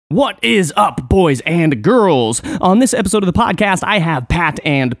What is up, boys and girls? On this episode of the podcast, I have Pat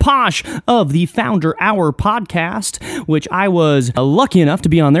and Posh of the Founder Hour podcast, which I was lucky enough to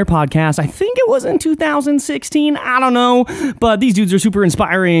be on their podcast. I think it was in 2016. I don't know. But these dudes are super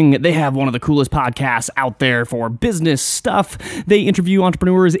inspiring. They have one of the coolest podcasts out there for business stuff. They interview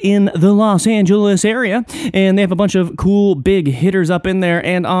entrepreneurs in the Los Angeles area, and they have a bunch of cool big hitters up in there.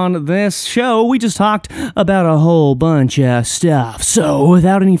 And on this show, we just talked about a whole bunch of stuff. So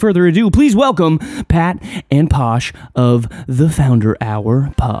without any further ado, please welcome Pat and Posh of the Founder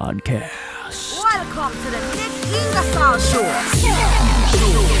Hour podcast. Welcome to the Nick Ingersoll Show.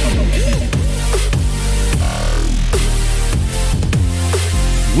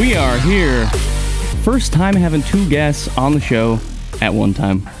 We are here. First time having two guests on the show at one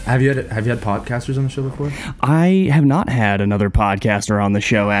time. Have you had podcasters on the show before? I have not had another podcaster on the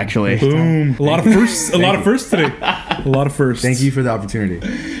show, actually. Boom. A lot of firsts. A lot of firsts today. A lot of firsts. Thank you for the opportunity.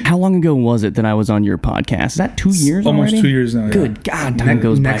 How long ago was it that I was on your podcast? Is that 2 years Almost already? 2 years now, yeah. Good God, time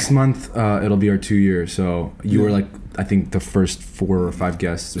goes by. Next month, it'll be our 2 years. So you were like, I think, the first 4 or 5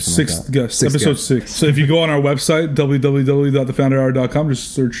 guests or something Sixth like that. guest. Episode 6. So if you go on our website, www.thefounderhour.com,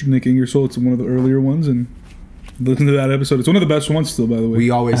 just search Nick Ingersoll. It's one of the earlier ones, and listen to that episode. It's one of the best ones still, by the way. We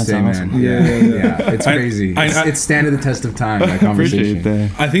always That's say, awesome. man. Yeah. It's crazy. It's standing the test of time, that conversation. Appreciate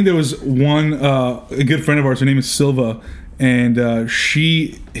that. I think there was one, a good friend of ours, her name is Silva, and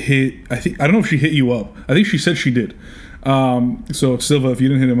she hit, I don't know if she hit you up. I think she said she did. So Silva, if you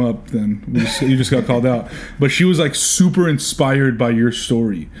didn't hit him up, then you just got called out. But she was like super inspired by your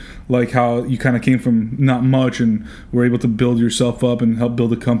story, like how you kind of came from not much and were able to build yourself up and help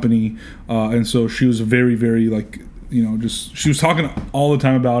build a company. And so she was very, very like, she was talking all the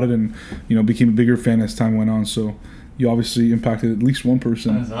time about it, and became a bigger fan as time went on. So you obviously impacted at least one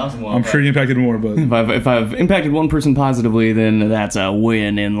person. That's awesome. Well, I'm sure you impacted more, but if I've impacted one person positively, then that's a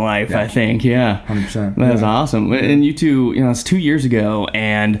win in life, I think. Yeah. 100%. That's awesome. And you two, it's 2 years ago,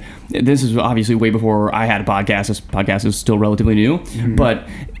 and this is obviously way before I had a podcast. This podcast is still relatively new. Mm-hmm. But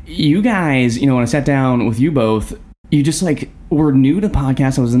you guys, when I sat down with you both, you just were new to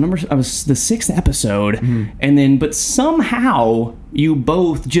podcast. I was the 6th episode, and then but somehow you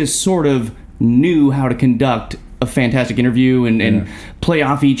both just sort of knew how to conduct a fantastic interview and play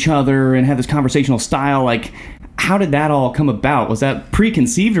off each other and have this conversational style. Like, how did that all come about? Was that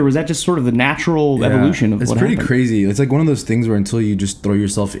preconceived, or was that just sort of the natural evolution of what happened? It's pretty crazy. It's like one of those things where until you just throw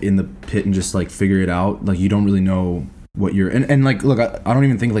yourself in the pit and just figure it out, you don't really know what you're and look, I don't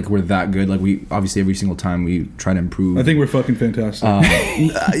even think we're that good. We obviously every single time we try to improve. I think we're fucking fantastic.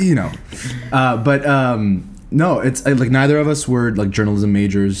 No, it's neither of us were journalism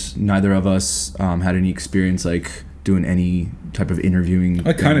majors. Neither of us had any experience doing any type of interviewing.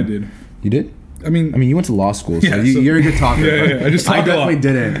 I kind of did. You did? I mean, you went to law school, so you're a good talker. Yeah. I definitely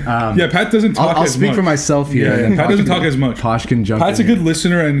didn't. Pat doesn't talk I'll as speak much. for myself here. Yeah, Pat doesn't talk as much. Posh can jump Pat's in. a good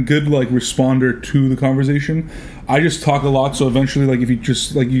listener and good responder to the conversation. I just talk a lot, so eventually, if you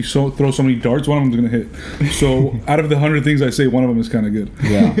just throw so many darts, one of them's gonna hit. So out of the 100 things I say, one of them is kind of good.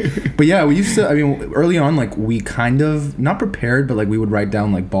 Yeah, but yeah, we used to. I mean, early on, we kind of not prepared, but we would write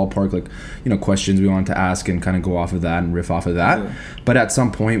down ballpark, questions we wanted to ask and kind of go off of that and riff off of that. Yeah. But at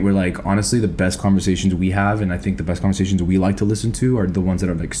some point, we're honestly, the best conversations we have, and I think the best conversations we like to listen to, are the ones that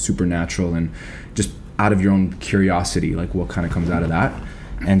are supernatural and just out of your own curiosity, what kind of comes out of that.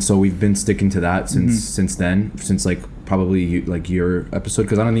 And so we've been sticking to that since then, since probably your episode,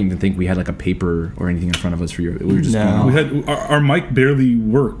 because I don't even think we had a paper or anything in front of us for your. We were just going off. We had our mic barely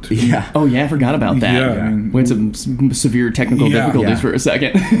worked. Yeah. Oh yeah, I forgot about that. Yeah. We had some severe technical difficulties for a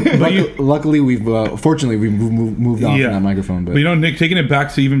second. Luckily, fortunately we've moved on from that microphone. But Nick, taking it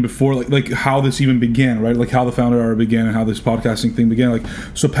back to even before, how this even began, right? How the Founder Hour began and how this podcasting thing began.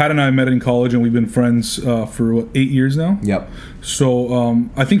 So Pat and I met in college, and we've been friends for 8 years now. Yep. So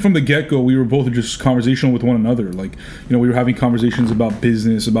I think from the get-go, we were both just conversational with one another. We were having conversations about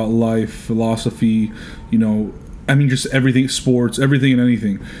business, about life, philosophy, just everything, sports, everything and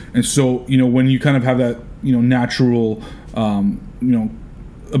anything. And so, when you kind of have that, natural,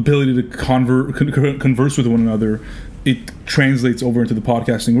 ability to converse with one another, it translates over into the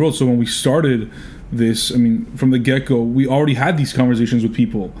podcasting world. So when we started this, from the get-go, we already had these conversations with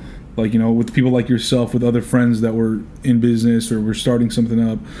people. With people like yourself, with other friends that were in business or were starting something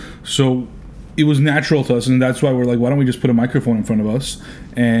up. So it was natural to us, and that's why we're why don't we just put a microphone in front of us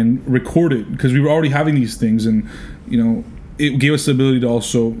and record it? Because we were already having these things, and it gave us the ability to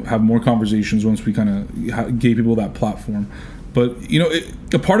also have more conversations once we kind of gave people that platform. But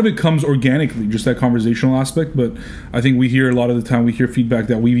a part of it comes organically, just that conversational aspect. But I think we hear a lot of the time, we hear feedback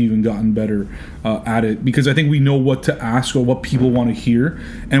that we've even gotten better at it, because I think we know what to ask or what people want to hear.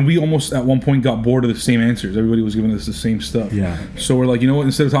 And we almost at one point got bored of the same answers. Everybody was giving us the same stuff. Yeah. So we're like, you know what,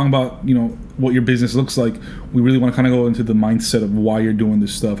 instead of talking about, you know, what your business looks like, we really want to kind of go into the mindset of why you're doing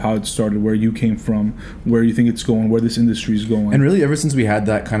this stuff, how it started, where you came from, where you think it's going, where this industry is going. And really, ever since we had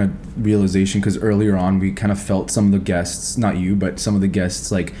that kind of realization, because earlier on we kind of felt some of the guests, not you, but some of the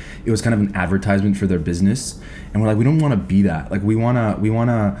guests, like it was kind of an advertisement for their business, and we're like, we don't want to be that. Like we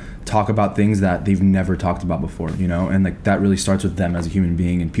wanna talk about things that they've never talked about before, you know, and like that really starts with them as a human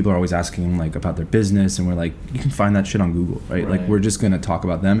being. And people are always asking like about their business, and we're like, you can find that shit on Google, right? Like we're just gonna talk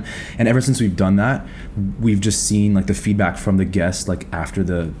about them. And ever since we've done that, we've just seen like the feedback from the guests, like after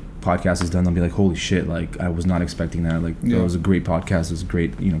the podcast is done, they'll be like, holy shit, like I was not expecting that. Like it was a great podcast, it was a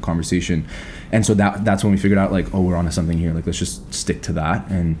great, you know, conversation. And so that's when we figured out like, oh, we're onto something here, like let's just stick to that.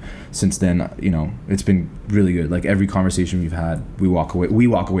 And since then, you know, it's been really good. Like every conversation we've had, we walk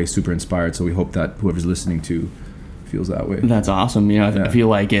away super inspired. So we hope that whoever's listening to feels that way. That's awesome. You know, I feel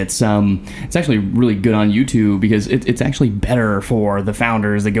like it's actually really good on YouTube, because it's actually better for the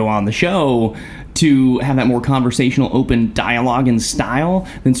founders that go on the show to have that more conversational, open dialogue and style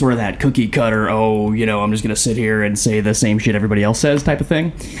than sort of that cookie cutter, oh, you know, I'm just gonna sit here and say the same shit everybody else says type of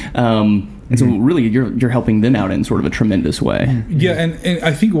thing. And so really you're helping them out in sort of a tremendous way. Yeah, and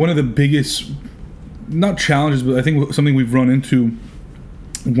I think one of the biggest, not challenges, but I think something we've run into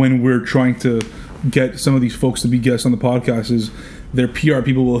when we're trying to get some of these folks to be guests on the podcast is their PR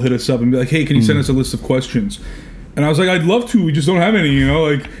people will hit us up and be like, hey, can you send us a list of questions? And I was like, I'd love to, we just don't have any, you know,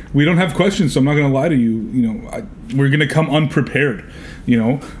 like we don't have questions, so I'm not gonna lie to you, you know, we're gonna come unprepared, you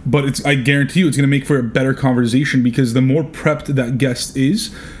know, but I guarantee you it's gonna make for a better conversation, because the more prepped that guest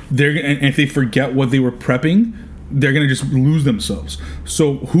is, and if they forget what they were prepping, they're gonna just lose themselves.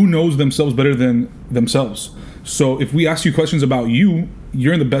 So who knows themselves better than themselves? So if we ask you questions about you,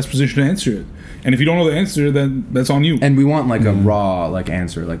 you're in the best position to answer it. And if you don't know the answer, then that's on you. And we want like a raw like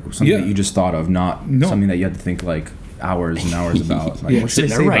answer, like something that you just thought of, not something that you had to think like hours and hours about. Like, what should I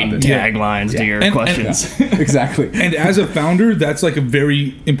say writing about this? taglines to your questions. Exactly. And as a founder, that's like a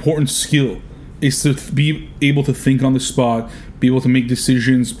very important skill, is to be able to think on the spot, be able to make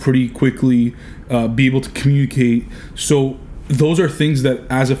decisions pretty quickly, be able to communicate. So those are things that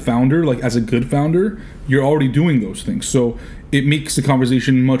as a founder, like as a good founder, you're already doing those things. So it makes the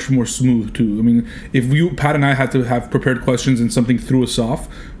conversation much more smooth too. I mean, if Pat and I had to have prepared questions and something threw us off,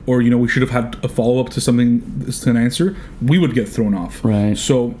 or, you know, we should have had a follow-up to something, to an answer, we would get thrown off. Right.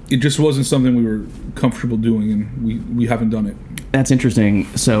 So it just wasn't something we were comfortable doing, and we haven't done it. That's interesting.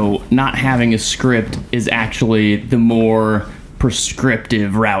 So not having a script is actually the more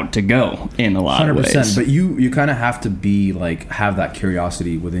prescriptive route to go in a lot of ways. But you kind of have to be like, have that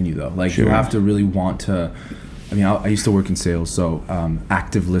curiosity within you though. Like you have to really want to. I mean, I used to work in sales, so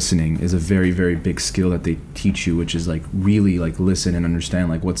active listening is a very, very big skill that they teach you, which is like really like listen and understand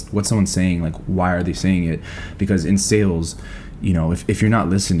like what's someone saying, like why are they saying it? Because in sales, you know, if you're not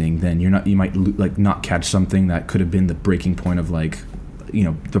listening, then you might like not catch something that could have been the breaking point of like, you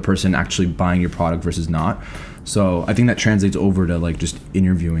know, the person actually buying your product versus not. So I think that translates over to like just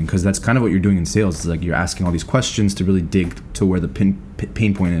interviewing, because that's kind of what you're doing in sales. It's like you're asking all these questions to really dig to where the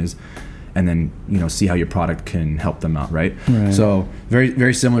pain point is, and then, you know, see how your product can help them out, right? So very,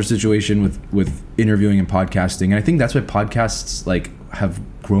 very similar situation with interviewing and podcasting. And I think that's why podcasts like have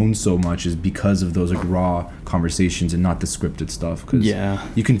grown so much, is because of those like raw conversations and not the scripted stuff. Because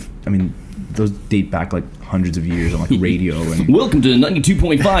you can, I mean, those date back like hundreds of years on like radio. And welcome to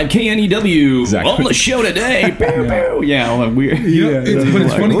 92.5 KNEW. Exactly. On the show today. All that weird. But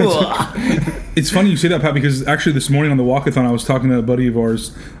it's funny. It's funny you say that, Pat, because actually this morning on the walkathon, I was talking to a buddy of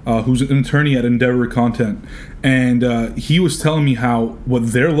ours who's an attorney at Endeavor Content, and he was telling me how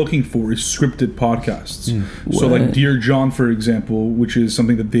what they're looking for is scripted podcasts. So like Dear John, for example, which is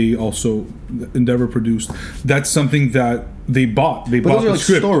something that they also Endeavor produced. That's something that they bought. They bought those are the like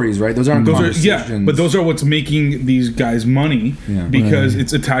script. Stories, right? Those aren't conversations. But those are what's making these guys money, because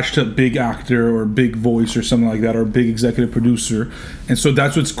it's attached to a big actor or big voice or something like that, or a big executive producer, and so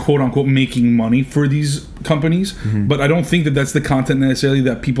that's what's quote unquote making money for these companies. But I don't think that that's the content necessarily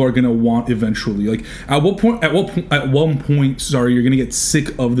that people are going to want eventually. Like at one point, sorry, you're going to get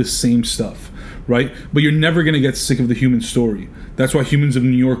sick of the same stuff, right? But you're never going to get sick of the human story. That's why Humans of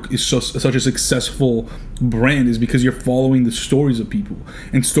New York is such a successful brand, is because you're following the stories of people,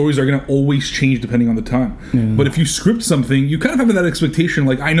 and stories are going to always change depending on the time. But if you script something, you kind of have that expectation,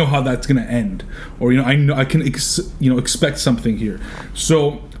 like, I know how that's going to end, or I know I can expect something here.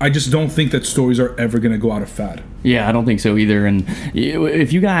 So I just don't think that stories are ever going to go out of fad. Yeah, I don't think so either. And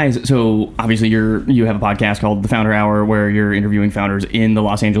if you guys, so obviously you have a podcast called The Founder Hour where you're interviewing founders in the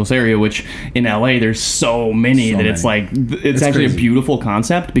Los Angeles area, which in LA there's so many that it's like, it's actually crazy. A beautiful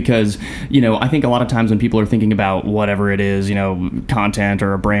concept because, I think a lot of times when people are thinking about whatever it is, content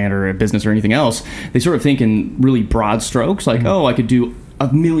or a brand or a business or anything else, they sort of think in really broad strokes, like, oh, I could do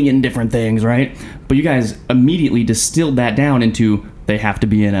a million different things, right? But you guys immediately distilled that down into they have to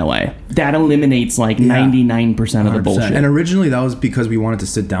be in LA. That eliminates like 99% of the bullshit. And originally that was because we wanted to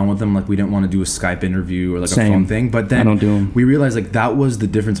sit down with them, like we didn't want to do a Skype interview or like a phone thing. But then we realized like that was the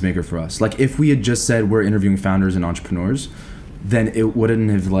difference maker for us. Like if we had just said we're interviewing founders and entrepreneurs, then it wouldn't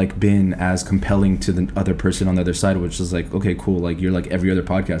have like been as compelling to the other person on the other side, which is like, okay, cool, like you're like every other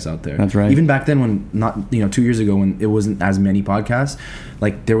podcast out there. That's right. Even back then when 2 years ago when it wasn't as many podcasts,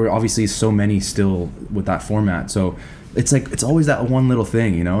 like there were obviously so many still with that format. So it's like it's always that one little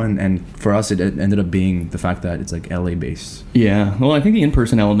thing, and for us it ended up being the fact that it's like LA based. Yeah. Well, I think the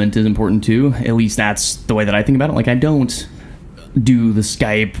in-person element is important too. At least that's the way that I think about it. Like I don't do the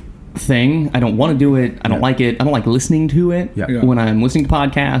Skype thing. I don't want to do it. I don't like it. I don't like listening to it when I'm listening to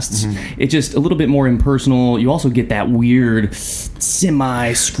podcasts. It's just a little bit more impersonal. You also get that weird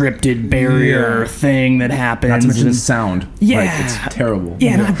semi-scripted barrier thing that happens. Not to mention sound. Yeah. Like, it's terrible.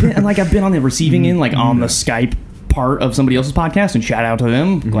 Yeah, and I've been on the receiving end, like on the Skype part of somebody else's podcast, and shout out to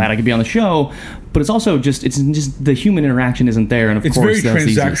them. Glad I could be on the show. But it's also just the human interaction isn't there, and of course that's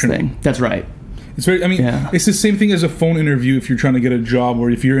the easiest thing. That's right. It's very, it's the same thing as a phone interview. If you're trying to get a job or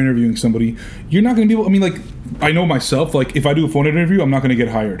if you're interviewing somebody, you're not going to be able, I know myself, like if I do a phone interview, I'm not going to get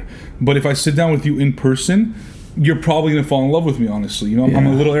hired. But if I sit down with you in person, you're probably going to fall in love with me, honestly. I'm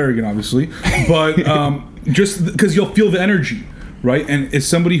a little arrogant, obviously. But just because you'll feel the energy, right? And as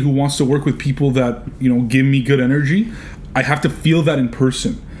somebody who wants to work with people that, give me good energy, I have to feel that in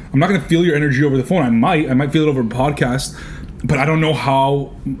person. I'm not going to feel your energy over the phone. I might feel it over a podcast, but I don't know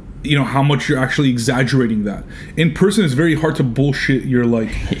how much you're actually exaggerating that. In person, it's very hard to bullshit your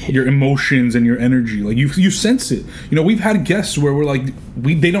your emotions and your energy. Like you sense it. We've had guests where we're like,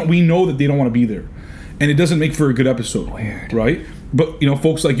 we know that they don't want to be there, and it doesn't make for a good episode. Weird, right? But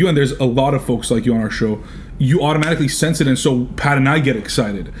folks like you, and there's a lot of folks like you on our show, you automatically sense it, and so Pat and I get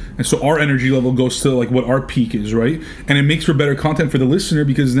excited, and so our energy level goes to like what our peak is, right? And it makes for better content for the listener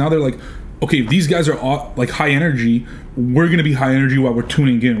because now they're like, okay, if these guys are like high energy, we're going to be high energy while we're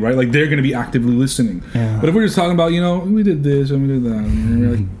tuning in, right? Like they're going to be actively listening. Yeah. But if we're just talking about, we did this and we did that, and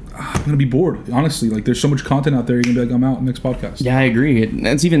we're like, I'm going to be bored, honestly. Like there's so much content out there, you're going to be like, I'm out, next podcast. Yeah, I agree.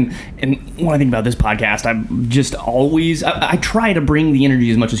 That's even, and when I think about this podcast, I'm just always, I try to bring the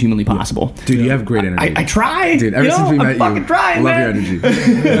energy as much as humanly possible. Dude, you have great energy. I try. Dude, ever since we met you, fucking trying, I love your energy.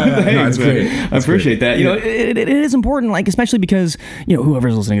 No, it's great. I appreciate that. It is important, like, especially because,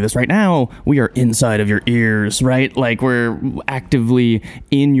 whoever's listening to this right now, we are inside of your ears, right? Like we're actively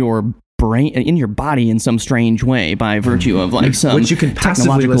in your brain, in your body in some strange way by virtue of like some which you can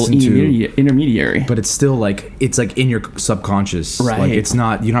passively listen to intermediary, but it's still like it's like in your subconscious, right? Like it's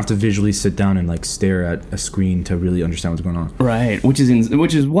not, you don't have to visually sit down and like stare at a screen to really understand what's going on, right? Which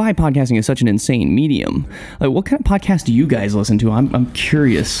is why podcasting is such an insane medium. Like what kind of podcast do you guys listen to? I'm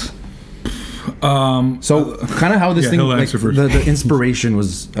curious. So kind of how this thing, like, the inspiration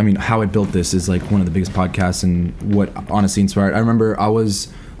was, how it built this is like one of the biggest podcasts and what honestly inspired. I remember I was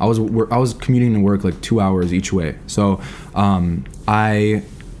commuting to work like 2 hours each way. So I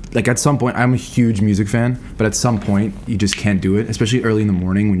like at some point, I'm a huge music fan, but at some point you just can't do it, especially early in the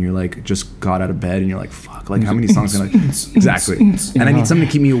morning when you're like just got out of bed and you're like, fuck, like how many songs can I exactly. And I need something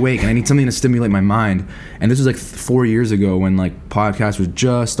to keep me awake, and I need something to stimulate my mind. And this was like 4 years ago when like podcast was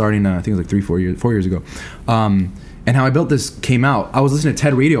just starting to, I think it was like 4 years ago. And how I built this came out. I was listening to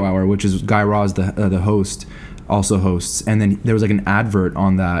TED Radio Hour, which is Guy Raz, the host, also hosts, and then there was like an advert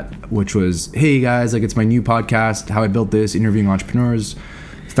on that which was, hey guys, like it's my new podcast, how I built this, interviewing entrepreneurs,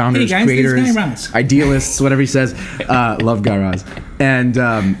 founders, creators, idealists, whatever he says. Love Guy Raz. And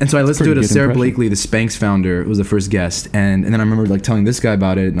so I listened to it as Sarah Blakely, the Spanx founder, was the first guest, and then I remember like telling this guy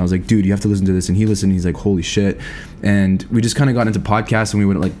about it, and I was like, dude, you have to listen to this. And he listened, and he's like, holy shit. And we just kind of got into podcasts, and we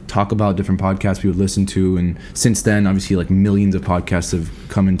would like talk about different podcasts we would listen to. And since then, obviously, like millions of podcasts have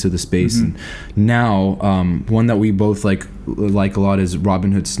come into the space. And now one that we both like a lot is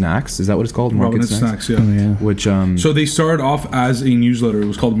Robin Hood Snacks. Is that what it's called? Robin Hood Snacks, yeah. Oh, yeah. Which so they started off as a newsletter. It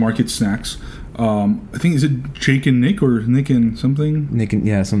was called Market Snacks. I think is it Jake and Nick or Nick and something? Nick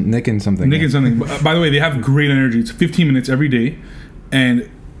and something. Nick and something. By the way, they have great energy. It's 15 minutes every day, and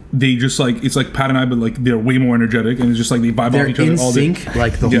they just like it's like Pat and I, but like they're way more energetic, and it's just like they vibe off each other all day. They're in sync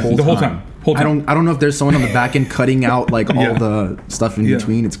like the whole time. I don't know if there's someone on the back end cutting out like all the stuff in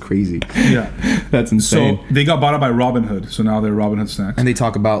between. It's crazy. Yeah, that's insane. So they got bought up by Robinhood, so now they're Robinhood Snacks. And they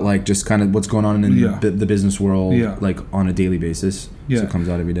talk about like just kind of what's going on in the business world, like on a daily basis. Yeah, so it comes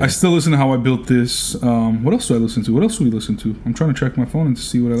out every day. I still listen to How I Built This. What else do I listen to? What else do we listen to? I'm trying to check my phone and to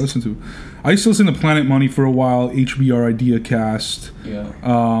see what I listen to. I used to listen to Planet Money for a while. HBR Idea Cast. Yeah.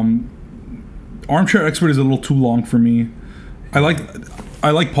 Armchair Expert is a little too long for me. I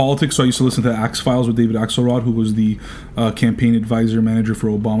like politics, so I used to listen to Axe Files with David Axelrod, who was the campaign advisor manager for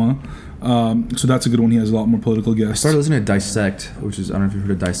Obama. So that's a good one. He has a lot more political guests. I started listening to Dissect, which is, I don't know if you've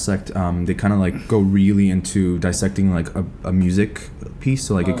heard of Dissect. They kind of like go really into dissecting like a music piece.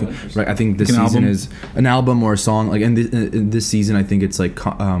 So like it could, right? I think this like season is an album or a song. Like in this season, I think it's like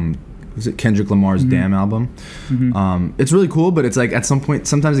was it Kendrick Lamar's Damn album. It's really cool, but it's like at some point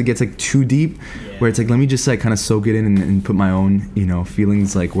sometimes it gets like too deep, where it's like let me just like kind of soak it in and put my own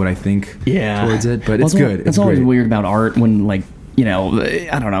feelings, like what I think towards it. But it's good. It's always weird about art when like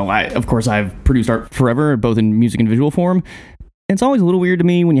I don't know. Of course I've produced art forever, both in music and visual form. It's always a little weird to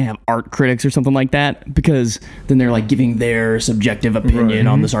me when you have art critics or something like that, because then they're like giving their subjective opinion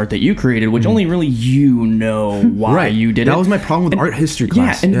on this art that you created, which only really why you did it. That was my problem with art history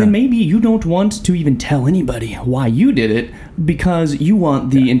class. And then maybe you don't want to even tell anybody why you did it, because you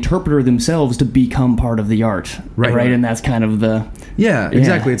want the interpreter themselves to become part of the art, right? And that's kind of the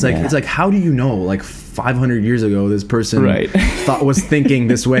exactly. It's like how do you know? Like 500 years ago, this person was thinking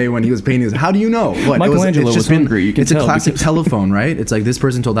this way when he was painting this. How do you know? What Michelangelo was hungry? You can tell. It's a classic telephone, right? It's like this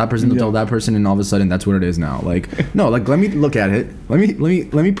person told that person to tell that person, and all of a sudden that's what it is now. Like no, like let me look at it. Let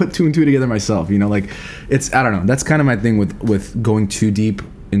me put two and two together myself. Like it's, I don't know. That's kind of my thing with going too deep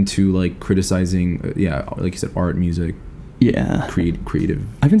into like criticizing. Like you said, art, music. Creative.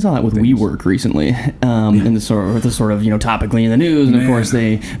 I even saw that with WeWork recently, in the sort of topically in the news, and of course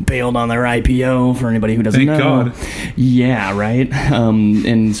they bailed on their IPO. For anybody who doesn't know, God. Yeah, right.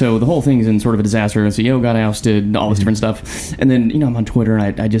 And so the whole thing's in sort of a disaster. The CEO got ousted, all this different stuff, and then I'm on Twitter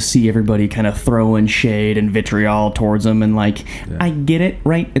and I just see everybody kind of throwing shade and vitriol towards them, and like I get it,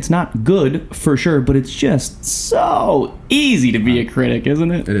 right? It's not good for sure, but it's just so easy to be a critic,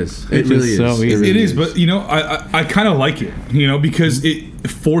 isn't it? It is. It really is. So easy. It is, but I kind of like it. Because it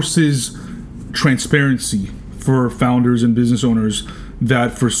forces transparency for founders and business owners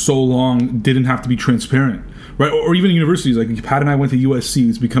that for so long didn't have to be transparent, right? Or even universities, like Pat and I went to USC.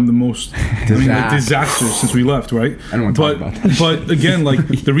 It's become the most disaster since we left, right? I don't want to talk about that. But again, like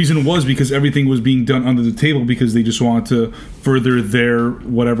the reason was because everything was being done under the table because they just wanted to further their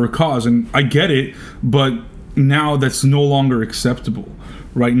whatever cause. And I get it, but now that's no longer acceptable.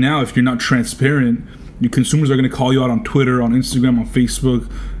 Right now, if you're not transparent, your consumers are going to call you out on Twitter, on Instagram, on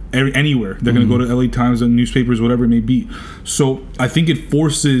Facebook, anywhere. They're going to go to LA Times and newspapers, whatever it may be. So I think it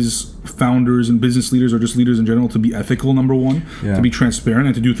forces founders and business leaders, or just leaders in general, to be ethical, number one, to be transparent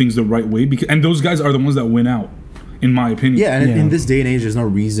and to do things the right way. And those guys are the ones that win out, in my opinion. Yeah, and in this day and age, there's no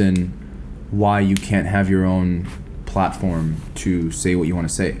reason why you can't have your own platform to say what you want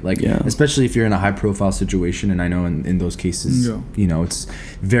to say, especially if you're in a high profile situation. And I know in those cases it's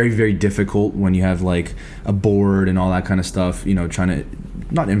very, very difficult when you have like a board and all that kind of stuff, trying to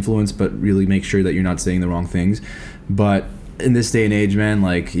not influence but really make sure that you're not saying the wrong things. But in this day and age, man,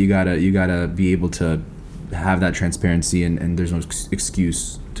 like you gotta be able to have that transparency, and there's no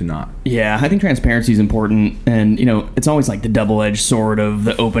excuse to not. Yeah, I think transparency is important, and it's always like the double-edged sword of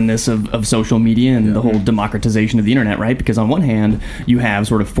the openness of social media and the whole democratization of the internet, right? Because on one hand, you have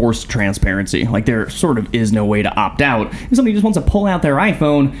sort of forced transparency, like there sort of is no way to opt out. If somebody just wants to pull out their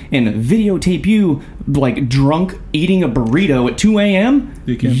iPhone and videotape you like drunk eating a burrito at 2 a.m.,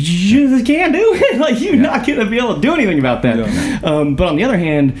 you just can't do it. Like you're not gonna be able to do anything about that. But on the other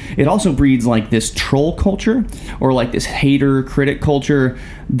hand, it also breeds like this troll culture, or like this hater critic culture,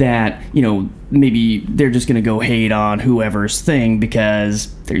 that maybe they're just going to go hate on whoever's thing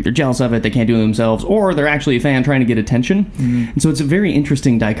because they're either jealous of it, they can't do it themselves, or they're actually a fan trying to get attention. And so it's a very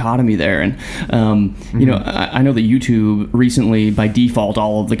interesting dichotomy there. And I know that YouTube recently, by default,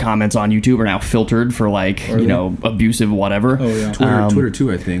 all of the comments on YouTube are now filtered for like abusive whatever. Twitter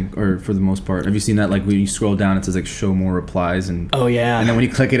too, I think, or for the most part. Have you seen that? Like when you scroll down, it says like show more replies, and and then when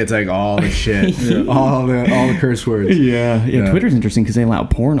you click it, it's like all the shit, all the curse words. Twitter's interesting because they allow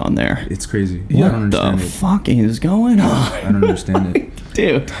porn on there. It's crazy. What the fuck is going on? I don't understand it.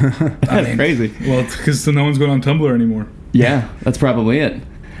 Dude, that's crazy. Well, it's because no one's going on Tumblr anymore. Yeah, that's probably it.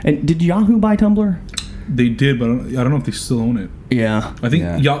 And did Yahoo buy Tumblr? They did, but I don't know if they still own it. Yeah. I think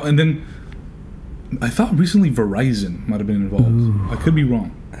and then I thought recently Verizon might have been involved. Ooh. I could be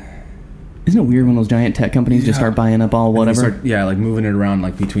wrong. Isn't it weird when those giant tech companies just start buying up all whatever? Like moving it around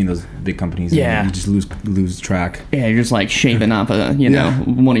like between those big companies. Yeah. And you just lose track. Yeah, you're just like shaving off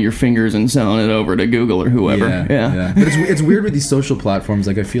one of your fingers and selling it over to Google or whoever. Yeah. But it's weird with these social platforms.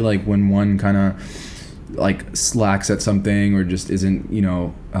 Like I feel like when one kind of like slacks at something or just isn't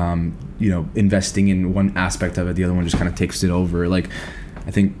investing in one aspect of it, the other one just kind of takes it over. Like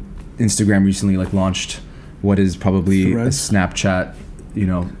I think Instagram recently like launched what is probably Threads? A Snapchat,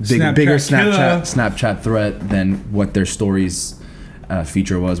 bigger Snapchat threat than what their stories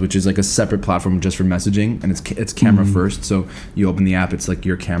feature was, which is like a separate platform just for messaging, and it's camera first. So you open the app, it's like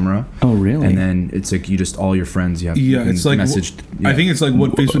your camera. Oh, really? And then it's like you just all your friends. It's like message. I think it's like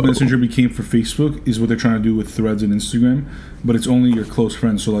what Facebook Messenger became for Facebook is what they're trying to do with Threads and Instagram, but it's only your close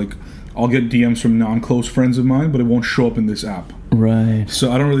friends. So like I'll get DMs from non-close friends of mine, but it won't show up in this app. Right.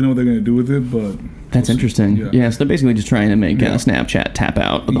 So I don't really know what they're going to do with it, but that's interesting. Yeah. So they're basically just trying to make Snapchat tap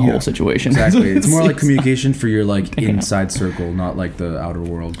out of the whole situation. Exactly. It's more like communication for your like inside circle, not like the outer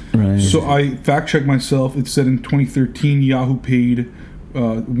world. Right. So I fact checked myself. It said in 2013 Yahoo paid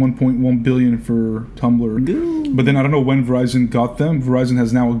 $1.1 billion for Tumblr, but then I don't know when Verizon got them. Verizon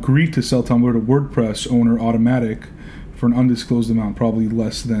has now agreed to sell Tumblr to WordPress owner Automatic for an undisclosed amount, probably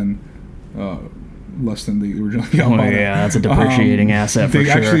less than they originally got. That's a depreciating asset for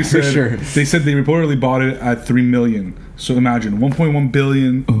sure. They said they reportedly bought it at $3 million. So imagine $1.1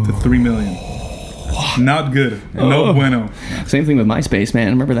 billion to $3 million. Not good. No bueno. Same thing with MySpace, man.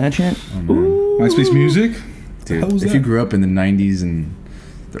 Remember that shit? MySpace Music? Dude, if you grew up in the 90s and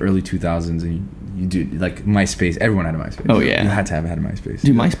the early 2000s and you do like MySpace, everyone had a MySpace. Oh yeah, you had to have had a MySpace.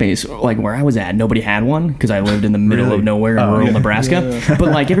 Dude, MySpace, like where I was at, nobody had one because I lived in the middle of nowhere in rural Nebraska.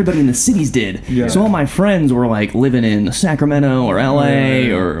 But like everybody in the cities did. Yeah. So all my friends were like living in Sacramento or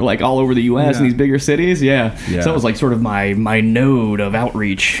LA or like all over the U.S. in these bigger cities. Yeah. So that was like sort of my node of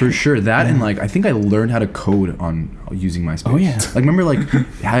outreach. For sure, that and like I think I learned how to code on using MySpace. Oh yeah. Like remember like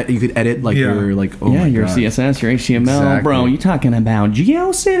how you could edit like your like your CSS, your HTML, bro. You talking about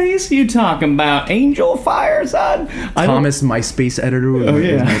GeoCities? You talking about Angel Fire, son? Thomas MySpace editor.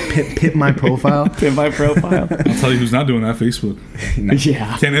 Pip my profile. Pip my profile. I'll tell you who's not doing that. Facebook.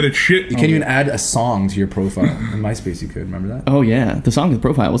 Yeah. Can't edit shit. You can't even add a song to your profile. In MySpace you could. Remember that? Oh yeah. The song to the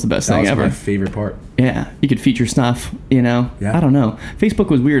profile was the best thing ever. That was my favorite part. Yeah. You could feature stuff, Yeah. I don't know. Facebook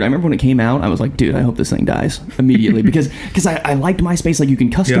was weird. I remember when it came out, I was like, dude, I hope this thing dies immediately. because I liked MySpace. Like you can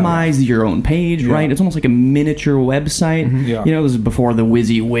customize your own page, right? It's almost like a miniature website. This is before the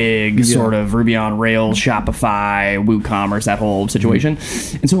WYSIWYG sort of Ruby on Rails, Shopify, WooCommerce, that whole situation.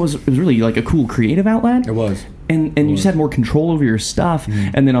 And so it was really like a cool creative outlet. It was. And you just had more control over your stuff.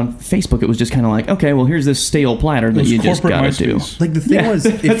 And then on Facebook, it was just kind of like, okay, well, here's this stale platter that you just got to do. Like the thing was,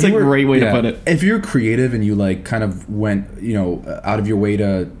 that's a great way to put it. If you're creative and you like kind of went, out of your way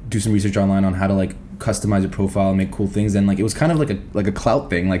to do some research online on how to like customize your profile and make cool things, then like it was kind of like a clout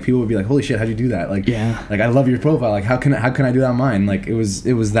thing. Like people would be like, holy shit, how'd you do that? Like like I love your profile. Like how can I do that on mine? Like it was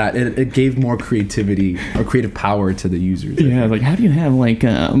that it gave more creativity or creative power to the users. Like how do you have like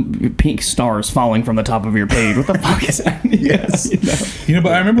pink stars falling from the top of your page? What the fuck is that? Yes.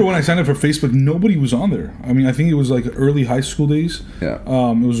 But I remember when I signed up for Facebook, nobody was on there. I mean, I think it was like early high school days. Yeah.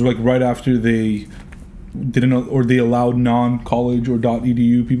 It was like right after they they allowed non-college or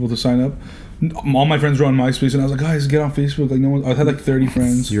 .edu people to sign up. All my friends were on MySpace, and I was like, guys, get on Facebook. Like, no one. I had like 30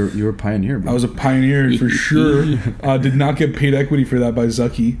 friends. You were a pioneer, bro. I was a pioneer for sure. Did not get paid equity for that by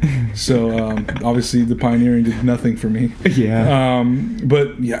Zucky. So obviously the pioneering did nothing for me. Yeah.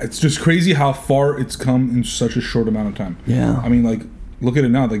 But yeah, it's just crazy how far it's come in such a short amount of time. Yeah. I mean, like, look at it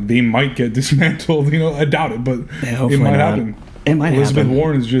now. Like, they might get dismantled. I doubt it, but it might happen. It might Elizabeth happen.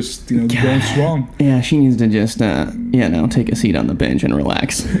 Warren is just, going strong. Yeah, she needs to just, take a seat on the bench and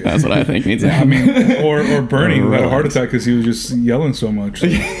relax. That's what I think needs to happen. I mean, or Bernie, who had a heart attack because he was just yelling so much.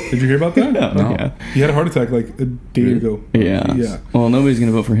 Did you hear about that? No. Yeah. He had a heart attack like a day ago. Yeah. Well, nobody's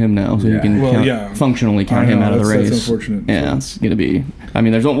going to vote for him now, so you can functionally count him out of the race. That's unfortunate. Yeah, it's going to be... I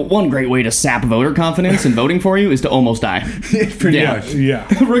mean, there's one great way to sap voter confidence in voting for you is to almost die. Pretty much. Yeah.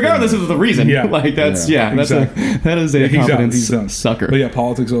 Regardless of the reason. Yeah. Like, that's... Yeah, that's exactly. that is a confidence sucker. But yeah,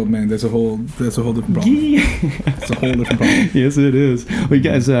 politics, oh man, that's a whole different problem. It's a whole different problem. Yes, it is. Well, you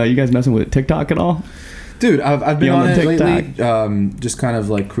guys messing with TikTok at all? Dude, I've been on it lately. Just kind of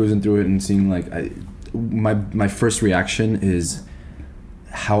like cruising through it and seeing like my first reaction is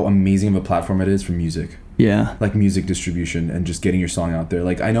how amazing of a platform it is for music. Yeah. Like music distribution and just getting your song out there.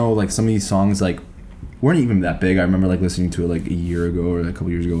 Like I know like some of these songs like weren't even that big. I remember like listening to it like a year ago or like a couple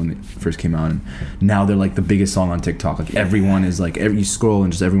years ago when it first came out, and now they're like the biggest song on TikTok. Like everyone is like, you scroll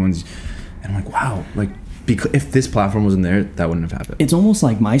and just everyone's, and I'm like, wow, like. Because if this platform wasn't there, that wouldn't have happened. It's almost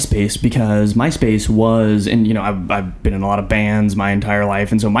like MySpace, because MySpace was, and you know, I've been in a lot of bands my entire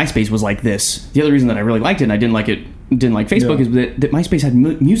life, and so MySpace was like this. The other reason that I really liked it, and I didn't like Facebook, is that MySpace had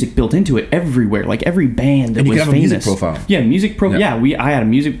music built into it everywhere. Like every band that and you was could have famous. a music profile. Yeah, music profile. Yeah, I had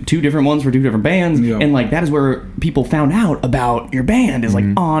a 2 different ones for 2 different bands, and like that is where people found out about your band is like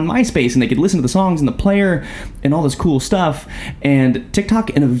on MySpace, and they could listen to the songs in the player and all this cool stuff. And TikTok,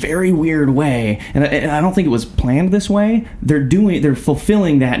 in a very weird way, and I don't think it was planned this way. They're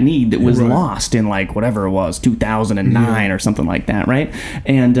fulfilling that need that was lost in like whatever it was, 2009 or something like that, right?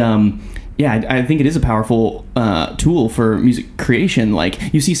 And yeah, I think it is a powerful tool for music creation.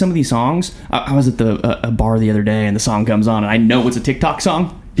 Like, you see some of these songs. I was at a bar the other day, and the song comes on, and I know it's a TikTok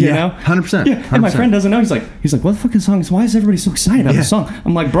song. You know? 100%. Yeah, and my friend doesn't know. He's like, what the fucking song is? Why is everybody so excited about this song?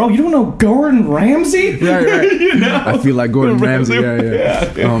 I'm like, bro, you don't know Gordon Ramsay? Right. You know? I feel like Gordon Ramsay.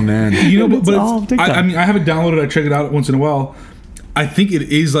 Yeah. Oh man. You know, but all TikTok. I mean, I have it downloaded. I check it out once in a while. I think it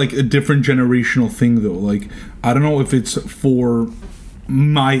is like a different generational thing, though. Like, I don't know if it's for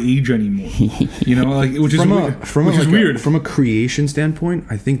my age anymore. You know, like, which is weird. From a creation standpoint,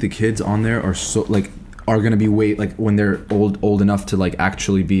 I think the kids on there are so like are gonna be like when they're old enough to like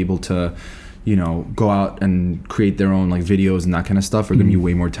actually be able to, you know, go out and create their own like videos and that kind of stuff are gonna be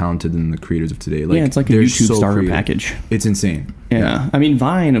way more talented than the creators of today. Like, yeah, it's like a YouTube starter package. It's insane. Yeah. I mean,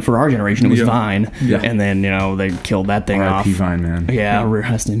 Vine, for our generation, it was Vine. Yeah. And then, you know, they killed that thing off. R.I.P. Vine, man. Yeah,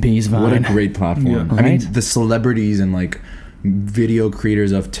 rest in peace, Vine. What a great platform. Yeah. I mean, Right? the celebrities and like video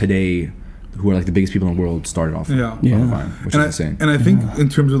creators of today who are like the biggest people in the world started off on Vine, which is insane. And I think in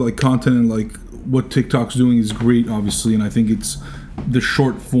terms of like content and like what TikTok's doing is great, obviously, and I think it's the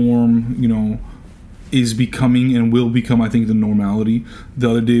short form, you know, is becoming and will become, I think, the normality. The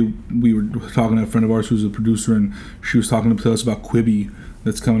other day we were talking to a friend of ours who's a producer, and she was talking to us about Quibi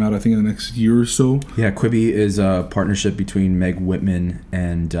that's coming out, I think, in the next year or so. Yeah, Quibi is a partnership between Meg Whitman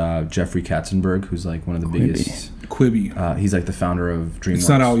and Jeffrey Katzenberg, who's like one of the biggest. Quibi. He's like the founder of DreamWorks. It's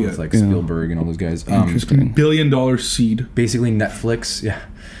not out yet. With like Spielberg and all those guys. Interesting. $1 billion seed. Basically Netflix. Yeah.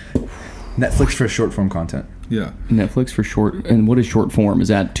 Netflix for short form content. Yeah. Netflix for short. And what is short form? Is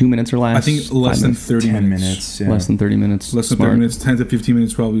that 2 minutes or less? I think less than 30 minutes. Yeah. Less than 30 minutes. Less than 30 minutes. 10 to 15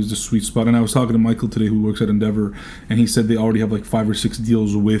 minutes probably is the sweet spot. And I was talking to Michael today, who works at Endeavor, and he said they already have like 5 or 6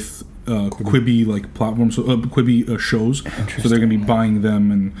 deals with Quibi like platforms, Quibi shows. So they're gonna be buying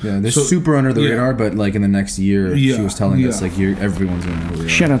them, and they're super under the radar. But like in the next year, she was telling us like everyone's gonna know.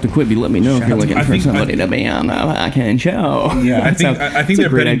 Shout out to Quibi. Let me know if you're looking for somebody to be on the podcast show. Yeah, I think they're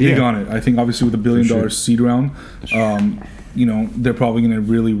betting big on it. I think obviously with a $1 billion seed round, you know, they're probably gonna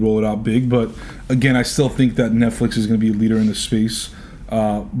really roll it out big. But again, I still think that Netflix is gonna be a leader in the space.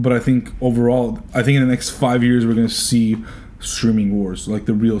 But I think overall, I think in the next 5 years we're gonna see streaming wars, like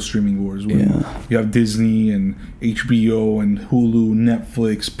the real streaming wars, when you have Disney and HBO and Hulu,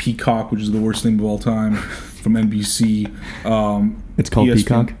 Netflix, Peacock, which is the worst name of all time, from NBC. It's called ESPN.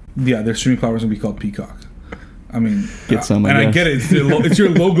 Peacock? Yeah, their streaming platform is going to be called Peacock. I mean, I get it, it's your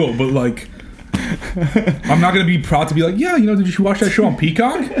logo, but like, I'm not going to be proud to be like, yeah, you know, did you watch that show on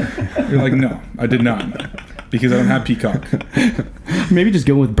Peacock? You're like, no, I did not, because I don't have Peacock. Maybe just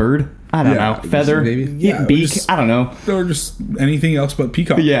go with bird. I don't know. Feather, beak. I don't know. Or just anything else but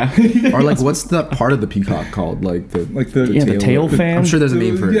Peacock. Yeah. Or like, what's the part of the peacock called? Like the tail fan. I'm sure there's a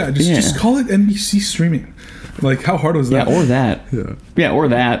name for it. Yeah, just call it NBC streaming. Like, how hard was that? Yeah, or that. Yeah, or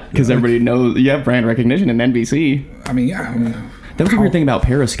that, because everybody knows you have brand recognition in NBC. I mean, that was a weird thing about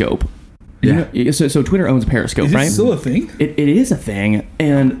Periscope. Yeah. So Twitter owns Periscope, right? Is it still a thing? It is a thing,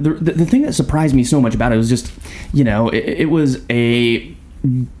 and the thing that surprised me so much about it was just, you know, it was a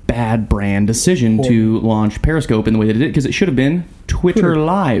bad brand decision to launch Periscope in the way that it did, because it should have been Twitter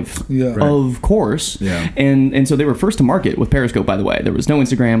Live, of course. Yeah. And so they were first to market with Periscope, by the way. There was no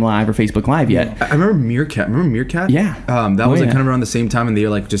Instagram Live or Facebook Live yet. I remember Meerkat. Remember Meerkat? Yeah. That was like kind of around the same time, and they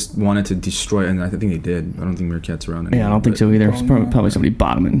like just wanted to destroy it, and I think they did. I don't think Meerkat's around anymore. Yeah, I don't think so either. Probably somebody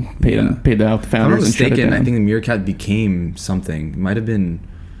bought them and paid the founders. If I'm not mistaken, and shut it down. I think the Meerkat became something. It might have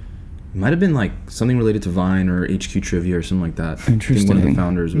been like something related to Vine or HQ Trivia or something like that. Interesting. I think one of the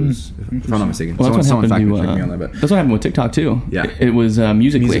founders was, if I'm not mistaken. Well, that's what happened me on that, but that's what happened with TikTok too. Yeah. It was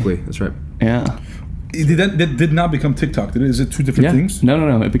Musical.ly. Musical.ly, that's right. Yeah. That did not become TikTok, did it? Is it two different things?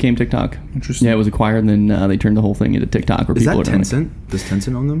 No. It became TikTok. Interesting. Yeah, it was acquired, and then they turned the whole thing into TikTok. Is that Tencent? Does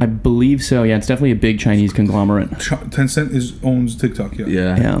Tencent own them? I believe so. Yeah, it's definitely a big Chinese conglomerate. Tencent owns TikTok.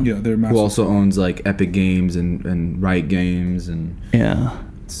 Yeah. They're massive. Who also owns like Epic Games and Riot Games and yeah.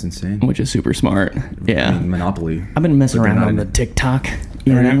 It's insane. which is super smart. Yeah. I mean, monopoly. I've been messing But they're around not on in the it. TikTok.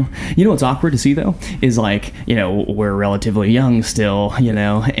 You know what's awkward to see though is like, we're relatively young still,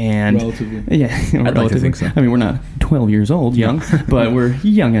 and Relatively. yeah, relatively. think so. I mean, we're not 12 years old young, but we're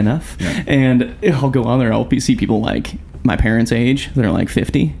young enough. Yeah. And I'll go on there, I'll see people like my parents' age, they're like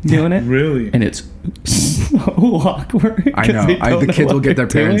 50 doing it. Really? And it's so awkward. I 'cause know. they don't The know kids will what get their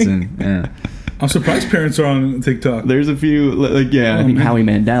they're parents doing. in. Yeah. I'm surprised parents are on TikTok. There's a few, like, I think man. Howie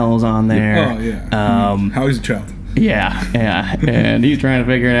Mandel's on there. Oh yeah. Howie's a child. Yeah, and he's trying to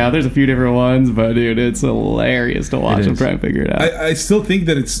figure it out. There's a few different ones, but dude, it's hilarious to watch him is. try to figure it out. I still think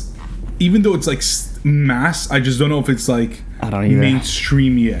that it's, even though it's like mass, I just don't know if it's like I don't either.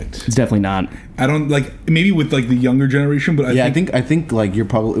 mainstream yet. It's definitely not. I don't like, maybe with like the younger generation, but I think like we're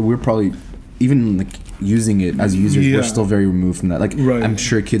probably even like using it as users. Yeah. We're still very removed from that. Like Right. I'm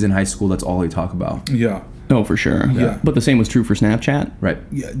sure kids in high school, that's all they talk about. Yeah. Oh, for sure. Yeah. But the same was true for Snapchat, Right.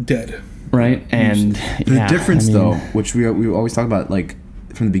 Yeah. Dead. right? And The difference, though, which we always talk about, like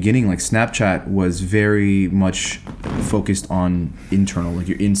from the beginning, like Snapchat was very much focused on internal, like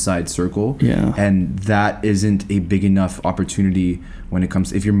your inside circle. Yeah. And that isn't a big enough opportunity when it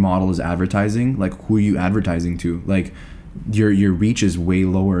comes, if your model is advertising, like who are you advertising to? Like your reach is way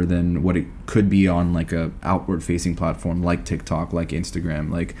lower than what it could be on like a outward facing platform like TikTok, like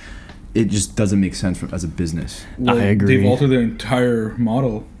Instagram. Like it just doesn't make sense as a business. Well, I agree. They've altered their entire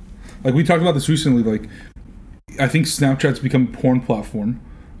model. Like we talked about this recently. Like I think Snapchat's become a porn platform,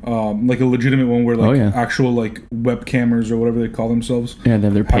 like a legitimate one where like actual like webcammers or whatever they call themselves. Yeah, they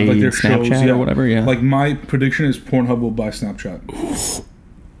have their paid Snapchat or whatever. Yeah. Like my prediction is Pornhub will buy Snapchat.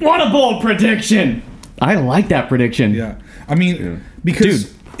 What a bold prediction! I like that prediction. Yeah. I mean,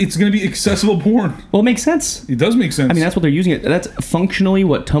 because it's going to be accessible porn. Well, it makes sense. It does make sense. I mean, that's what they're using it. That's functionally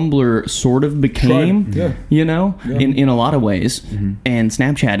what Tumblr sort of became. Yeah. In a lot of ways. And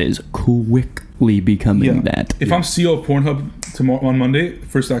Snapchat is quickly becoming that. If I'm CEO of Pornhub tomorrow on Monday,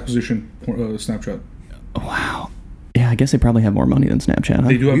 first acquisition, Snapchat. Wow. Yeah, I guess they probably have more money than Snapchat. Huh?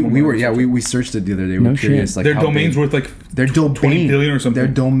 They do have more We money. we searched it the other day. No We're curious, shit. like Their how domain's big- worth like their domain 20 billion or something.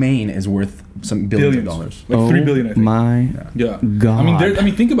 Their domain is worth some billions of dollars. Like 3 billion, I think. My Yeah. God. I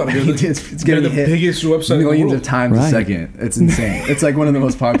mean, think about it. They're, It's they're getting the hit biggest website in the millions world. of times Right. a second. It's insane. It's like one of the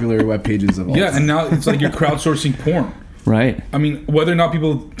most popular web pages of all. Yeah, time. and now it's like you're crowdsourcing porn. right. I mean, whether or not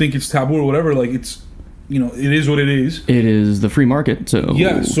people think it's taboo or whatever, like it's, it is what it is. It is the free market, so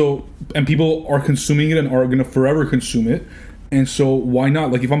Yeah, so, and people are consuming it and are going to forever consume it. And so why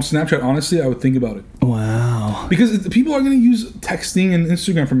not? Like if I'm Snapchat, honestly, I would think about it. Wow. Because people are going to use texting and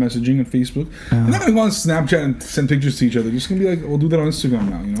Instagram for messaging and Facebook. They're not going to go on Snapchat and send pictures to each other. They're just going to be like, we'll do that on Instagram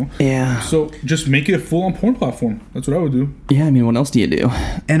now, Yeah. So just make it a full-on porn platform. That's what I would do. Yeah, I mean, what else do you do?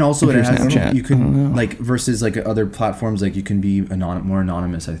 And also If it you're has Snapchat, you I don't can know. like versus like other platforms, like you can be more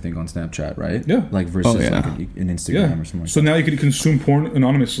anonymous, I think, on Snapchat, right? Yeah. Like versus yeah. like an Instagram Yeah. or something. Like So now you could consume porn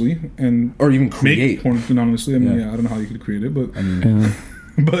anonymously and or even make create. porn anonymously. I mean, Yeah. I don't know how you could create it, but Yeah.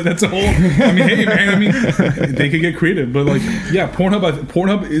 but that's a whole. I mean, hey man, I mean, they could get creative, but like, yeah,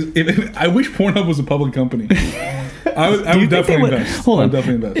 Pornhub is. I wish Pornhub was a public company. I would definitely invest. Hold I on. would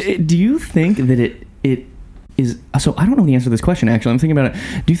definitely invest. Do you think that it is? So I don't know the answer to this question. Actually, I'm thinking about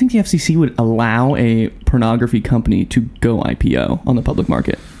it. Do you think the FCC would allow a pornography company to go IPO on the public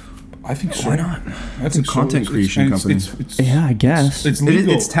market? I think so. Why not? I think a content so. creation and company. Yeah, I guess. It's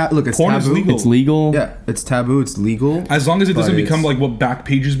legal. It's look, it's Porn taboo. is legal. It's legal. Yeah, it's taboo. It's legal. As long as it doesn't but become it's- like what back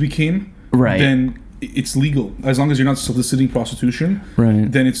pages became, Right. then it's legal. As long as you're not soliciting prostitution, Right.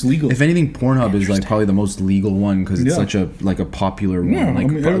 then it's legal. If anything, Pornhub is like probably the most legal one because it's Yeah. such a popular one. Yeah, like, I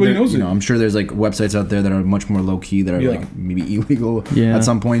mean, everybody knows it. I'm sure there's like websites out there that are much more low key that are Yeah. like maybe illegal Yeah. at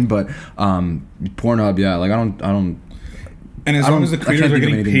some point. But Pornhub, yeah, like I don't. And as I long don't- as the I creators can't are think of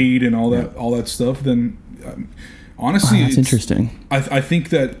getting anything. paid and all that stuff, then honestly, Wow, that's interesting. I think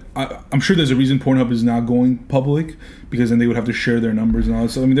that I'm sure there's a reason Pornhub is now going public because then they would have to share their numbers and all that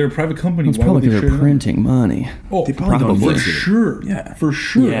stuff. I mean, they're a private company. It's Why probably would they because share they're their numbers? printing money. Oh, They probably don't for use it. sure. Yeah. For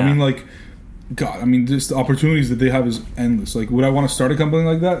sure. Yeah. I mean, like, God, I mean, just the opportunities that they have is endless. Like, would I want to start a company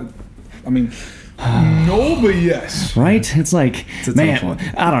like that? I mean, no, but yes. Right? It's like, a man, tough one.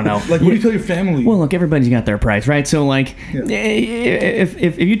 I don't know. Like, what do you tell your family? Well, look, everybody's got their price, right? So, like, Yeah.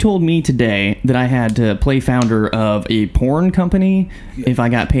 if you told me today that I had to play founder of a porn company, if I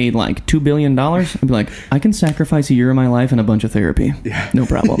got paid like $2 billion, I'd be like, I can sacrifice a year of my life and a bunch of therapy. Yeah. No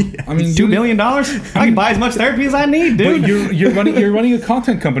problem. I mean, $2 billion? I can buy as much therapy as I need, dude. But you're running a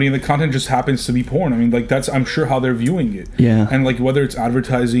content company, and the content just happens to be porn. I mean, like that's I'm sure how they're viewing it. Yeah. And like whether it's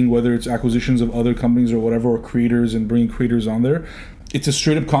advertising, whether it's acquisitions of other companies or whatever, or creators and bringing creators on there, it's a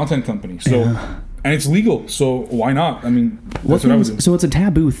straight up content company. So and it's legal, so why not? I mean, that's what I would do. So it's a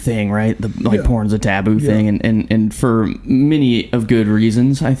taboo thing, right? Yeah. Porn's a taboo thing, and for many of good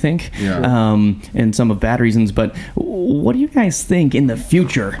reasons, I think, and some of bad reasons. But what do you guys think in the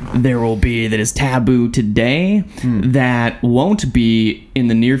future there will be that is taboo today that won't be in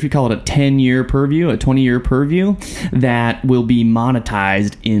the near, if you call it a 10-year purview, a 20-year purview, that will be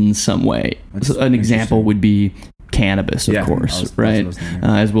monetized in some way? So an example would be cannabis, of course, right?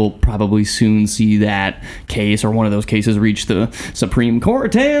 As we'll probably soon see that case or one of those cases reach the Supreme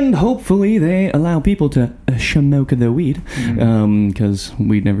Court, and hopefully they allow people to smoke the weed, because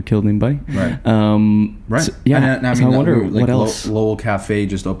weed never killed anybody. Right. Right. So, yeah. And I so I mean, wonder like what else. Lowell Cafe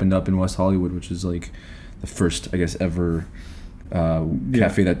just opened up in West Hollywood, which is like the first, I guess, ever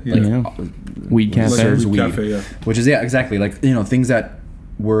cafe that weed cafe. serves weed, Cafe, which is exactly, like, things that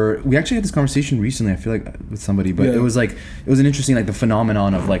we actually had this conversation recently, I feel like, with somebody, but it was an interesting, like, the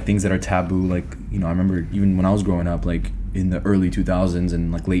phenomenon of, like, things that are taboo. Like, I remember even when I was growing up, like in the early 2000s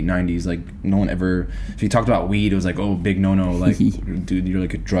and like late 90s, like, no one ever, if you talked about weed, it was like, oh, big no, like, dude, you're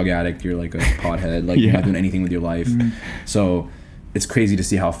like a drug addict, you're like a pothead, like, you're not doing anything with your life. So it's crazy to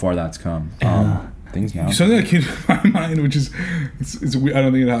see how far that's come. Things now. Something that came to my mind, which is, it's weird. I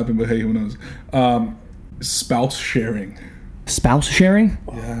don't think it happened, but hey, who knows? Spouse sharing. Spouse sharing?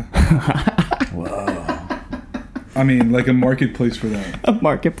 Yeah. Whoa. I mean, like a marketplace for that. A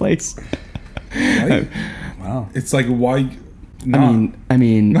marketplace. Right? Wow. It's like, why not? I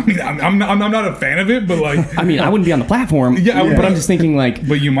mean, I'm not a fan of it, but like, I wouldn't be on the platform. But I'm just thinking, like,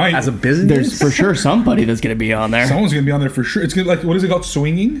 but you might. As a business, there's for sure somebody that's gonna be on there. Someone's gonna be on there for sure. It's gonna, like, what is it called?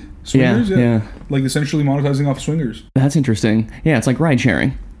 Swingers. Yeah. Like essentially monetizing off swingers. That's interesting. Yeah, it's like ride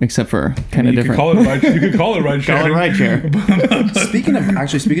sharing, except for kind of different. You could call it ride sharing. Call it ride share. speaking of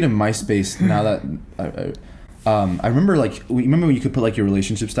MySpace, now that I remember, like, remember when you could put like your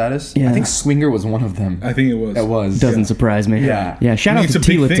relationship status? Yeah. I think Swinger was one of them. I think it was. It was. Doesn't surprise me. Yeah. Shout out It's to a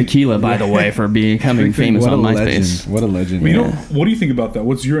big Tila thing. Tequila, by the way, for becoming famous What on a MySpace. legend. What a legend. But what do you think about that?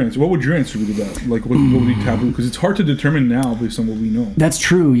 What's your answer? What would your answer be to that? Like, what would be taboo? Because it's hard to determine now based on what we know. That's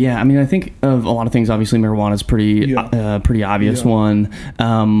true. Yeah, I mean, I think of a lot of things. Obviously, marijuana is pretty obvious one.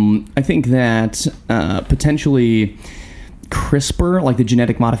 I think that potentially CRISPR, like the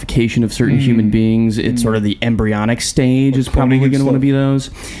genetic modification of certain human beings, it's sort of the embryonic stage, is probably going to want to be those.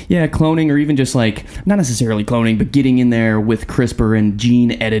 Yeah, cloning, or even just like, not necessarily cloning, but getting in there with CRISPR and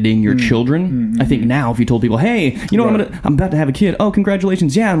gene editing your children. I think now if you told people, hey, you know what, I'm about to have a kid. Oh,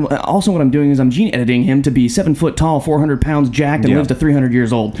 congratulations. Yeah, and also what I'm doing is I'm gene editing him to be 7 foot tall, 400 pounds jacked, and lives to 300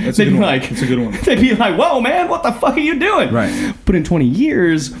 years old. That's a good one. That's a good one. They'd be like, whoa, man, what the fuck are you doing? Right. But in 20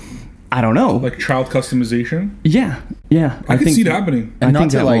 years, I don't know. Like child customization. Yeah. I can see it happening. And not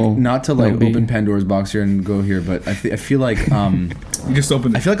to that'll be- open Pandora's box here and go here, but I feel like You just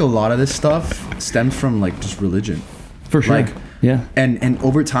opened I feel like a lot of this stuff stems from like just religion. For sure. Like, yeah. And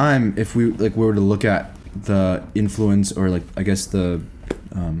over time, if we were to look at the influence, or like, I guess the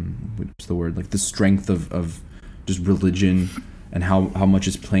what's the word, like the strength of just religion and how much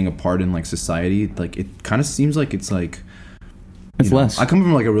it's playing a part in like society, like it kind of seems like it's like, It's less. I come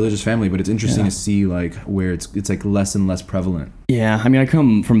from like a religious family, but it's interesting to see like where it's like less and less prevalent. Yeah, I mean, I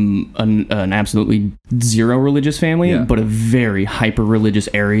come from an absolutely zero religious family, but a very hyper religious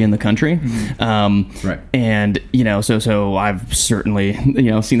area in the country. Right. And so I've certainly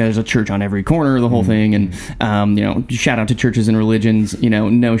seen that there's a church on every corner, the whole thing, and shout out to churches and religions.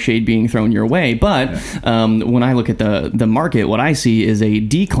 No shade being thrown your way, but when I look at the market, what I see is a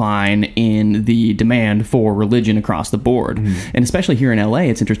decline in the demand for religion across the board, and especially here in LA,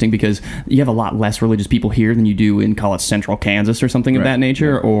 it's interesting because you have a lot less religious people here than you do in, call it, Central Kansas or something of that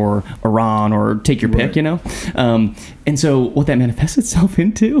nature, or Iran, or take your pick, and so what that manifests itself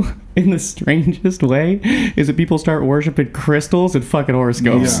into in the strangest way is that people start worshiping crystals and fucking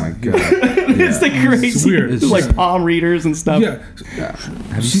horoscopes. Oh my god. It's the crazy, It's weird. It's like palm readers and stuff.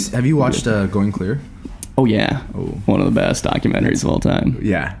 Have you watched Going Clear? Oh yeah, one of the best documentaries of all time.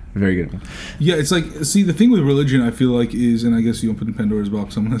 Yeah, very good. Yeah, it's like, see, the thing with religion, I feel like is, and I guess you don't put in Pandora's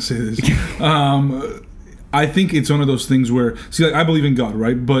box, I'm going to say this. I think it's one of those things where, see, like, I believe in God,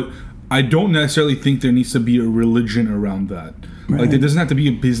 right? But I don't necessarily think there needs to be a religion around that. Right. Like, there doesn't have to be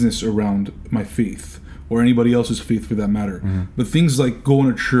a business around my faith or anybody else's faith for that matter. But things like going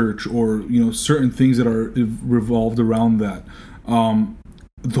to church, or, certain things that are revolved around that,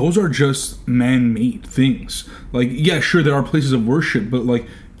 those are just man-made things. Like, yeah, sure, there are places of worship, but like,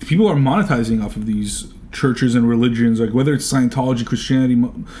 people are monetizing off of these churches and religions, like whether it's Scientology, Christianity,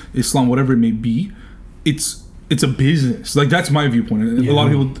 Islam, whatever it may be. It's a business. Like, that's my viewpoint. A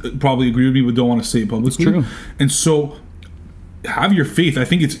lot of people probably agree with me, but don't want to say it publicly. It's true. And so have your faith. I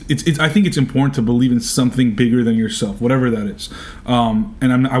think it's important to believe in something bigger than yourself, whatever that is.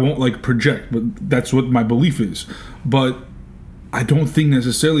 And I won't like project, but that's what my belief is. But I don't think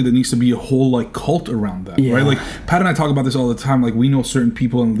necessarily there needs to be a whole like cult around that, right? Like Pat and I talk about this all the time. Like we know certain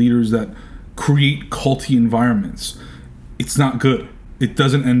people and leaders that create culty environments. It's not good. It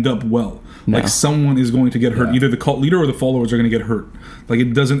doesn't end up well. No. Like someone is going to get hurt. Either the cult leader or the followers are going to get hurt. Like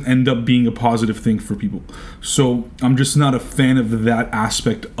it doesn't end up being a positive thing for people. So I'm just not a fan of that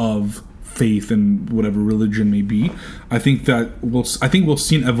aspect of faith and whatever religion may be. I think we'll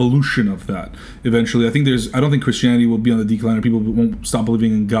see an evolution of that eventually. I don't think Christianity will be on the decline, or people won't stop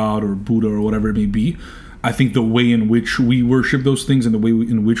believing in God or Buddha or whatever it may be. I think the way in which we worship those things and the way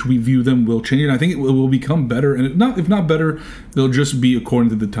in which we view them will change. And I think it will become better. And if not better, they'll just be according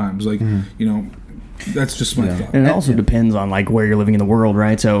to the times. Like, you know, that's just my thought. And it also depends on like where you're living in the world,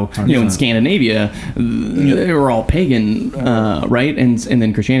 right? So, you know, in Scandinavia, they were all pagan, right? And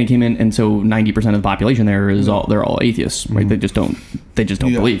then Christianity came in, and so 90% of the population there is they're all atheists, right? They just don't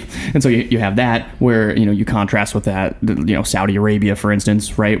believe. And so you have that where, you know, you contrast with that, you know, Saudi Arabia, for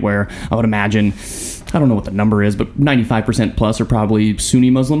instance, right? Where I would imagine, I don't know what the number is, but 95% plus are probably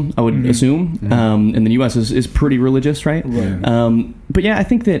Sunni Muslim, I would assume. And the U.S. is pretty religious, right? But yeah, I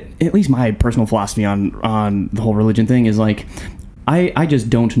think that at least my personal philosophy on the whole religion thing is like, I just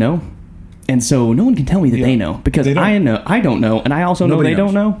don't know. And so no one can tell me that they know, because I don't know, and I also know they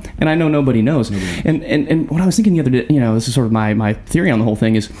don't know, and I know nobody knows. And what I was thinking the other day, you know, this is sort of my theory on the whole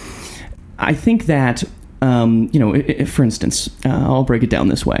thing, is I think that you know, for instance, I'll break it down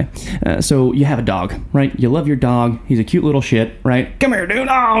this way. So you have a dog, right? You love your dog. He's a cute little shit, right? Come here, dude.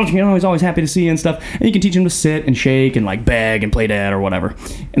 Oh, you know, he's always happy to see you and stuff. And you can teach him to sit and shake and like beg and play dead or whatever.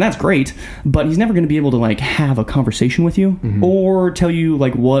 And that's great. But he's never going to be able to like have a conversation with you or tell you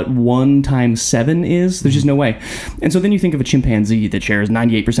like what 1 times 7 is. There's just no way. And so then you think of a chimpanzee that shares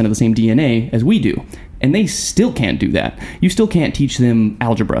 98% of the same DNA as we do. And they still can't do that. You still can't teach them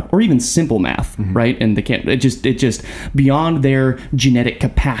algebra or even simple math, right? And they can't. It just beyond their genetic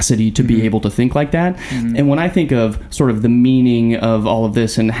capacity to be able to think like that. And when I think of sort of the meaning of all of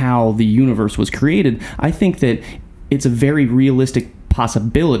this and how the universe was created, I think that it's a very realistic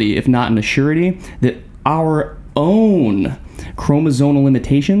possibility, if not an assurity, that our own chromosomal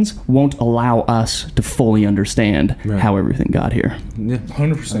limitations won't allow us to fully understand how everything got here. Yeah,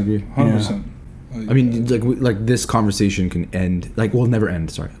 100%. I agree. 100%. I mean, like this conversation can end, like, will never end.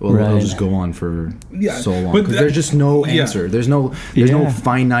 Sorry, well, it'll just go on for so long. Because there's just no answer. There's no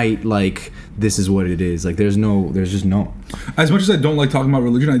finite like this is what it is. Like there's just no. As much as I don't like talking about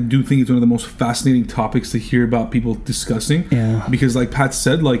religion, I do think it's one of the most fascinating topics to hear about people discussing. Yeah. Because like Pat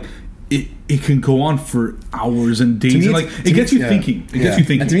said, like it can go on for hours and days, and like it gets you thinking. It gets you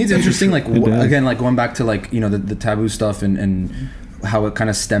thinking. And to me, it's interesting. Like again, like going back to like, you know, the taboo stuff and how it kind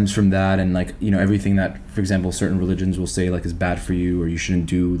of stems from that, and like, you know, everything that, for example, certain religions will say like is bad for you or you shouldn't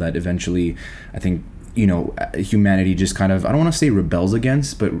do, that eventually I think, you know, humanity just kind of, I don't want to say rebels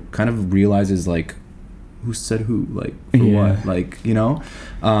against, but kind of realizes like who said who, like for what, like, you know.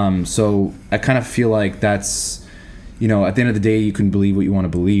 So I kind of feel like that's, you know, at the end of the day you can believe what you want to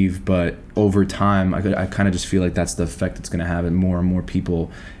believe, but over time I kind of just feel like that's the effect it's going to have in more and more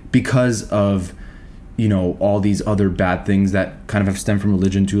people, because of, you know, all these other bad things that kind of have stemmed from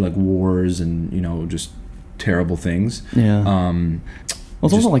religion too, like wars and, you know, just terrible things. Well,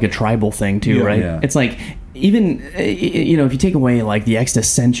 it's also like a tribal thing too, right? It's like, even, you know, if you take away like the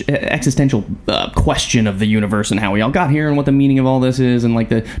existential question of the universe and how we all got here and what the meaning of all this is, and like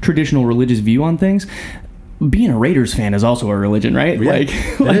the traditional religious view on things, being a Raiders fan is also a religion, right? Like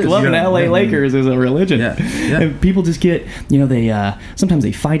loving LA Lakers is a religion. And people just get, you know, they sometimes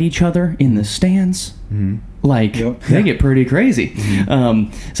they fight each other in the stands. Like they get pretty crazy. So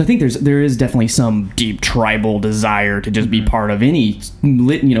I think there is definitely some deep tribal desire to just be part of any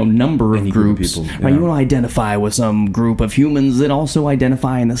number of groups. Right? You want to identify with some group of humans that also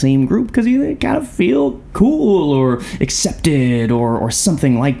identify in the same group because you kind of feel cool or accepted or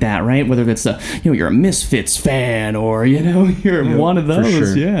something like that, right? Whether that's you're a Misfits fan or you're one of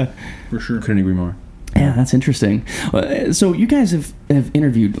those. For sure. Couldn't agree more. Yeah, that's interesting. So you guys have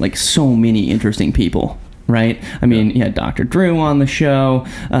interviewed like so many interesting people, right? I mean, you had Dr. Drew on the show.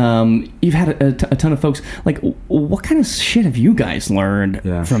 You've had a ton of folks. Like, what kind of shit have you guys learned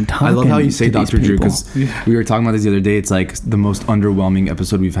from talking? I love how you say Dr. Drew, because we were talking about this the other day. It's like the most underwhelming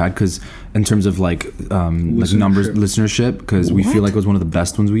episode we've had, because in terms of like numbers, listenership, because we feel like it was one of the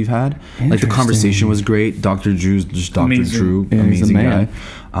best ones we've had. Like the conversation was great. Dr. Drew's just Dr. Drew, amazing guy.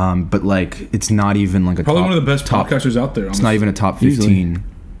 But like, it's not even like a probably one of the best podcasters out there. It's not even a top 15.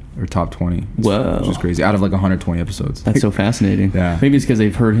 or top 20. Whoa. Which is crazy. Out of like 120 episodes. That's so fascinating. Yeah. Maybe it's because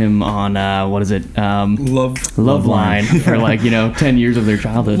they've heard him on, what is it? Love Line for like, 10 years of their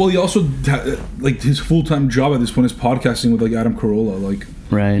childhood. Well, he also, like, his full-time job at this point is podcasting with, like, Adam Carolla. Like,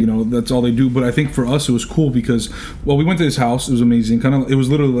 right. That's all they do. But I think for us, it was cool because, well, we went to his house. It was amazing. It was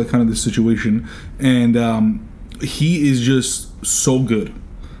literally like kind of this situation. And he is just so good.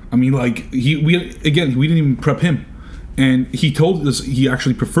 I mean, like, we didn't even prep him. And he told us he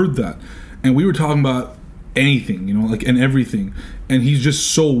actually preferred that. And we were talking about anything, and everything. And he's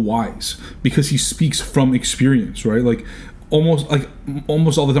just so wise because he speaks from experience, right? Like almost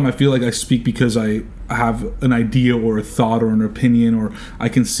all the time I feel like I speak because I have an idea or a thought or an opinion, or I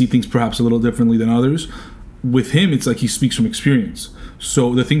can see things perhaps a little differently than others. With him, it's like he speaks from experience.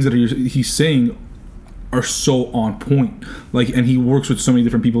 So the things that he's saying are so on point, and he works with so many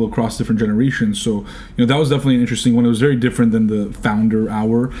different people across different generations. So that was definitely an interesting one. It was very different than the founder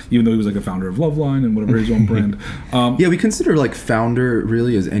hour, even though he was like a founder of Loveline and whatever his own brand. Yeah, we consider like founder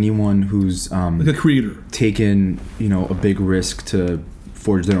really as anyone who's like a creator, taken a big risk to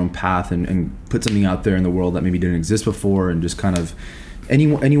forge their own path and put something out there in the world that maybe didn't exist before, and just kind of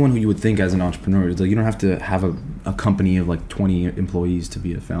anyone who you would think as an entrepreneur. It's like you don't have to have a company of like 20 employees to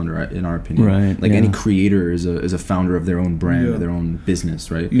be a founder, in our opinion. Right. Like any creator is a founder of their own brand, or their own business,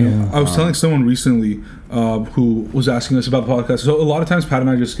 right? I was telling someone recently who was asking us about the podcast. So a lot of times Pat and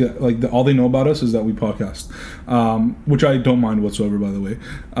I just get all they know about us is that we podcast, which I don't mind whatsoever, by the way.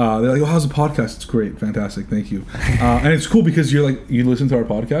 They're like, "Oh, how's the podcast?" It's great, fantastic, thank you. And it's cool because you listen to our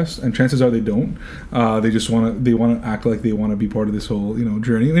podcast, and chances are they don't. They just want to act like they want to be part of this whole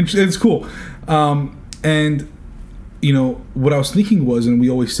journey. And it's cool. And what I was thinking was, and we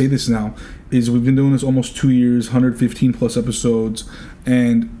always say this now, is we've been doing this almost 2 years, 115 plus episodes,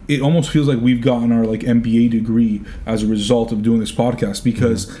 and it almost feels like we've gotten our MBA degree as a result of doing this podcast.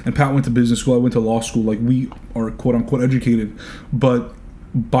 Because and Pat went to business school, I went to law school. Like, we are quote unquote educated, but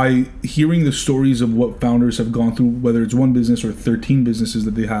by hearing the stories of what founders have gone through, whether it's one business or 13 businesses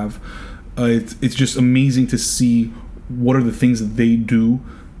that they have, it's just amazing to see what are the things that they do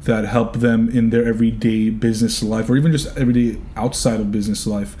that help them in their everyday business life, or even just everyday outside of business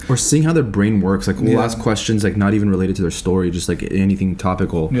life. Or seeing how their brain works. Like, we'll ask questions not even related to their story, just like anything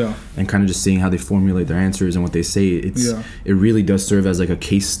topical. Yeah. And kind of just seeing how they formulate their answers and what they say. It really does serve as like a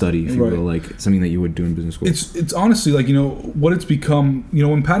case study, if you will, like something that you would do in business school. It's honestly what it's become.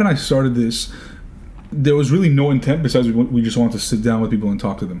 When Pat and I started this, there was really no intent besides we just wanted to sit down with people and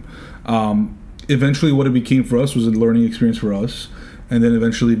talk to them. Eventually what it became for us was a learning experience for us. And then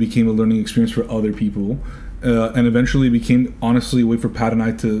eventually it became a learning experience for other people. And eventually it became, honestly, a way for Pat and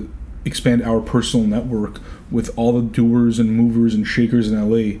I to expand our personal network with all the doers and movers and shakers in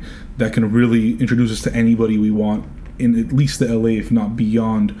LA that can really introduce us to anybody we want in at least the LA, if not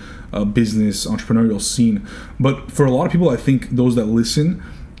beyond, business, entrepreneurial scene. But for a lot of people, I think those that listen,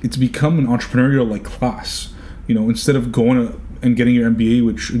 it's become an entrepreneurial class. Instead of going and getting your MBA,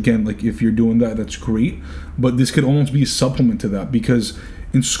 which again, if you're doing that, that's great. But this could almost be a supplement to that, because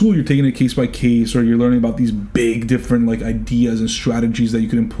in school you're taking it case by case, or you're learning about these big different ideas and strategies that you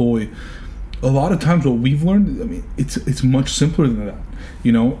can employ. A lot of times what we've learned, it's much simpler than that.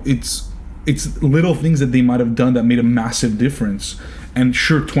 It's little things that they might have done that made a massive difference. And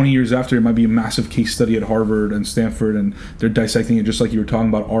sure, 20 years after, it might be a massive case study at Harvard and Stanford, and they're dissecting it just like you were talking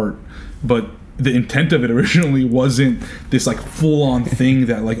about art. But the intent of it originally wasn't this full-on thing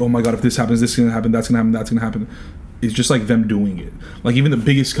that oh my god, if this happens, this is gonna happen, that's gonna happen, that's gonna happen. It's just them doing it. Even the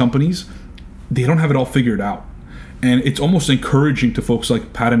biggest companies, they don't have it all figured out. And it's almost encouraging to folks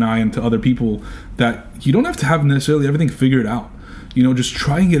like Pat and I and to other people that you don't have to have necessarily everything figured out. Just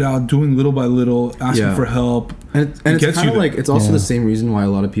trying it out, doing little by little, asking for help. And it's kind of it's also the same reason why a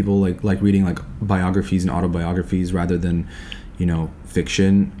lot of people like reading biographies and autobiographies rather than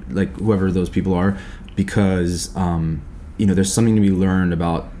fiction, whoever those people are, because there's something to be learned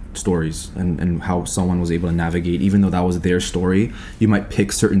about stories and how someone was able to navigate. Even though that was their story, you might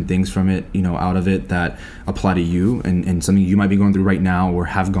pick certain things from it, out of it that apply to you, and something you might be going through right now or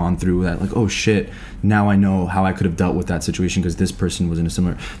have gone through that oh shit, now I know how I could have dealt with that situation because this person was in a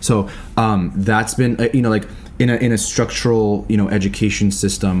similar. So that's been in a structural education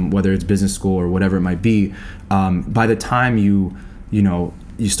system, whether it's business school or whatever it might be, by the time you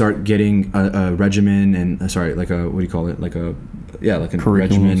start getting a regimen and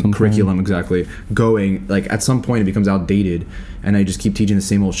curriculum exactly going, at some point it becomes outdated, and I just keep teaching the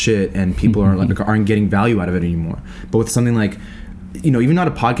same old shit, and people aren't getting value out of it anymore. But with something even not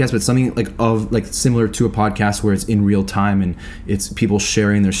a podcast, but something similar to a podcast where it's in real time and it's people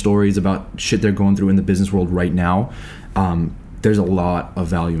sharing their stories about shit they're going through in the business world right now, there's a lot of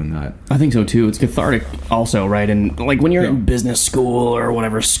value in that. I think so too. It's cathartic also, right? And like when you're in business school or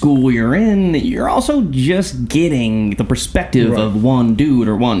whatever school you're in, you're also just getting the perspective of one dude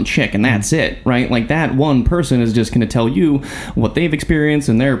or one chick, and that's it, right? Like that one person is just going to tell you what they've experienced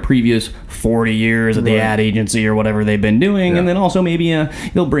in their previous 40 years at the ad agency or whatever they've been doing, and then also maybe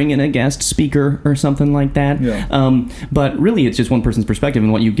they'll bring in a guest speaker or something like that. But really, it's just one person's perspective,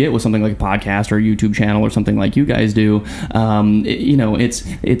 and what you get with something like a podcast or a YouTube channel or something like you guys do. You know,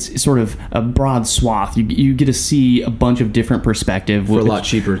 it's sort of a broad swath. You get to see a bunch of different perspective for a lot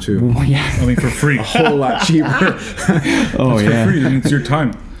cheaper too. I mean, for free, a whole lot cheaper. For free. I mean, it's your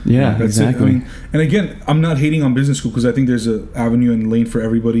time. Yeah, that's exactly. It. I mean, and again, I'm not hating on business school because I think there's an avenue and lane for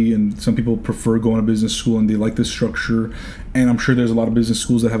everybody, and some people prefer going to business school and they like the structure, and I'm sure there's a lot of business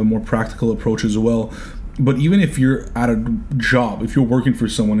schools that have a more practical approach as well. But even if you're at a job, if you're working for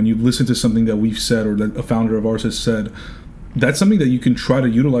someone and you listen to something that we've said or that a founder of ours has said, that's something that you can try to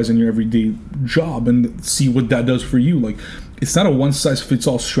utilize in your everyday job and see what that does for you. Like, it's not a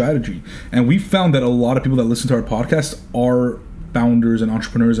one-size-fits-all strategy. And we found that a lot of people that listen to our podcast are founders and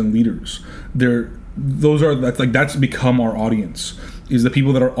entrepreneurs and leaders. That's become our audience, is the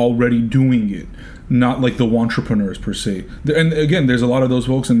people that are already doing it, not like the entrepreneurs per se. And again, there's a lot of those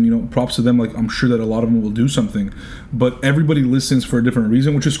folks, and you know, props to them. Like, I'm sure that a lot of them will do something, but everybody listens for a different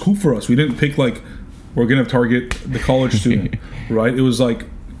reason, which is cool for us. We didn't pick like, we're gonna target the college student, right? It was like,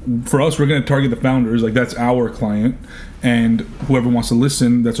 for us, we're gonna target the founders. Like, that's our client, and whoever wants to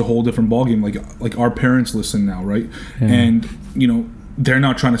listen, that's a whole different ballgame. Like our parents listen now, right? And you know, they're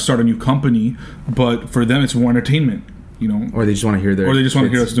not trying to start a new company, but for them, it's more entertainment. You know, or they just want to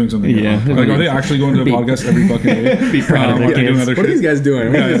hear us doing something. Yeah, like, are they actually going to the podcast every fucking day? Be proud of their kids. Doing other what are these guys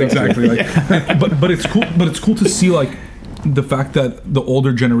doing? Yeah, exactly. Like, but it's cool. But it's cool to see like the fact that the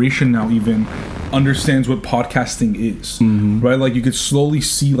older generation now even understands what podcasting is, right? Like, you could slowly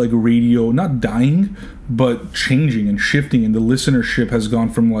see like radio not dying, but changing and shifting, and the listenership has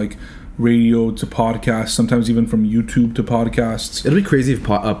gone from like radio to podcasts, sometimes even from YouTube to podcasts. It'll be crazy if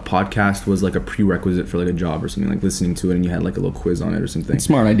a podcast was like a prerequisite for like a job or something, like listening to it and you had like a little quiz on it or something.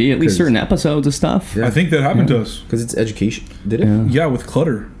 Smart idea. At least certain episodes of stuff. I think that happened to us. Because it's education. Did it? Yeah, with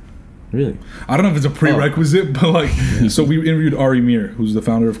Clutter. Really? I don't know if it's a prerequisite, but like, so we interviewed Ari Mir, who's the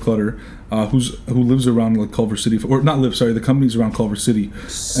founder of Clutter, who lives around like Culver City, or not lives, sorry, the company's around Culver City.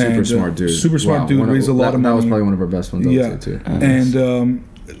 Super smart dude. Super smart dude, raised a lot of money. That was probably one of our best ones. Yeah, too. And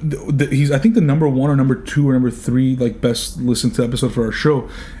he's I think the number 1 or number 2 or number 3 like best listened to episode for our show,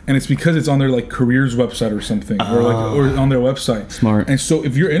 and it's because it's on their like careers website or something, or on their website. Smart. And so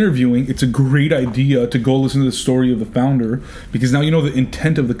if you're interviewing, it's a great idea to go listen to the story of the founder, because now you know the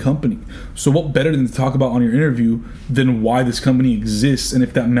intent of the company. So what better than to talk about on your interview than why this company exists, and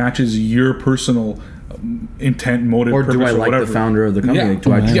if that matches your personal intent, motive, or purpose, do I like whatever. the founder of the company? Like,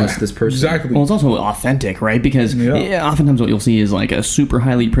 do I trust this person? Exactly. Well, it's also authentic, right? Because oftentimes what you'll see is like a super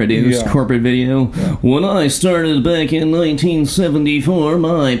highly produced corporate video. When I started back in 1974,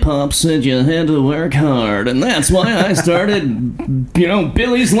 my pop said you had to work hard, and that's why I started,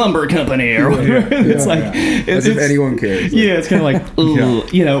 Billy's Lumber Company or whatever. It's like, as if anyone cares. Yeah, it's kind of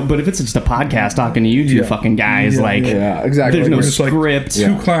like, but if it's just a podcast talking to you two fucking guys, exactly. There's no We're just script.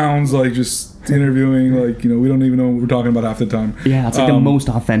 Like 2 clowns, like just interviewing, like, we don't even know what we're talking about half the time. Yeah, it's like the most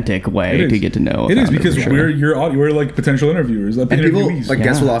authentic way to get to know. It is, because we're like potential interviewers, like, and people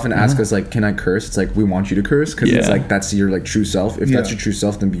guests will often ask us like, can I curse? It's like, we want you to curse, because it's like, that's your like true self. If that's your true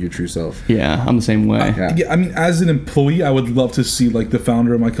self, then be your true self. Yeah, I'm the same way. I mean, as an employee, I would love to see like the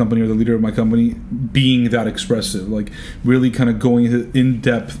founder of my company or the leader of my company being that expressive, like really kind of going in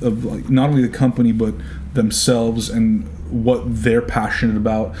depth of like not only the company but themselves and what they're passionate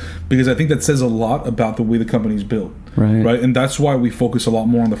about, because I think that says a lot about the way the company's built. Right. And that's why we focus a lot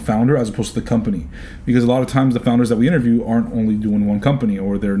more on the founder as opposed to the company, because a lot of times the founders that we interview aren't only doing one company,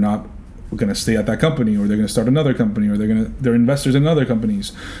 or they're not going to stay at that company, or they're going to start another company, or they're investors in other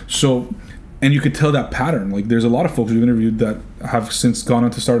companies. So, and you could tell that pattern. Like, there's a lot of folks we've interviewed that have since gone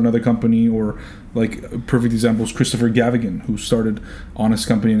on to start another company, or like a perfect example is Christopher Gavigan, who started Honest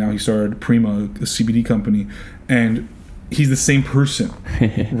Company, and now he started Prima, a CBD company, and he's the same person,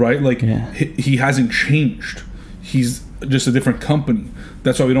 right? Like, he hasn't changed. He's just a different company.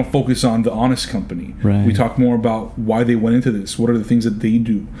 That's why we don't focus on the Honest Company. Right. We talk more about why they went into this. What are the things that they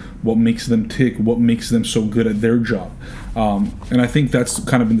do? What makes them tick? What makes them so good at their job? And I think that's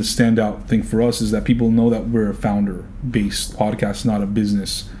kind of been the standout thing for us, is that people know that we're a founder-based podcast, not a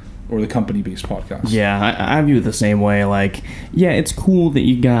business or the company-based podcast. Yeah, I view it the same way. Like, yeah, it's cool that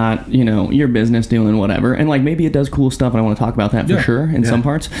you got, your business doing whatever. And, like, maybe it does cool stuff, and I want to talk about that for sure in some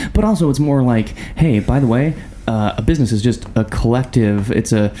parts. But also, it's more like, hey, by the way, a business is just a collective.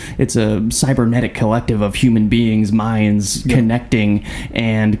 It's a cybernetic collective of human beings' minds connecting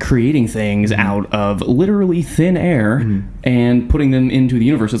and creating things out of literally thin air and putting them into the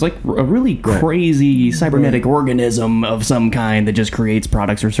universe. It's like a really crazy cybernetic organism of some kind that just creates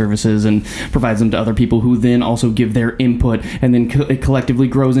products or services and provides them to other people who then also give their input, and then it collectively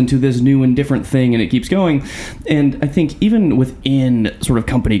grows into this new and different thing, and it keeps going. And I think even within sort of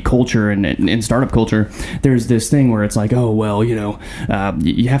company culture and startup culture, there's this thing where it's like, oh, well, you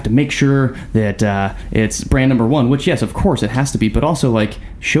have to make sure that it's brand number one, which, yes, of course it has to be, but also like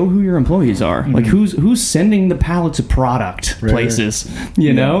show who your employees are. Like who's sending the pallets of product places,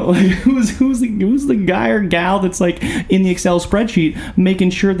 you know? Like who's the guy or gal that's like in the Excel spreadsheet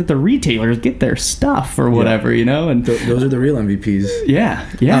making sure that the retailers get their stuff or whatever, you know? And those are the real MVPs.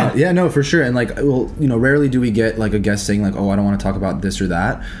 Yeah, No, for sure. And like, well, rarely do we get like a guest saying like, oh, I don't want to talk about this or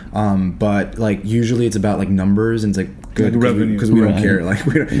that, but like usually it's about like numbers, and it's like good like revenue, because we don't care. Like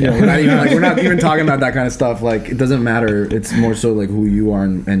we're not even talking about that kind of stuff. Like it doesn't matter. It's more so like who you are,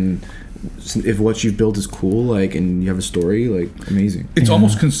 and if what you've built is cool, like, and you have a story, like, amazing. It's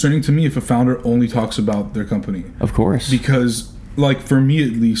almost concerning to me if a founder only talks about their company. Of course. Because, like, for me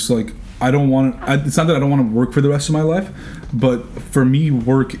at least, like, I don't want to, it's not that I don't want to work for the rest of my life, but for me,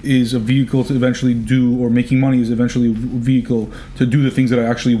 work is a vehicle to eventually do, or making money is eventually a vehicle to do the things that I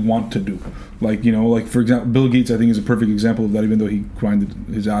actually want to do. Like, like, for example, Bill Gates, I think, is a perfect example of that, even though he grinded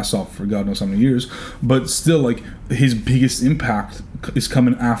his ass off for God knows how many years. But still, like, his biggest impact is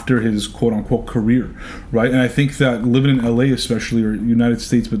coming after his quote-unquote career, right? And I think that living in LA especially, or United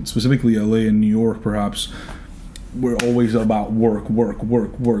States, but specifically LA and New York perhaps, we're always about work,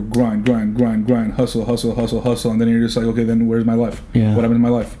 grind, hustle, and then you're just like, okay, then where's my life? Yeah. What happened in my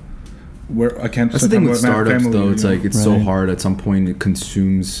life? Where I can't. That's the thing with startups, though. It's like it's so Right. hard. At some point, it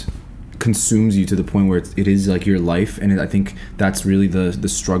consumes you to the point where it is like your life, and I think that's really the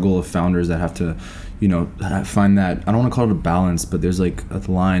struggle of founders that have to, find that. I don't want to call it a balance, but there's like a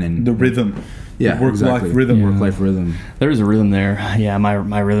line and the rhythm. Yeah, work-life rhythm. Yeah. Work-life rhythm. There's a rhythm there. Yeah, my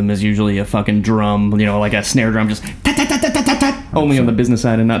rhythm is usually a fucking drum, like a snare drum, just only on the business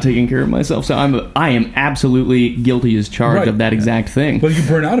side and not taking care of myself. So I am absolutely guilty as charged of that exact thing. But you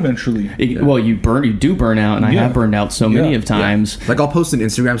burn out eventually. Well, you do burn out, and I have burned out so many of times. Like I'll post an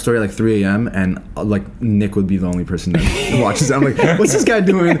Instagram story at like 3 a.m. and like Nick would be the only person that watches it. I'm like, what's this guy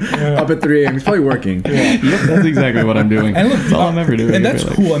doing up at 3 a.m.? He's probably working. Yep, that's exactly what I'm doing. And look, that's all I'm ever doing. And that's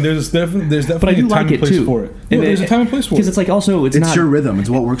cool. And there's definitely But I do a time like and it place too. for it. There's a time and place for it. Because it's like also it's not your rhythm. It's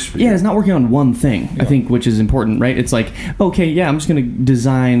what works for you. Yeah, it's not working on one thing, I think, which is important, right? It's like, okay, yeah, I'm just going to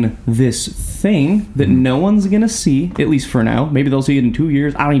design this thing that no one's going to see, at least for now. Maybe they'll see it in 2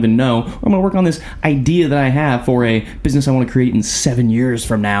 years. I don't even know. Or I'm going to work on this idea that I have for a business I want to create in 7 years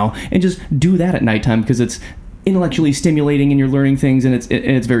from now, and just do that at nighttime because it's intellectually stimulating and you're learning things and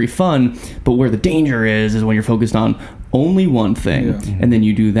it's very fun. But where the danger is when you're focused on only one thing, and then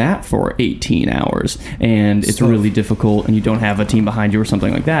you do that for 18 hours, and it's really difficult, and you don't have a team behind you or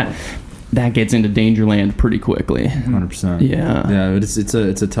something like that. That gets into Dangerland pretty quickly. 100%. Yeah. But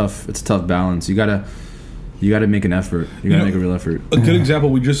it's a tough balance. You gotta make an effort. You gotta make a real effort. A good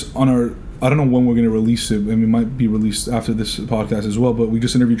example, we just I don't know when we're going to release it, and it might be released after this podcast as well, but we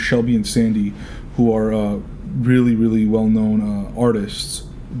just interviewed Shelby and Sandy, who are really, really well-known artists.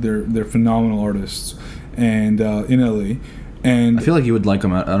 They're phenomenal artists, and in LA. And I feel like you would like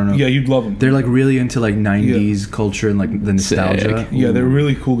them. I don't know. Yeah, you'd love them. They're like really into like 90s culture and like the nostalgia. Sick. Yeah, they're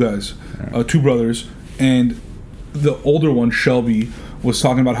really cool guys. Two brothers, and the older one, Shelby, was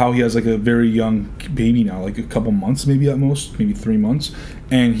talking about how he has like a very young baby now, like a couple months maybe at most, maybe 3 months.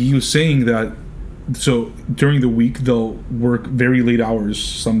 And he was saying that, so during the week they'll work very late hours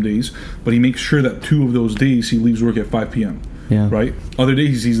some days, but he makes sure that 2 of those days he leaves work at 5 p.m. Yeah. Right? Other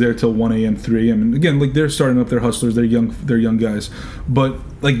days he's there till 1 a.m., 3 a.m. And again, like they're starting up, they're hustlers, they're young guys. But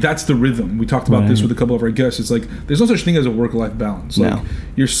like that's the rhythm. We talked about this with a couple of our guests. It's like there's no such thing as a work-life balance. Like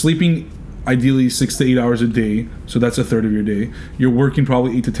you're sleeping ideally 6 to 8 hours a day, so that's a third of your day. You're working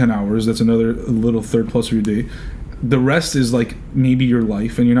probably 8 to 10 hours, that's another little third plus of your day. The rest is like maybe your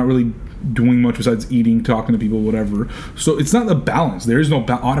life, and you're not really doing much besides eating, talking to people, whatever. So it's not a balance. There is no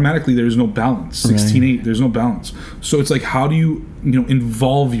automatically there is no balance. 16-8, there's no balance. So it's like, how do you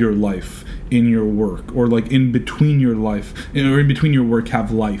involve your life in your work, or like in between your life, or in between your work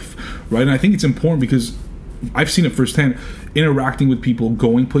have life, right? And I think it's important because I've seen it firsthand. Interacting with people,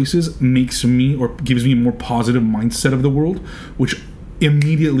 going places gives me a more positive mindset of the world, which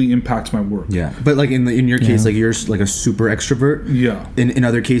immediately impacts my work. Yeah, but like in your case, like you're like a super extrovert. Yeah. In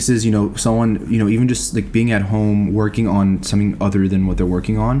other cases, someone, even just like being at home working on something other than what they're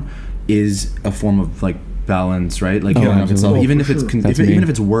working on is a form of like balance, right? Like healing of itself, Oh, even for if it's sure. even if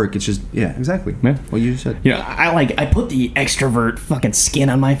it's work, it's just exactly. Yeah. What you just said. You know, I put the extrovert fucking skin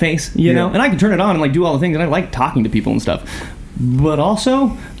on my face, you know, Yeah. and I can turn it on and like do all the things, and I like talking to people and stuff. But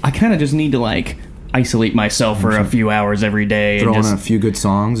also, I kind of just need to like isolate myself for a few hours every day Throw and on just a few good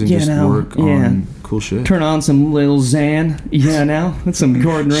songs and You just know, work yeah. on cool shit. turn on some Lil Xan, you know, that's some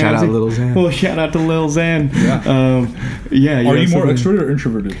Gordon Ramsay. Shout out Lil Xan. Well, shout out to Lil Xan. Yeah. Are you more something- extroverted or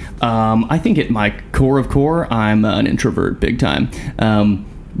introverted? I think at my core of core, I'm an introvert big time.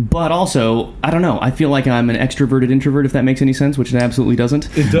 But also, I don't know. I feel like I'm an extroverted introvert, if that makes any sense, which it absolutely doesn't.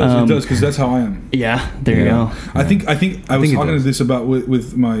 It does, because that's how I am. Yeah, there you go. I think I was think it talking to does. this about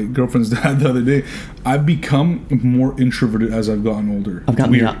with my girlfriend's dad the other day. I've become more introverted as I've gotten older.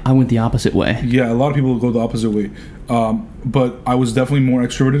 I went the opposite way. Yeah, a lot of people go the opposite way. But I was definitely more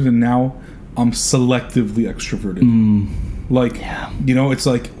extroverted, and now I'm selectively extroverted. Like, you know, it's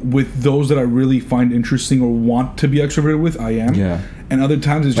like with those that I really find interesting or want to be extroverted with, I am. Yeah. And other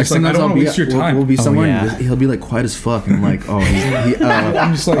times it's just like, I sometimes don't want to be waste your time. We'll be somewhere yeah. and he'll be like quiet as fuck, and I'm like, oh,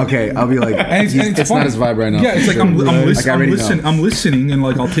 I'm just like- okay. I'll be like, And it's fun. not his vibe right now. Yeah, it's like I'm Like, I already know. I'm listening, and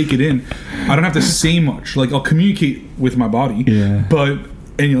like I'll take it in. I don't have to say much. Like I'll communicate with my body. Yeah. But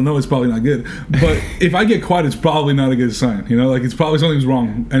and you'll know it's probably not good. But if I get quiet, it's probably not a good sign. You know, like it's probably something's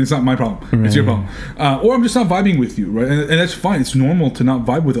wrong, and it's not my problem. It's your problem. Or I'm just not vibing with you, right? And that's fine. It's normal to not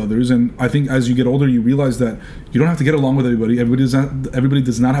vibe with others. And I think as you get older, you realize that you don't have to get along with everybody. Everybody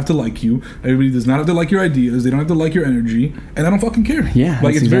does not have to like you. Everybody does not have to like your ideas. They don't have to like your energy. And I don't fucking care. Yeah,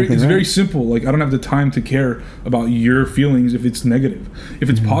 like that's it's exactly right. very simple. Like I don't have the time to care about your feelings if it's negative. If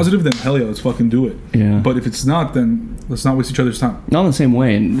it's positive, then hell yeah, let's fucking do it. Yeah. But if it's not, then let's not waste each other's time. Not in the same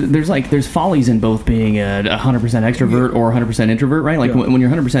way. And there's follies in both being a 100% extrovert or 100% introvert, right? Like Yeah. when you're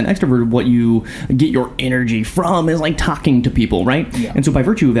 100% extrovert, what you get your energy from is like talking to people, right? Yeah. And so by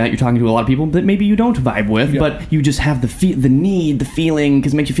virtue of that, you're talking to a lot of people that maybe you don't vibe with, Yeah. but you just have the need, the feeling,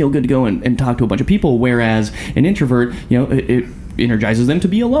 because it makes you feel good to go and talk to a bunch of people. Whereas an introvert, you know, it energizes them to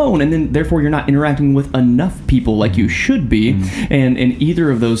be alone, and then therefore you're not interacting with enough people like you should be. And either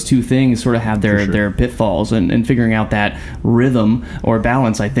of those two things sort of have their pitfalls, and figuring out that rhythm or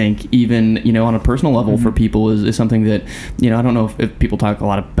balance, I think, even, you know, on a personal level for people is something that, you know, I don't know if people talk a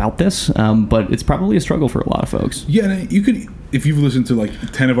lot about this, but it's probably a struggle for a lot of folks. Yeah, and you could, if you've listened to like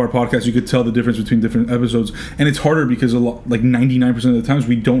 10 of our podcasts, you could tell the difference between different episodes. And it's harder because like 99% of the times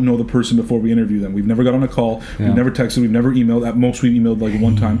we don't know the person before we interview them. We've never got on a call, we've never texted, we've never emailed. At most we've emailed like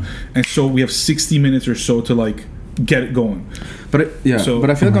one time. And so we have 60 minutes or so to like get it going. But but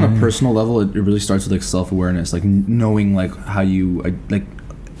I feel like on a personal level, it really starts with like self-awareness, like knowing like how you like.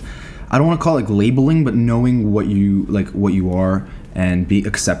 I don't want to call it like labeling, but knowing what you are and be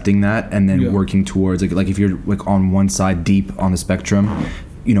accepting that, and then working towards like if you're like on one side deep on the spectrum,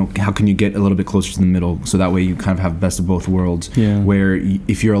 you know, how can you get a little bit closer to the middle, so that way you kind of have best of both worlds. Where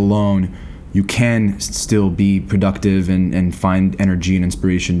if you're alone, you can still be productive and find energy and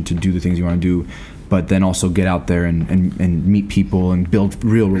inspiration to do the things you want to do, but then also get out there and meet people and build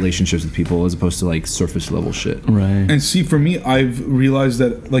real relationships with people, as opposed to like surface level shit. Right. And see, for me, I've realized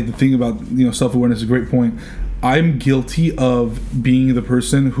that like the thing about, you know, self-awareness is a great point. I'm guilty of being the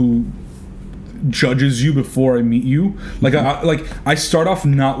person who judges you before I meet you. Like I start off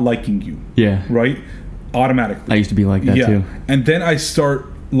not liking you. Yeah. Right? Automatically. I used to be like that too. And then I start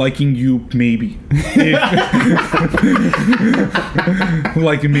liking you, maybe.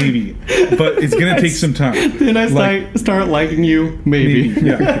 Like maybe. But it's gonna take some time. Then I Like- start liking you, maybe.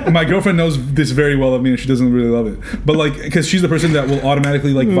 Yeah. My girlfriend knows this very well of me, and she doesn't really love it. But like, because she's the person that will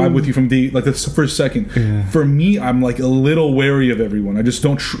automatically like vibe with you from the first second. Yeah. For me, I'm like a little wary of everyone. I just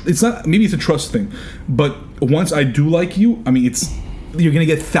don't. It's not. Maybe it's a trust thing. But once I do like you, I mean, you're gonna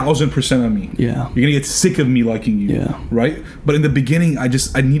get 1,000% on me. Yeah. You're gonna get sick of me liking you. Yeah. Right. But in the beginning, I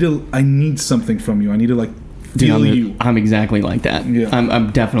need something from you. I need to like feel you. I'm exactly like that. Yeah.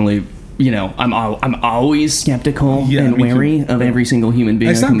 I'm definitely, you know, I'm always skeptical and me too. wary of every single human being.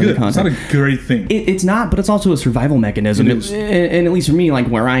 It's I not come into good. It's not contact. a great thing. It's not, but it's also a survival mechanism. It is. And at least for me, like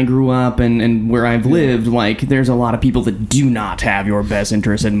where I grew up and where I've lived, like there's a lot of people that do not have your best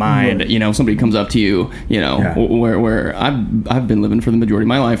interest in mind. Right. You know, if somebody comes up to you, you know, where I've been living for the majority of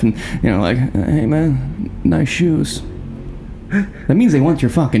my life, and you know, like, hey man, nice shoes. that means they want your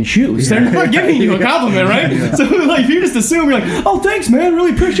fucking shoes. They're not giving you a compliment, right? So like, if you just assume, you're like, oh, thanks, man,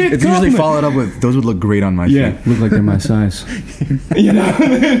 really appreciate the It's compliment. usually followed up with, those would look great on my feet. Look like they're my size. You know,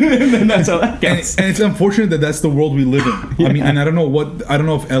 and that's how that goes. And it's unfortunate that that's the world we live in. I mean, and I don't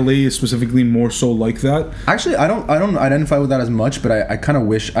know if LA is specifically more so like that. Actually, I don't identify with that as much, but I kind of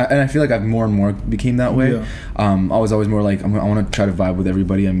wish, and I feel like I've more and more became that way. Yeah. I was always more like, I want to try to vibe with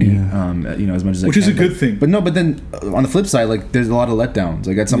everybody I meet, you know, as much as I can. Which is a good thing. But then on the flip side, like, there's a lot of letdowns.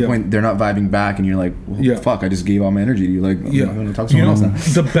 Like, at some point, they're not vibing back, and you're like, well, fuck, I just gave all my energy to you. Like, I'm going to talk to someone else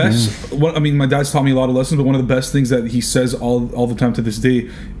now. The best, I mean, my dad's taught me a lot of lessons, but one of the best things that he says all the time to this day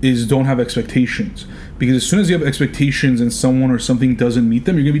is don't have expectations. Because as soon as you have expectations and someone or something doesn't meet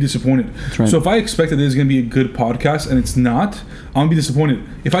them, you're going to be disappointed. Right. So if I expect that there's going to be a good podcast and it's not, I'm going to be disappointed.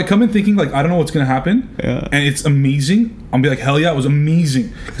 If I come in thinking, like, I don't know what's going to happen, and it's amazing, I'm going to be like, hell yeah, it was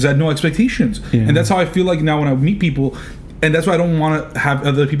amazing. Because I had no expectations. Yeah. And that's how I feel like now when I meet people. And that's why I don't want to have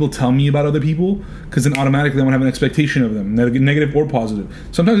other people tell me about other people, because then automatically I want to have an expectation of them, negative or positive.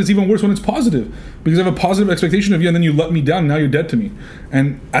 Sometimes it's even worse when it's positive, because I have a positive expectation of you, and then you let me down, and now you're dead to me,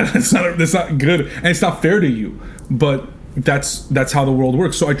 and that's not good, and it's not fair to you. But that's how the world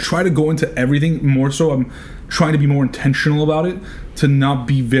works. So I try to go into everything more so. I'm trying to be more intentional about it, to not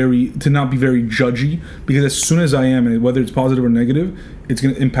be very judgy, because as soon as I am, and whether it's positive or negative, it's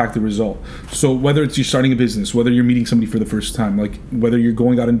going to impact the result. So whether it's you're starting a business, whether you're meeting somebody for the first time, like whether you're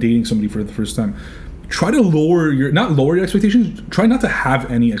going out and dating somebody for the first time, try to not lower your expectations. Try not to have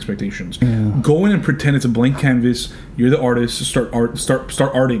any expectations. Go in and pretend it's a blank canvas. You're the artist. Start arting.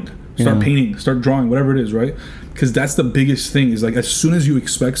 Start painting. Start drawing. Whatever it is, right? Because that's the biggest thing. Is like, as soon as you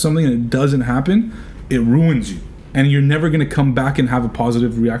expect something and it doesn't happen, it ruins you. And you're never going to come back and have a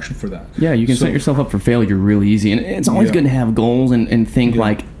positive reaction for that. Yeah, you can set yourself up for failure really easy. And it's always good to have goals and think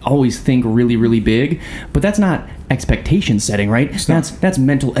always think really, really big. But that's not expectation setting, right? That's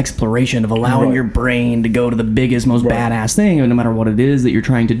mental exploration of allowing your brain to go to the biggest, most badass thing, no matter what it is that you're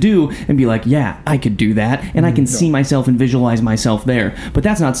trying to do, and be like, yeah, I could do that, and I can see myself and visualize myself there. But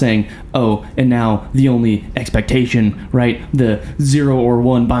that's not saying, oh, and now the only expectation, right, the 0 or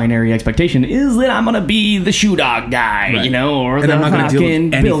 1 binary expectation is that I'm gonna be the shoe dog guy, you know, or and the I'm not gonna deal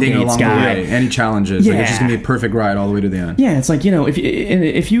fucking with Bill anything Gates along guy. the way, any challenges. Like, it's just gonna be a perfect ride all the way to the end. Yeah, it's like, you know, if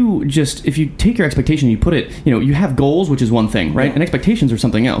you take your expectation and you put it, you know, you have goals, which is one thing, right? And expectations are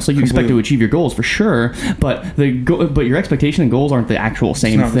something else. So you expect to achieve your goals for sure, but but your expectation and goals aren't the actual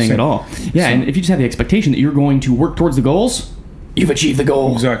same thing at all. Yeah, and if you just have the expectation that you're going to work towards the goals, you've achieved the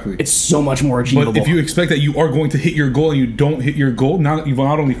goal. Exactly. It's so much more achievable. But if you expect that you are going to hit your goal and you don't hit your goal, now you've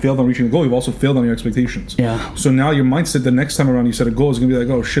not only failed on reaching the goal, you've also failed on your expectations. Yeah. So now your mindset the next time around you set a goal is going to be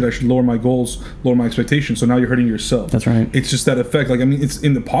like, oh shit, I should lower my goals, lower my expectations. So now you're hurting yourself. That's right. It's just that effect. Like, I mean, it's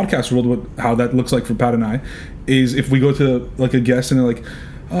in the podcast world, how that looks like for Pat and I is if we go to like a guest and they're like,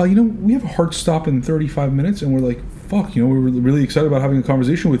 you know, we have a hard stop in 35 minutes, and we're like, fuck, you know, we're really excited about having a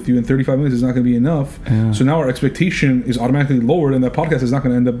conversation with you, and 35 minutes is not going to be enough. So now our expectation is automatically lowered, and that podcast is not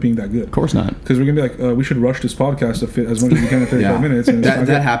going to end up being that good. Of course not. Because we're going to be like, we should rush this podcast to fit as much as we can in 35 minutes. And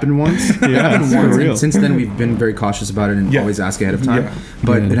that happened once. Happened once. And since then, we've been very cautious about it and always ask ahead of time.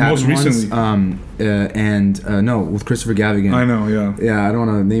 But it happened most recently. once. No, with Christopher Gavigan. I know, Yeah, I don't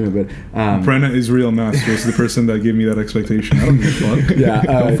want to name it, but Brenna is real mess was the person that gave me that expectation. I don't give a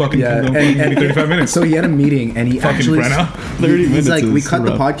fuck. Don't fucking give me 35 minutes. So he had a meeting, and he fucking actually Brenna. 30 minutes. He's like, we is cut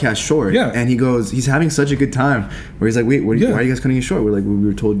the rough. podcast short. Yeah. And he goes, he's having such a good time. Where he's like, wait, why are you guys cutting it short? We're like, we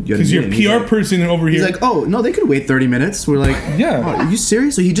were told you had a Because meeting. you're a PR person over here. He's like, oh, no, they could wait 30 minutes. We're like, Yeah. oh, are you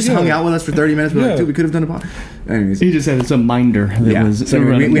serious? So he just hung out with us for 30 minutes. We're like, dude, we could have done a podcast. Anyways. He just had some minder that was So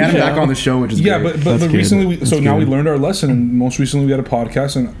we had him Yeah. back on the show, which is great. but That's recently, good. now we learned our lesson, and most recently we had a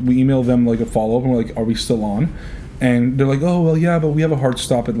podcast, and we emailed them like a follow-up, and we're like, are we still on? And they're like, oh, well, yeah, but we have a hard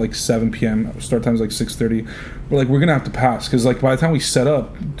stop at like 7 p.m. Start time's like 6:30. We're like, we're going to have to pass, because like by the time we set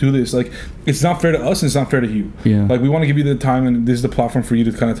up, do this, like it's not fair to us and it's not fair to you. Yeah. Like we want to give you the time, and this is the platform for you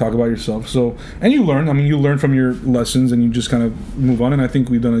to kind of talk about yourself. So, and you learn. I mean, you learn from your lessons, and you just kind of move on, and I think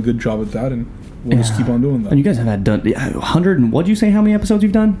we've done a good job at that, and we'll just keep on doing that. And you guys have had done 100 and what'd you say how many episodes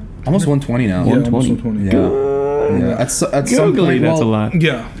you've done? Almost 120 now. Yeah, 120. almost 120. Yeah. At some Googly, point, that's a lot.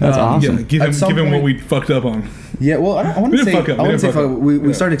 Yeah, That's awesome. Yeah, give At him some what point- we fucked up on. Yeah, well, I want We to didn't say, fuck up. I We want to didn't say, fuck up.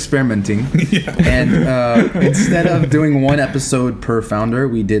 we started experimenting, and instead of doing one episode per founder,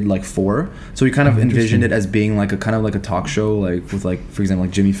 we did like 4. So we kind of envisioned it as being like a kind of like a talk show, like with like, for example,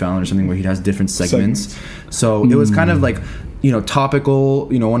 like Jimmy Fallon or something, where he has different segments. So it was kind of like topical.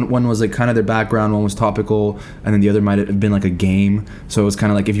 One was like kind of their background, one was topical, and then the other might have been like a game. So it was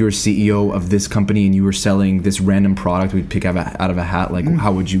kind of like if you were CEO of this company and you were selling this random product we'd pick out of a hat, like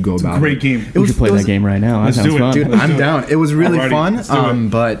how would you go about Great it? game. We should play that game right now. That Let's sounds do it. fun. Dude, Let's I'm do it. down. It was really Alrighty, fun, let's do it.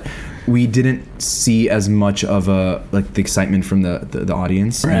 but we didn't see as much of the excitement from the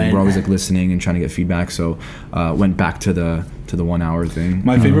audience. Right. And we're always like listening and trying to get feedback. So went back to the 1 hour thing.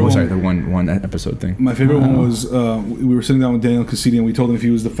 My favorite one. Sorry, the one episode thing. My favorite one was we were sitting down with Daniel Cassidy and we told him if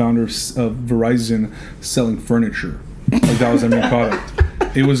he was the founder of Verizon selling furniture, like that was their main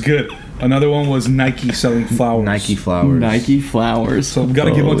product. It was good. Another one was Nike selling flowers. Nike flowers. Nike flowers. So we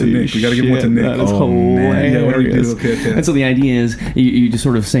gotta give one to Nick. We gotta give one to Nick. That is Oh, man. Yeah, what do we do? hilarious. Okay. And so the idea is you just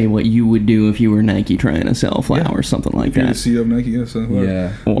sort of say what you would do if you were Nike trying to sell flowers, something like If you're the that. CEO of Nike, yes.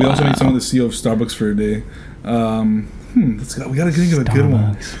 Yeah. We also Wow. made someone the CEO of Starbucks for a day. We gotta think of a good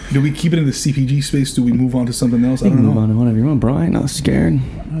one. Starbucks. Do we keep it in the CPG space? Do we move on to something else? I You can don't move know. on to whatever you want, bro. I ain't not scared.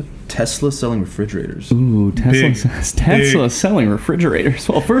 Tesla selling refrigerators. Ooh, Big. Tesla selling refrigerators.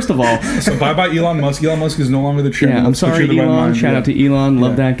 Well, first of all, So bye bye Elon Musk. Elon Musk is no longer the chairman. yeah, I'm Let's put sorry, you in the right Elon. mind. Shout Yeah. out to Elon.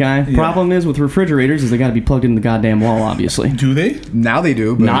 Love Yeah. that guy. Yeah. Problem is with refrigerators is they got to be plugged into the goddamn wall, obviously. Do they? Now they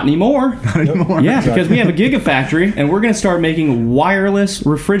do, but Not anymore. not anymore. Yeah, because we have a gigafactory, and we're going to start making wireless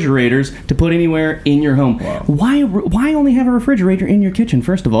refrigerators to put anywhere in your home. Wow. Why only have a refrigerator in your kitchen?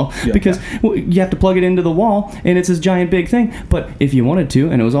 First of all, Yeah. because you have to plug it into the wall, and it's this giant big thing. But if you wanted to,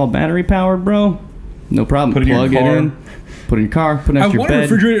 and it was all battery powered, bro, no problem. Put it in your Plug it car. in, put it in your car, put it I next to your want a bed.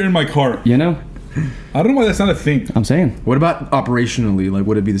 refrigerator in my car. You know, I don't know why that's not a thing. I'm saying. What about operationally? Like,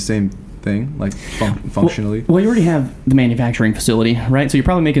 would it be the same thing, like functionally? Well, you already have the manufacturing facility, right? So you're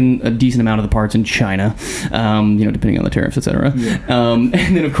probably making a decent amount of the parts in China, depending on the tariffs, etc. Yeah. And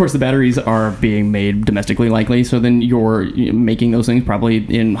then, of course, the batteries are being made domestically, likely. So then you're making those things probably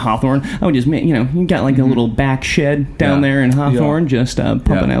in Hawthorne. I would just make, you got like a little back shed down Yeah. there in Hawthorne, just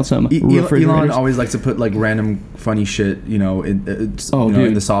pumping Yeah. out some Elon refrigerators. always likes to put like random funny shit, in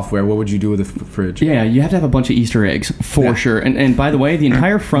dude. the software. What would you do with a fridge? Yeah, you have to have a bunch of Easter eggs for Yeah. sure. And by the way, the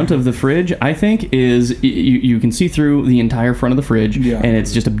entire front of the fridge, I think, is you can see through the entire front of the fridge, Yeah. and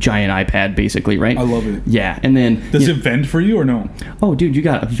it's just a giant iPad, basically, right? I love it. Yeah, and then Does it vend for you or no? oh, dude, you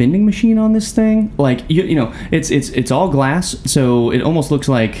got a vending machine on this thing? Like it's all glass, so it almost looks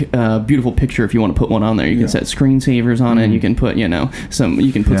like a beautiful picture if you want to put one on there. You can Yeah. set screensavers on it. And you can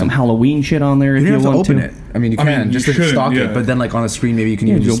put some Halloween shit on there if You you don't have to want open to. it. I mean, you can you just to shouldn't, stock yeah. it, but then like on the screen, maybe you can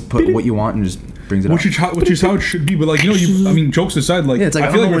even you just go, put what you want and just brings it up. Which is how it should be. But like jokes aside, like, Yeah, it's like, I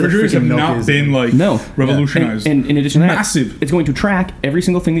I feel don't like know where the refrigerators have freaking milk not is. been like No. revolutionized. And in addition to that, Massive. it's going to track every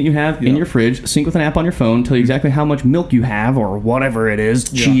single thing that you have in Yeah. your fridge, sync with an app on your phone, tell you exactly how much milk you have or whatever it is,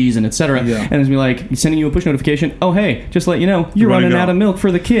 cheese and etc. Yeah. And it's be like sending you a push notification. Oh, hey, just to let you know, you're running running out. out of milk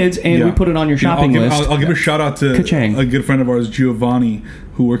for the kids, and Yeah. we put it on your shopping list. I'll give a shout out to Ka-chang. a good friend of ours, Giovanni,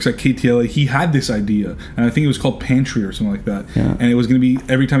 who works at KTLA. He had this idea, and I think it was called Pantry or something like that. Yeah. And it was going to be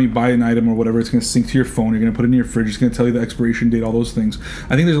every time you buy an item or whatever, it's going to sync to your phone. You're going to put it in your fridge. It's going to tell you the expiration date, all those things.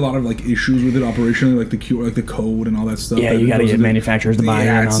 I think there's a lot of like issues with it operationally, like the code and all that stuff. Yeah, that you got to goes get with it. manufacturers to buy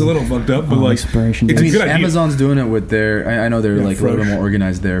Yeah, in it's on a little fucked up, but on like expiration it's I a mean, good idea. Amazon's doing it with their. I know they're Yeah, like a little bit Fresh. more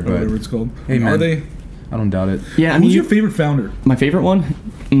organized there, Or but whatever it's called. hey, Are man. they? I don't doubt it. Yeah, I Who's mean, your favorite founder? my favorite one?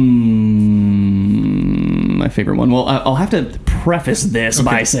 My favorite one. Well, I'll have to preface this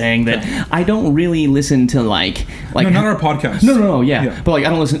by saying that I don't really listen to like No, not our podcast. No, yeah. Yeah. But like,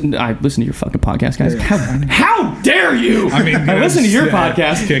 I listen to your fucking podcast, guys. Yeah. How dare you? I mean, I listen to your yeah.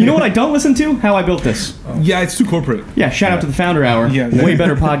 podcast. Okay, You know good. what I don't listen to? How I Built This. Yeah, it's too corporate. Yeah, shout out to the Founder Hour. Yeah. Way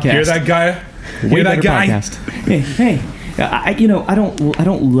better podcast. Hear that guy? Way Hear that better guy? podcast. Hey. I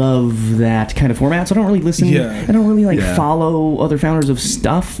don't love that kind of format, so I don't really listen. Yeah. I don't really Yeah. follow other founders of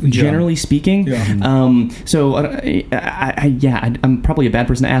stuff, generally speaking. Yeah. So I'm probably a bad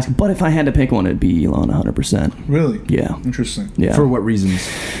person to ask, but if I had to pick one, it'd be Elon 100%. Really? Yeah. Interesting. Yeah. For what reasons?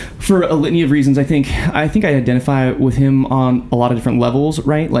 For a litany of reasons. I think I identify with him on a lot of different levels,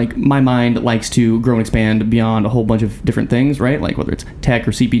 right? Like my mind likes to grow and expand beyond a whole bunch of different things, right? Like whether it's tech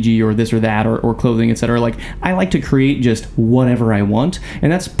or CPG or this or that or clothing, etc. Like I like to create just whatever I want,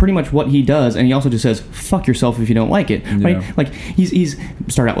 and that's pretty much what he does. And he also just says, "Fuck yourself if you don't like it," right? Yeah. Like he's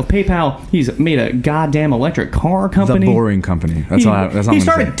started out with PayPal. He's made a goddamn electric car company. The boring company. That's all. That's all He I'm gonna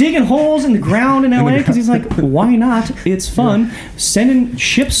started say. digging holes in the ground in LA because he's like, why not? It's fun. Sending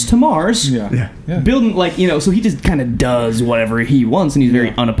ships to Mars. Yeah. Building, like, so he just kind of does whatever he wants, and he's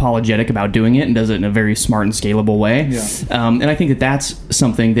very unapologetic about doing it and does it in a very smart and scalable way. Yeah. And I think that that's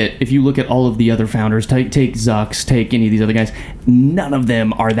something that if you look at all of the other founders, take Zucks, take any of these other guys, none of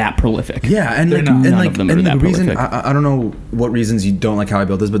them are that prolific. Yeah, and They're like, not. and None like, of them are and that the reason prolific. I don't know what reasons you don't like how I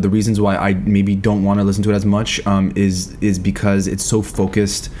built this, but the reasons why I maybe don't want to listen to it as much is because it's so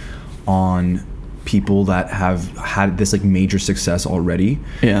focused on people that have had this like major success already.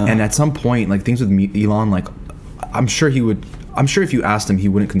 Yeah. And at some point, like things with Elon, like I'm sure if you asked him, he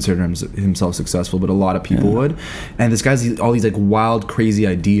wouldn't consider himself successful, but a lot of people would. And this guy's all these like wild, crazy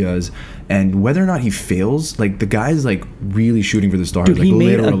ideas, and whether or not he fails, like the guy's like really shooting for the stars. Dude, like he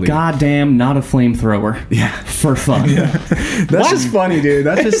made literally. a goddamn not a flamethrower. Yeah. For fun. That's just funny, dude.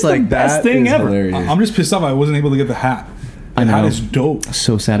 That's just like best that thing is ever. hilarious. I'm just pissed off I wasn't able to get the hat. I The hat know. is dope.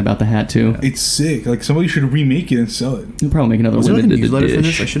 So sad about the hat too. It's sick. Like somebody should remake it and sell it. You'll probably make another Was there like a limited newsletter for this? I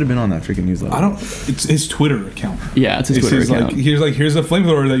edition. should have been on that freaking newsletter. I don't. It's his Twitter account. Yeah, it's his It Twitter says account. here's a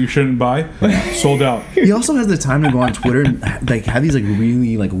flamethrower that you shouldn't buy. Sold out. He also has the time to go on Twitter and like have these like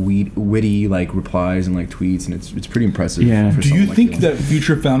really like witty like replies and like tweets, and it's pretty impressive. Yeah. for Do you someone like think Elon. that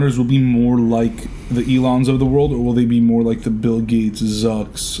future founders will be more like the Elons of the world, or will they be more like the Bill Gates,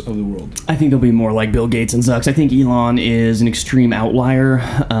 Zucks of the world? I think they'll be more like Bill Gates and Zucks. I think Elon is an extreme outlier,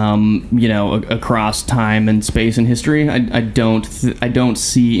 across time and space and history. I don't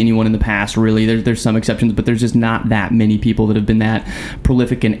see anyone in the past really. There's some exceptions, but there's just not that many people that have been that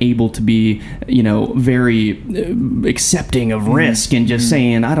prolific and able to be, very accepting of risk and just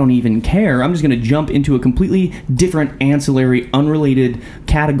saying, I don't even care. I'm just going to jump into a completely different, ancillary, unrelated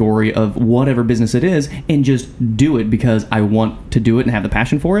category of whatever business it is and just do it because I want to do it and have the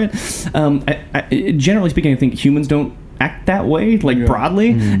passion for it. Generally speaking, I think humans don't act that way, like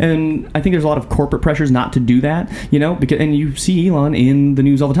broadly, and I think there's a lot of corporate pressures not to do that, because and you see Elon in the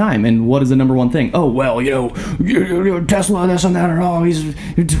news all the time, and what is the number one thing? Oh well, Tesla, this and that, or oh he's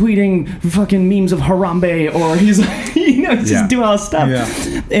tweeting fucking memes of Harambe, or he's just doing all this stuff,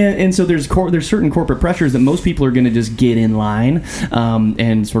 and so there's certain corporate pressures that most people are going to just get in line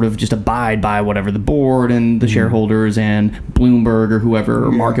and sort of just abide by whatever the board and the shareholders and Bloomberg or whoever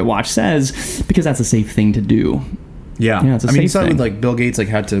or Market Watch says, because that's a safe thing to do. Yeah, it's a I mean, you safe saw it thing. with like Bill Gates, like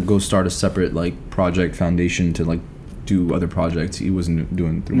had to go start a separate like project foundation to like do other projects he wasn't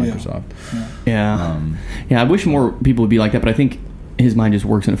doing through Microsoft. Yeah, I wish more people would be like that, but I think his mind just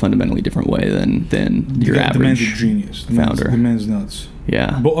works in a fundamentally different way than your The man's a average genius. founder. The man's nuts.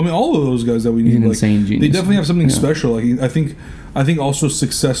 Yeah, But I mean, all of those guys that we need, an like, insane genius. they definitely have something special. Like I think also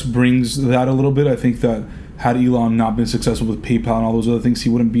success brings that a little bit. I think that had Elon not been successful with PayPal and all those other things, he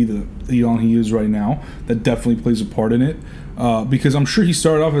wouldn't be the Elon he is right now. That definitely plays a part in it, because I'm sure he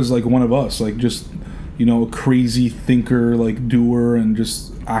started off as like one of us, like just a crazy thinker, like doer, and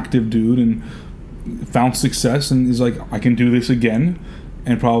just active dude, and found success and is like, I can do this again,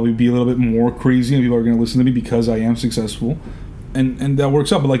 and probably be a little bit more crazy, and people are going to listen to me because I am successful. And that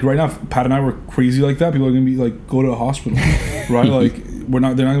works out. But like right now, if Pat and I were crazy like that, people are gonna be like, go to a hospital, right? Like they're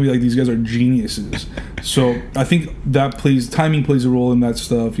not gonna be like, these guys are geniuses. So I think that timing plays a role in that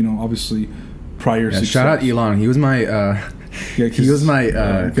stuff. Obviously prior success. Shout out Elon. He was my he was my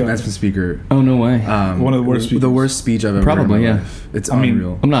commencement speaker. Oh no way. One of the worst speakers. The worst speech I've ever Probably, heard in my yeah. life. It's I mean,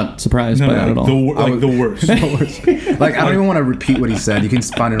 unreal. I'm not surprised by that at all. The worst. Like I don't even want to repeat what he said. You can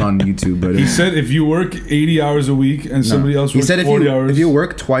find it on YouTube. But He said if you work 80 hours a week and somebody else works 40 hours. if you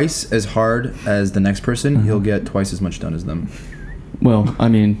work twice as hard as the next person, you'll get twice as much done as them. Well, I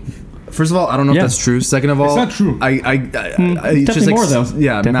mean, First of all, I don't know if that's true. Second of all, not true. it's definitely more, though.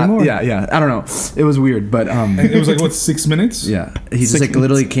 Yeah, Definitely more. yeah. I don't know. It was weird, but it was like, what, 6 minutes? yeah, he just 6 like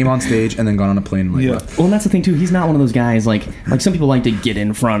literally came on stage and then got on a plane and like Yeah. left. well, and that's the thing too. He's not one of those guys like some people like to get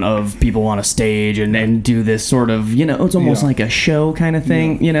in front of people on a stage and do this sort of it's almost Yeah. like a show kind of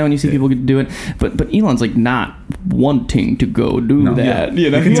thing, and you see people do it. But Elon's like not wanting to go do that. You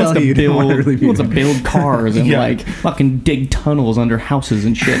can he tell wants he to didn't want to really be he wants to there. build cars and Yeah. like fucking dig tunnels under houses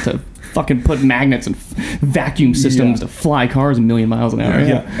and shit to fucking put magnets and vacuum systems to fly cars a million miles an hour.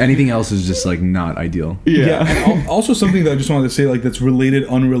 Yeah. Anything else is just like not ideal. Yeah, and also something that I just wanted to say, like that's related,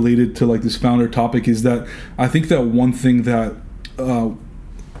 unrelated to like this founder topic, is that I think that one thing that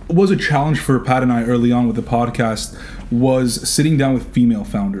was a challenge for Pat and I early on with the podcast was sitting down with female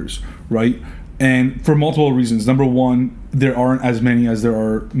founders, right? And for multiple reasons. Number one, there aren't as many as there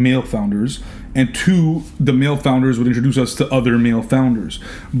are male founders. And two, the male founders would introduce us to other male founders.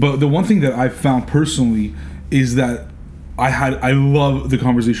 But the one thing that I found personally is that I love the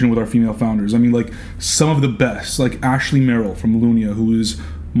conversation with our female founders. I mean, like some of the best, like Ashley Merrill from Lunia, who is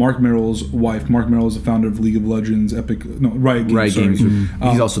Mark Merrill's wife. Mark Merrill is the founder of League of Legends, Riot Games.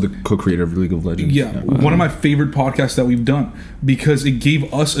 He's also the co-creator of League of Legends. Yeah, one of my favorite podcasts that we've done because it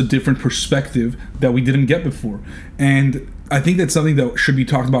gave us a different perspective that we didn't get before. And I think that's something that should be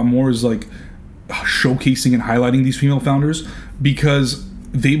talked about more, is like showcasing and highlighting these female founders, because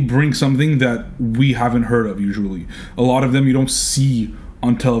they bring something that we haven't heard of usually. A lot of them you don't see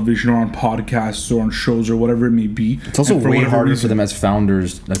on television or on podcasts or on shows or whatever it may be. It's also way harder for them as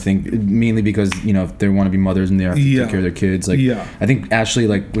founders, I think, mainly because, you know, if they want to be mothers and they have to take care of their kids. Like, I think Ashley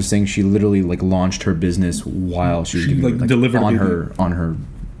was saying she literally launched her business while she was giving birth, delivered on her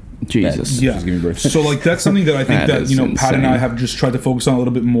Jesus. Yeah. Giving birth. So that's something that I think that you know, insane. Pat and I have just tried to focus on a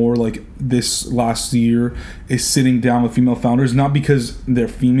little bit more this last year, is sitting down with female founders, not because they're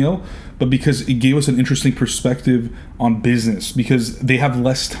female, but because it gave us an interesting perspective on business, because they have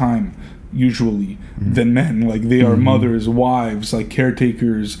less time usually than men. Like, they are mothers, wives,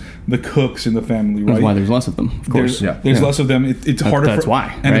 caretakers, the cooks in the family, right? That's why there's less of them, of course. There's less of them. It's harder. That's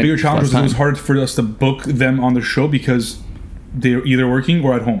why. And right? the bigger challenge was it was time. hard for us to book them on the show because they're either working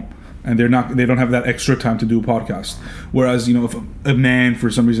or at home, and they don't have that extra time to do a podcast. Whereas, you know, if a man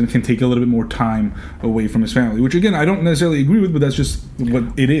for some reason can take a little bit more time away from his family, which again I don't necessarily agree with, but that's just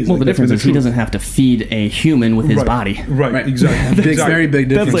what it is. Well, the difference is he doesn't have to feed a human with his body. Right. Exactly. Very big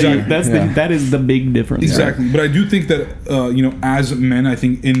difference. That is the big difference. Exactly. But I do think that you know, as men, I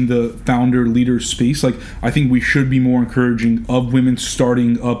think in the founder leader space, I think we should be more encouraging of women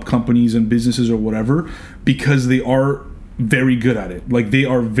starting up companies and businesses or whatever, because they are very good at it. They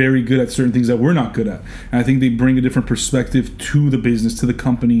are very good at certain things that we're not good at, and I think they bring a different perspective to the business, to the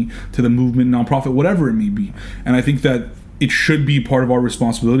company, to the movement, nonprofit, whatever it may be. And I think that it should be part of our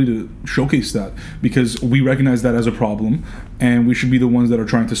responsibility to showcase that, because we recognize that as a problem, and we should be the ones that are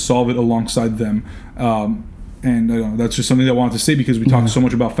trying to solve it alongside them. And that's just something that I wanted to say, because we talk so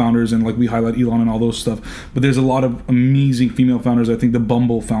much about founders and we highlight Elon and all those stuff, but there's a lot of amazing female founders. I think the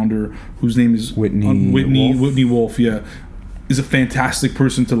Bumble founder, whose name is Whitney Wolf, is a fantastic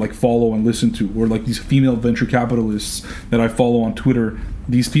person to follow and listen to. Or these female venture capitalists that I follow on Twitter.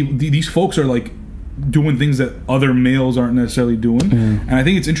 These people, these folks are doing things that other males aren't necessarily doing, and I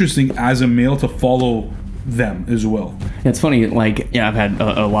think it's interesting as a male to follow them as well. It's funny, I've had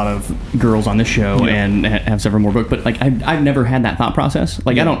a lot of girls on this show and have several more booked, but I've never had that thought process.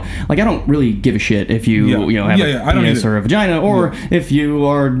 I don't really give a shit if you have a penis or a vagina, or if you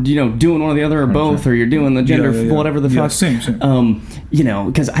are doing one or the other or both, or you're doing the gender whatever the fuck. Same.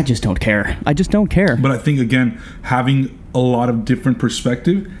 Because I just don't care. But I think, again, having a lot of different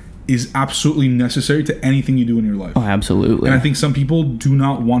perspective is absolutely necessary to anything you do in your life. Oh, absolutely. And I think some people do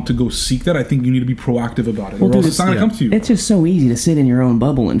not want to go seek that. I think you need to be proactive about it, or else it's not going to come to you. It's just so easy to sit in your own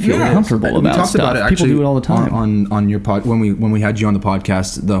bubble and feel comfortable about stuff. About it, actually, people do it all the time. On your pod, when we had you on the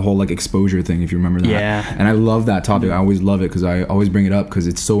podcast, the whole exposure thing, if you remember that. Yeah. And I love that topic. I always love it because I always bring it up because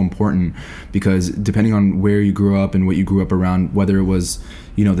it's so important. Because depending on where you grew up and what you grew up around, whether it was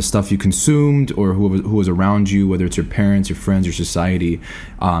the stuff you consumed or who was around you, whether it's your parents, your friends, your society,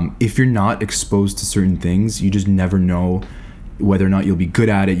 if you're not exposed to certain things, you just never know whether or not you'll be good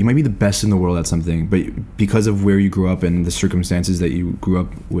at it. You might be the best in the world at something, but because of where you grew up and the circumstances that you grew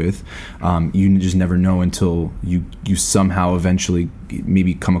up with, you just never know until you somehow eventually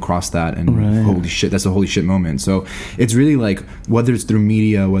maybe come across that, and holy shit, that's a holy shit moment. So it's really whether it's through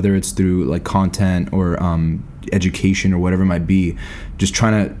media, whether it's through content or education or whatever it might be, just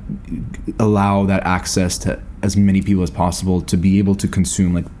trying to allow that access to as many people as possible to be able to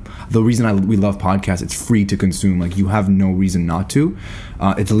consume. The reason we love podcasts, it's free to consume. You have no reason not to.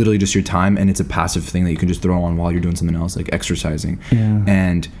 It's literally just your time, and it's a passive thing that you can just throw on while you're doing something else, like exercising.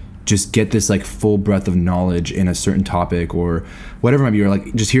 And just get this full breadth of knowledge in a certain topic or whatever it might be, or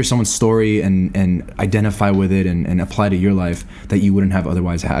just hear someone's story and identify with it and apply to your life that you wouldn't have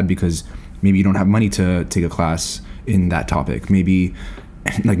otherwise had, because maybe you don't have money to take a class in that topic. Maybe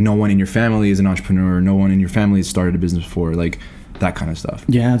no one in your family is an entrepreneur, no one in your family has started a business before, that kind of stuff.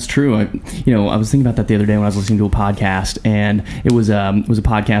 Yeah, it's true. I was thinking about that the other day when I was listening to a podcast, and it was a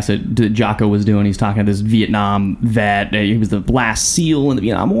podcast that Jocko was doing. He's talking to this Vietnam vet. He was the last SEAL in the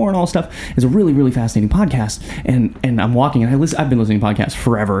Vietnam War and all this stuff. It's a really, really fascinating podcast. And I'm walking, and I've been listening to podcasts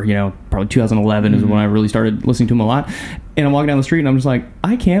forever. Probably 2011 is when I really started listening to them a lot. And I'm walking down the street, and I'm just like,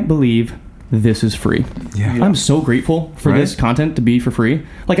 I can't believe this is free. Yeah. I'm so grateful for this content to be for free.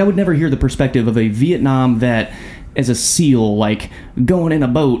 I would never hear the perspective of a Vietnam vet as a SEAL, going in a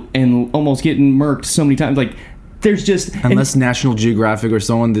boat and almost getting murked so many times. there's just unless National Geographic or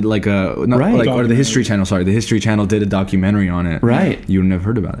someone did like a or the History Channel. Sorry, the History Channel did a documentary on it. Right, you wouldn't have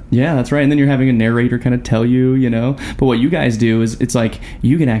heard about it. Yeah, that's right. And then you're having a narrator kind of tell you, you know. But what you guys do is it's like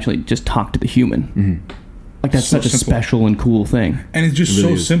you can actually just talk to the human. Mm-hmm. Like that's such a special and cool thing. And it's just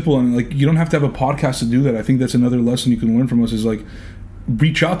so simple, and like you don't have to have a podcast to do that. I think that's another lesson you can learn from us is like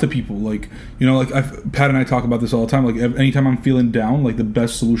reach out to people. Like, you know, like Pat and I talk about this all the time. Like anytime I'm feeling down, like the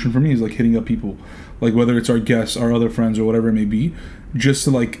best solution for me is like hitting up people, like whether it's our guests, our other friends, or whatever it may be, just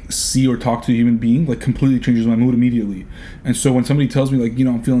to like see or talk to a human being, like completely changes my mood immediately. And so when somebody tells me like, you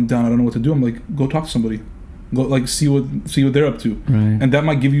know, I'm feeling down, I don't know what to do, I'm like, go talk to somebody. Go like see what they're up to, right. And that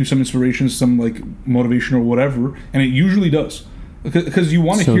might give you some inspiration, some like motivation or whatever, and it usually does, because you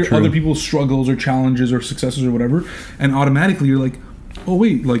want to hear other people's struggles or challenges or successes or whatever, and automatically you're like, oh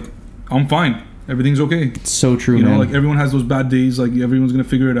wait, like I'm fine, everything's okay. It's so true, you know, man. like everyone has those bad days, like everyone's gonna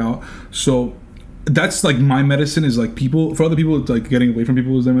figure it out. So that's like my medicine is like people, for other people it's like getting away from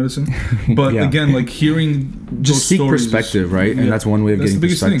people is their medicine, but again, like hearing just seek perspective, right? And that's one way of getting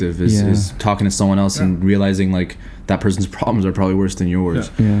perspective is talking to someone else and realizing like that person's problems are probably worse than yours.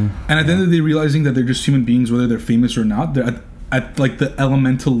 And at the end of the day, realizing that they're just human beings, whether they're famous or not, they're at like the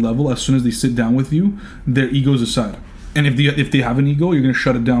elemental level. As soon as they sit down with you, their ego's aside, and if they have an ego, you're gonna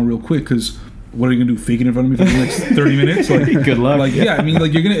shut it down real quick, because what are you gonna do? Fake it in front of me for the next 30 minutes? Like, good luck. Like, yeah, I mean,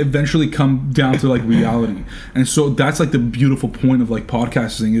 like you're gonna eventually come down to like reality, and so that's like the beautiful point of like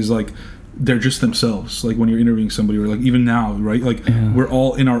podcasting is like they're just themselves. Like when you're interviewing somebody, or like even now, right? Like we're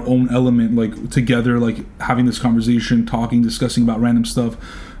all in our own element, like together, like having this conversation, talking, discussing about random stuff.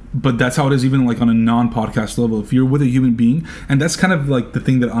 But that's how it is even like on a non-podcast level. If you're with a human being, and that's kind of like the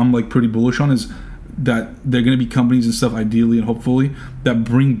thing that I'm like pretty bullish on is that there are going to be companies and stuff, ideally and hopefully, that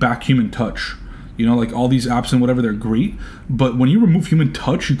bring back human touch. You know, like all these apps and whatever, they're great, but when you remove human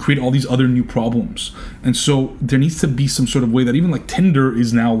touch, you create all these other new problems. And so there needs to be some sort of way that even like Tinder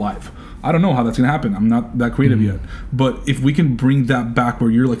is now live. I don't know how that's going to happen. I'm not that creative yet. But if we can bring that back where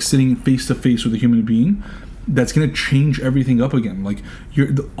you're like sitting face to face with a human being, that's going to change everything up again. Like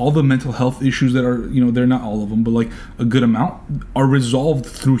all the mental health issues that are, you know, they're not all of them, but like a good amount are resolved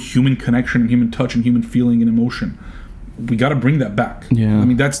through human connection and human touch and human feeling and emotion. We got to bring that back. Yeah, I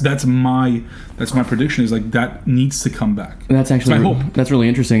mean that's my prediction is like that needs to come back. That's actually my hope. That's really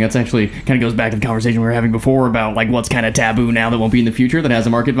interesting. That's actually kind of goes back to the conversation we were having before about like what's kind of taboo now that won't be in the future that has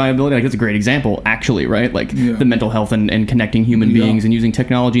a market viability. Like it's a great example, actually, right? Like the mental health and connecting human beings and using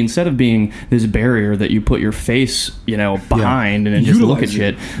technology instead of being this barrier that you put your face, you know, behind and just look at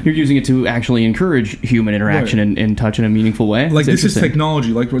shit. You're using it to actually encourage human interaction and touch in a meaningful way. Like this is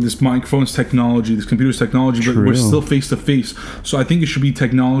technology, like where this microphone's technology, this computer's technology, but we're still face to face. So I think it should be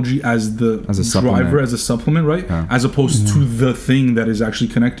technology as a driver, as a supplement, right? As opposed to the thing that is actually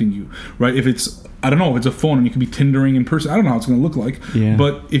connecting you, right? If it's, I don't know, if it's a phone and you could be Tindering in person, I don't know how it's going to look like.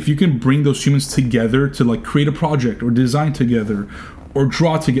 But if you can bring those humans together to like create a project or design together or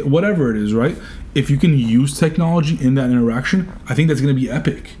draw together, whatever it is, right? If you can use technology in that interaction, I think that's going to be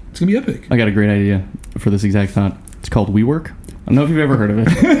epic. It's going to be epic. I got a great idea for this exact thought. It's called WeWork. I don't know if you've ever heard of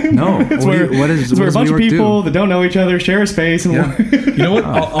it. No. It's where a bunch of people that don't know each other share a space. And you know what?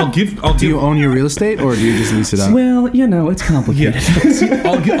 I'll give. Do you own your real estate or do you just lease it out? Well, you know, it's complicated. See,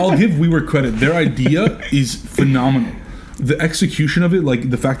 I'll give WeWork credit. Their idea is phenomenal. The execution of it,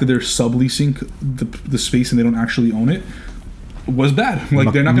 like the fact that they're subleasing the space and they don't actually own it, was bad.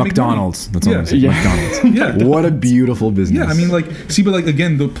 Like they're not going to McDonald's. That's all I'm saying. McDonald's. What a beautiful business. Yeah, I mean, like, see, but like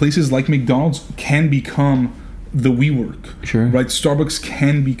again, the places like McDonald's can become the WeWork. Sure. Right? Starbucks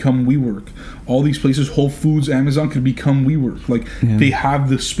can become WeWork. All these places, Whole Foods, Amazon could become WeWork. Like they have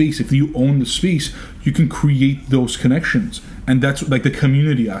the space. If you own the space, you can create those connections. And that's like the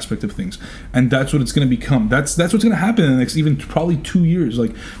community aspect of things. And that's what it's going to become. That's what's going to happen in the next even probably 2 years.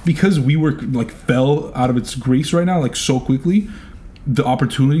 Like because WeWork like fell out of its grace right now, like so quickly, the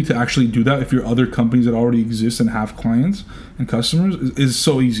opportunity to actually do that if you're other companies that already exist and have clients and customers is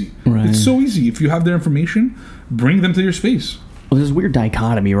so easy. Right. It's so easy. If you have their information, bring them to your space. Well, there's this weird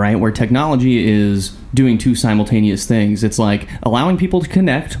dichotomy, right, where technology is doing two simultaneous things. It's like allowing people to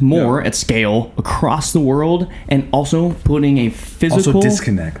connect more at scale across the world and also putting a physical... Also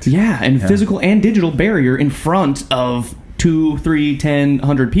disconnect. Physical and digital barrier in front of 2, 3, 10,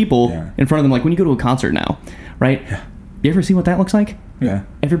 100 people in front of them. Like when you go to a concert now, right? Yeah. You ever see what that looks like? Yeah.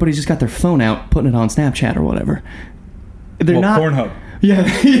 Everybody's just got their phone out, putting it on Snapchat or whatever. They're not... Pornhub. Yeah,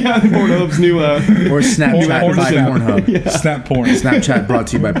 Pornhub's new... or Snapchat by Pornhub. Snap porn. Snapchat brought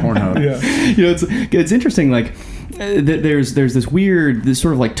to you by Pornhub. You know, it's interesting, like... there's this weird, this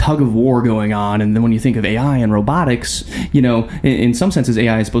sort of like tug of war going on, and then when you think of AI and robotics, you know, in some senses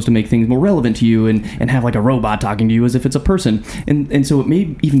AI is supposed to make things more relevant to you and have like a robot talking to you as if it's a person, and so it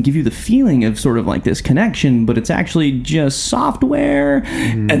may even give you the feeling of sort of like this connection, but it's actually just software.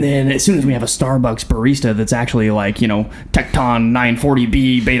 And then as soon as we have a Starbucks barista that's actually like, you know, Tecton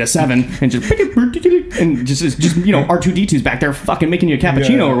 940B Beta 7 and just you know, R2D2's back there fucking making you a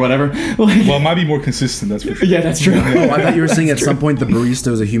cappuccino or whatever. Like, Well, it might be more consistent, that's for sure. yeah, that's true. Oh, I thought you were saying at some point the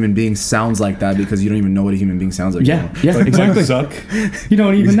barista as a human being sounds like that because you don't even know what a human being sounds like. Yeah, yeah, Like, exactly. suck. You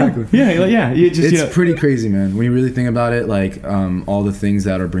don't even know. Yeah, like, yeah. You just, It's you know, pretty crazy, man. When you really think about it, like all the things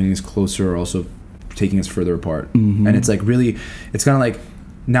that are bringing us closer are also taking us further apart. And it's like really, it's kind of like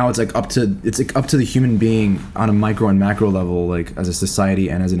now it's like up to the human being on a micro and macro level, like as a society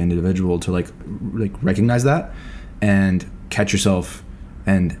and as an individual, to like recognize that and catch yourself,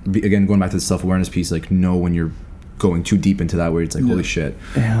 and again going back to the self-awareness piece, like know when you're going too deep into that where it's like holy shit.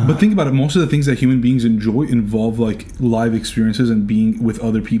 But think about it, most of the things that human beings enjoy involve like live experiences and being with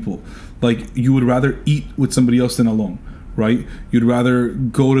other people. Like you would rather eat with somebody else than alone, right? You'd rather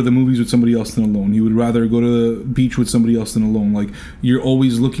go to the movies with somebody else than alone. You would rather go to the beach with somebody else than alone. Like you're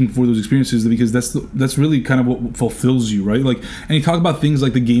always looking for those experiences because that's really kind of what fulfills you, right? Like, and you talk about things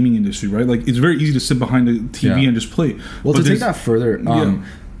like the gaming industry, right? Like it's very easy to sit behind a TV and just play. Well, but to take that further,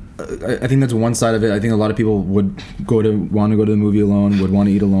 I think that's one side of it. I think a lot of people would want to go to the movie alone, would want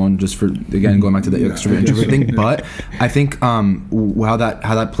to eat alone, just for, again, going back to the extrovert introvert thing. Yeah. But I think how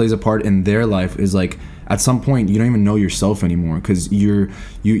that plays a part in their life is like at some point you don't even know yourself anymore because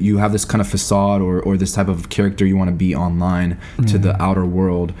you have this kind of facade or this type of character you want to be online to the outer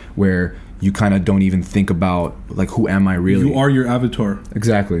world where you kind of don't even think about like who am I really? You are your avatar.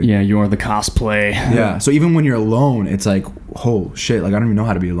 Exactly. yeah, you are the cosplay. Yeah. So even when you're alone, it's like, oh shit, like I don't even know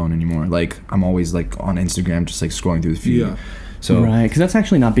how to be alone anymore. Like I'm always like on Instagram, just like scrolling through the feed. Yeah. So Right, because that's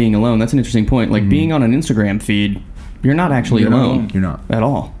actually not being alone. That's an interesting point. Like being on an Instagram feed, you're not actually You're not alone. alone. you're not. At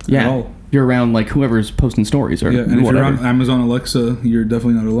all. Yeah. At all. You're around like whoever's posting stories or Yeah, and if whatever. you're on Amazon Alexa, you're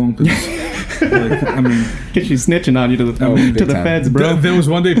definitely not alone. 'Cause, like, I mean, She's snitching on you to the big to the time. feds, bro. there was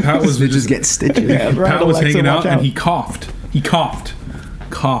one day Pat was Just get stitches. Yeah, right, Pat was Alexa, hanging out watch and he coughed. He coughed.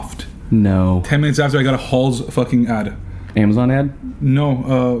 10 minutes after I got a Halls fucking ad. Amazon ad?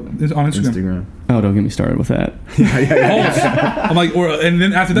 No, it's on Instagram. Instagram. Oh, don't get me started with that. Halls. I'm like, and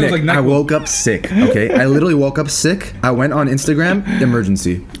then after that, it was Nick, like, I woke up sick. Okay, I literally woke up sick. I went on Instagram,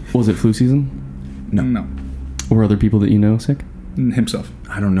 emergency. Was it flu season? no, Or other people that you know sick? himself.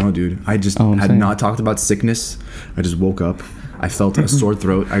 I don't know, dude. I just Oh, I'm had saying. not talked about sickness. I just woke up. I felt a sore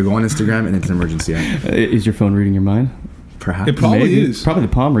throat. I go on Instagram and it's an emergency ad. Is your phone reading your mind? Perhaps. It probably Maybe. is. Probably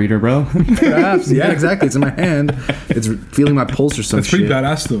the palm reader, bro. Perhaps. Yeah, exactly. It's in my hand. It's feeling my pulse or some That's pretty shit.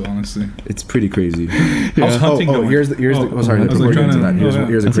 badass, though. Honestly, It's pretty crazy. how's hunting going? Here's the. Oh, sorry. I was Before like we get trying into to. that,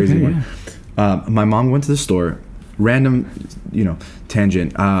 here's a That's crazy okay, one. My mom went to the store. Random,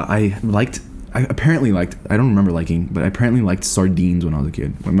 tangent. I apparently liked. I don't remember liking, but I apparently liked sardines when I was a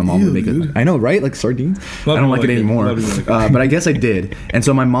kid. When my mom would make it. dude. I know, right? Like sardines. Love I don't it, like it like it. anymore. Love it, like it. But I guess I did. And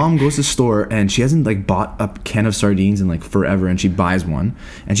so my mom goes to the store and she hasn't like bought a can of sardines in like forever, and she buys one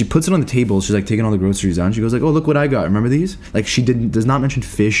and she puts it on the table. She's like taking all the groceries out. And she goes like, "Oh, look what I got. Remember these?" Like she does not mention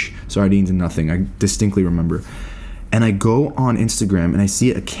fish, sardines, and nothing. I distinctly remember. And I go on Instagram and I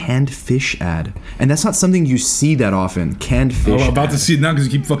see a canned fish ad. And that's not something you see that often. Canned fish. I'm about to ad. see it now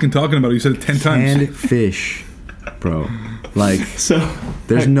because you keep fucking talking about it. You said it 10 times. Canned fish. Bro. Like, So,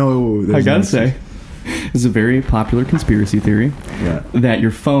 there's no... I gotta say, it's a very popular conspiracy theory Yeah. that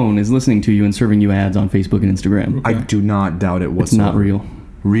your phone is listening to you and serving you ads on Facebook and Instagram. I do not doubt it It's whatsoever. not real.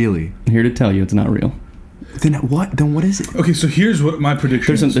 Really? I'm here to tell you it's not real. Then what? Then what is it? Okay, so here's what my prediction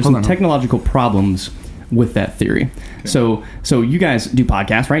There's some, is. there's Hold some on. technological problems with that theory. So you guys do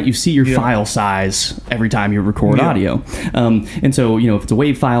podcasts, right? You see your Yeah. file size every time you record Yeah. audio. And so, if it's a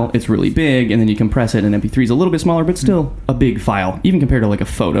WAV file, it's really big, and then you compress it, and MP3 is a little bit smaller, but still a big file, even compared to like a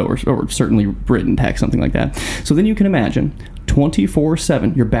photo or certainly written text, something like that. So then you can imagine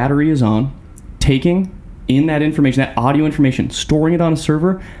 24/7, your battery is on, taking in that information, that audio information, storing it on a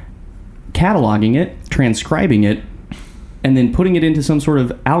server, cataloging it, transcribing it, and then putting it into some sort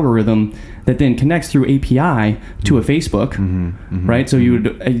of algorithm that then connects through API to a Facebook, right? So you'd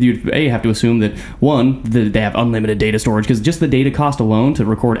have to assume that one, that they have unlimited data storage, because just the data cost alone to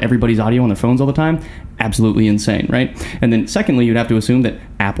record everybody's audio on their phones all the time, absolutely insane, right? And then secondly, you'd have to assume that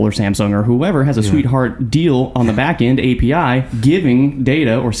Apple or Samsung or whoever has a sweetheart deal on the back end API, giving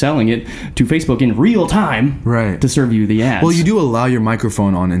data or selling it to Facebook in real time, Right. to serve you the ads. Well, you do allow your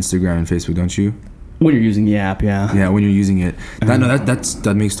microphone on Instagram and Facebook, don't you? When you're using the app, yeah. Yeah, when you're using it.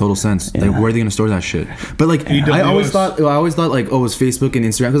 That makes total sense. Yeah. Like, where are they gonna store that shit? But like, I always thought like, oh, it's Facebook and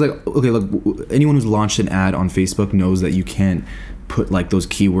Instagram. Because like, okay, look, anyone who's launched an ad on Facebook knows that you can't put like those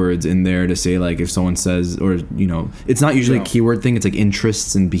keywords in there to say like if someone says, or you know, it's not usually a keyword thing. It's like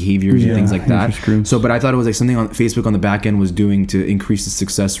interests and behaviors and things like that. So, but I thought it was like something on Facebook on the back end was doing to increase the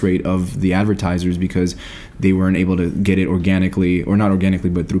success rate of the advertisers because they weren't able to get it organically, or not organically,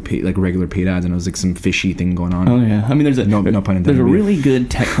 but through like regular paid ads, and it was like some fishy thing going on. Oh yeah, I mean, there's no pun intended. There's a really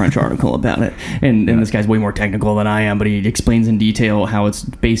good TechCrunch article about it, and this guy's way more technical than I am, but he explains in detail how it's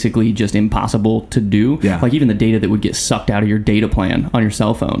basically just impossible to do. Yeah. Like even the data that would get sucked out of your data plan on your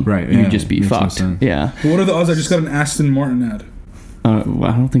cell phone, right? You'd just be fucked. Yeah. But what are the odds I just got an Aston Martin ad? Well,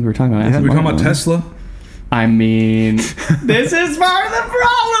 I don't think we're talking about Aston Martin. We're talking about Tesla. I mean, this is part of the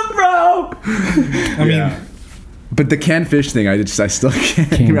problem, bro. I mean. But the canned fish thing, I still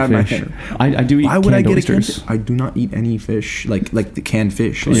can't wrap my head. I do eat. Why would I get oysters. I do not eat any fish, like the canned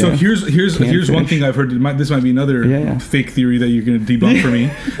fish. Like, so here's one thing I've heard. This might be another fake theory that you're going to debunk for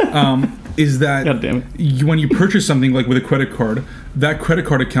me. Is that when you purchase something like with a credit card, that credit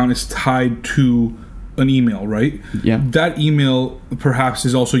card account is tied to an email, right? Yeah. That email perhaps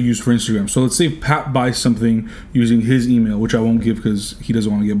is also used for Instagram. So let's say if Pat buys something using his email, which I won't give because he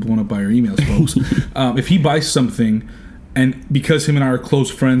doesn't want to get blown up by our emails, folks. If he buys something, and because him and I are close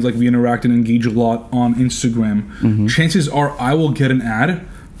friends, like we interact and engage a lot on Instagram, chances are I will get an ad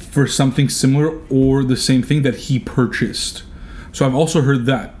for something similar or the same thing that he purchased. So I've also heard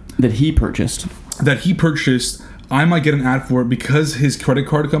that he purchased, I might get an ad for it because his credit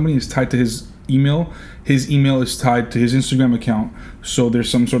card company is tied to his email. His email is tied to his Instagram account, so there's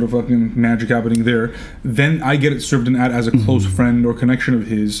some sort of fucking magic happening there. Then I get it served an ad as a close friend or connection of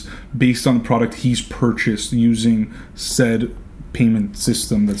his based on the product he's purchased using said payment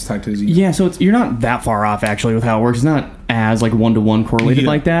system that's tied to his email. Yeah, so you're not that far off actually with how it works. It's not as like one-to-one correlated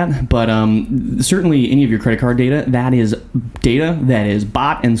like that, but certainly any of your credit card data, that is data that is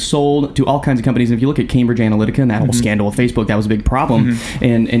bought and sold to all kinds of companies. And if you look at Cambridge Analytica and that whole scandal with Facebook, that was a big problem.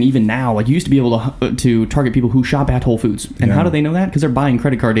 And even now, like you used to be able to target people who shop at Whole Foods. And how do they know that? Because they're buying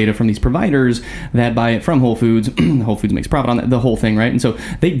credit card data from these providers that buy it from Whole Foods. Whole Foods makes profit on that, the whole thing, right? And so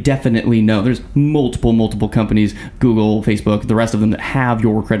they definitely know. There's multiple companies, Google, Facebook, the rest of them that have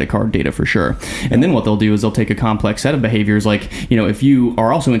your credit card data for sure. And then what they'll do is they'll take a complex set of behaviors, like, you know, if you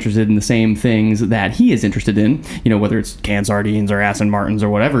are also interested in the same things that he is interested in, you know, whether it's canned sardines or Aston Martins or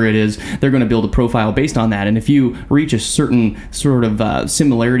whatever it is, they're going to build a profile based on that. And if you reach a certain sort of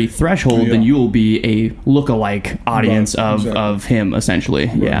similarity threshold, then you will be a lookalike audience of him, essentially.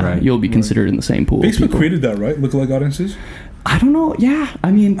 You'll be considered in the same pool. Facebook created that, right? Lookalike audiences? I don't know. Yeah,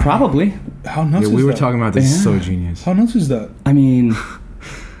 I mean, probably. How nuts is that? We were talking about this. So genius. How nuts is that? I mean,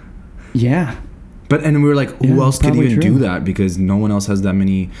 yeah. But and we were like, who else could even do that? Because no one else has that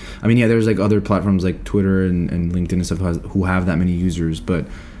many. I mean, there's like other platforms like Twitter and LinkedIn and stuff who have that many users, but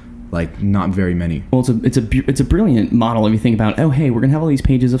like not very many. Well, it's a brilliant model if you think about, oh hey, we're gonna have all these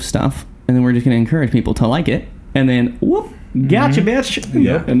pages of stuff, and then we're just gonna encourage people to like it, and then whoop, gotcha, bitch.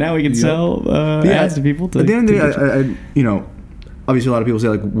 Yeah. And now we can sell ads to people. At the end of the day, I you know, obviously a lot of people say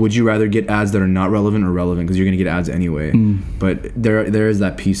like, would you rather get ads that are not relevant or relevant? Because you're gonna get ads anyway. But there is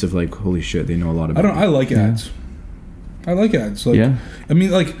that piece of like, holy shit, they know a lot about. I like ads. I like ads. Like, I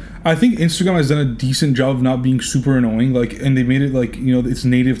mean, like, I think Instagram has done a decent job of not being super annoying. Like, and they made it like, you know, it's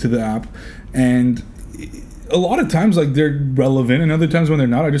native to the app, and a lot of times like they're relevant, and other times when they're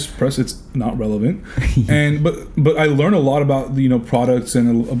not, I just press it's not relevant. And but I learn a lot about, you know, products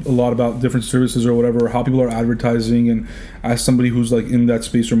and a lot about different services or whatever, how people are advertising. And as somebody who's like in that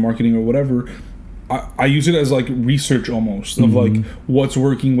space or marketing or whatever, I use it as like research almost of like what's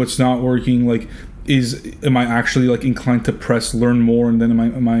working, what's not working. Like, am I actually like inclined to press learn more, and then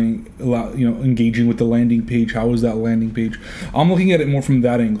am I you know, engaging with the landing page? How is that landing page? I'm looking at it more from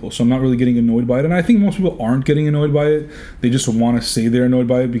that angle, so I'm not really getting annoyed by it. And I think most people aren't getting annoyed by it. They just want to say they're annoyed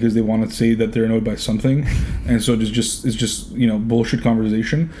by it because they want to say that they're annoyed by something. And so it's just you know, bullshit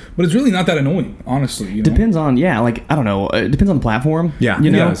conversation. But it's really not that annoying, honestly. You know? Depends on like, I don't know. It depends on the platform. Yeah, you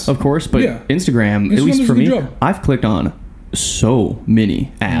know, of course. But Instagram, at least for me, I've clicked on so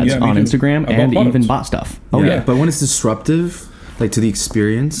many ads on Instagram and even bought stuff. But when it's disruptive, like to the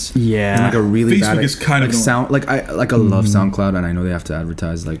experience, and like a really Facebook bad is kind like of sound. Like I love SoundCloud, and I know they have to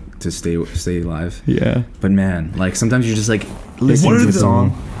advertise like to stay live. Yeah, but man, like sometimes you're just like listening to the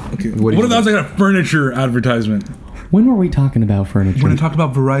song. Okay, what if that was like a furniture advertisement? When were we talking about furniture? When I talked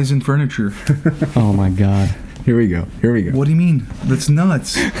about Verizon furniture. Oh my god. Here we go. What do you mean? That's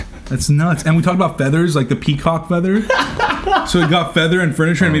nuts. That's nuts. And we talked about feathers, like the peacock feather. So it got feather and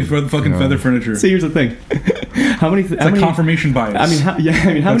furniture and made fucking feather furniture. So here's the thing. How many? It's like confirmation bias. I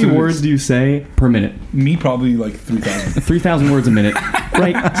mean, how many words do you say per minute? Me, probably like 3,000. 3,000 words a minute,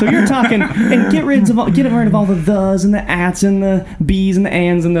 right? So you're talking, and get rid of all the thes and the ats and the bees and the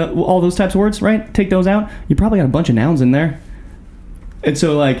ands and all those types of words, right? Take those out. You probably got a bunch of nouns in there. And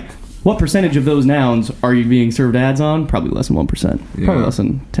so, like, what percentage of those nouns are you being served ads on? Probably less than 1%. Yeah. Probably less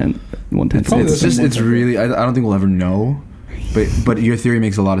than 1/10. It's really, I don't think we'll ever know. But your theory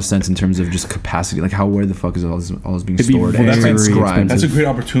makes a lot of sense in terms of just capacity. Like, where the fuck is all this being stored and transcribed? That's a great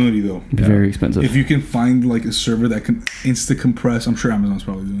opportunity, though. Very expensive. If you can find like a server that can insta compress, I'm sure Amazon's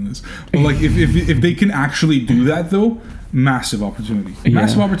probably doing this. But like, if they can actually do that, though, massive opportunity.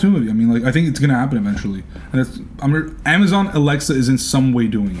 Massive opportunity. I mean, like, I think it's gonna happen eventually. And Amazon Alexa is in some way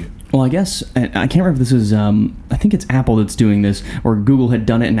doing it. Well, I guess, I can't remember if this is, I think it's Apple that's doing this, or Google had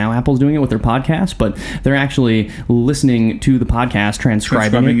done it, and now Apple's doing it with their podcast, but they're actually listening to the podcast,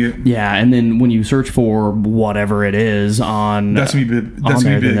 transcribing it. Yeah, and then when you search for whatever it is that's going to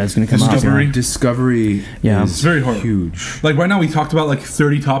be that's going to come up. Discovery is it's very hard. Huge. Like, right now we talked about like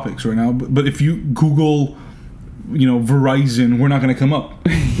 30 topics right now, but if you Google, Verizon, we're not going to come up,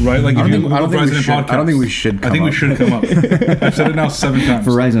 right? Like, if you Google Verizon and podcast, I don't think we should come up. I think we should come up. I've said it now 7 times.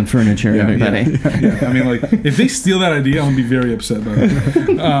 Verizon furniture, everybody. Yeah. I mean, like, if they steal that idea, I'm going to be very upset about it.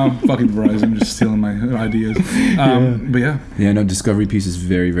 Fucking Verizon just stealing my ideas. But yeah. Yeah, no, discovery piece is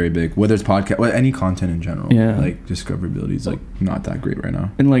very, very big. Whether it's podcast, any content in general. Yeah. Like, discoverability is, like, not that great right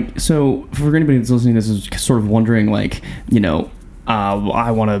now. And, like, so for anybody that's listening to this is sort of wondering, like,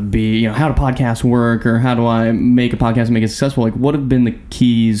 I want to be, how do podcasts work, or how do I make a podcast and make it successful? Like, what have been the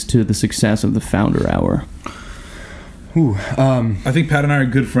keys to the success of the Founder Hour? I think Pat and I are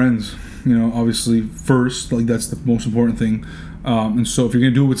good friends. Obviously, first, like, that's the most important thing. And so if you're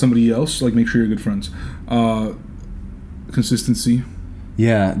going to do it with somebody else, like, make sure you're good friends. Consistency.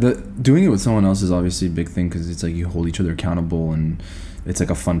 Yeah, doing it with someone else is obviously a big thing, because it's like you hold each other accountable, and it's like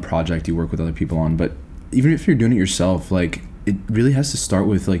a fun project you work with other people on. But even if you're doing it yourself, like, it really has to start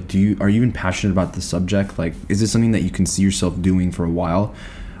with, like, are you even passionate about the subject? Like, is this something that you can see yourself doing for a while?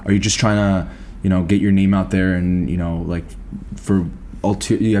 Are you just trying to, get your name out there and, like, for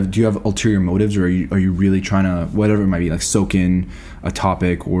do you have ulterior motives, or are you really trying to, whatever it might be, like, soak in a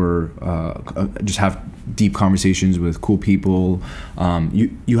topic, or just have deep conversations with cool people?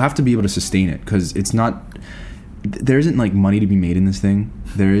 You have to be able to sustain it, because there isn't, like, money to be made in this thing.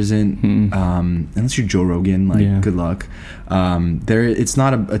 There isn't, unless you're Joe Rogan, like, good luck. It's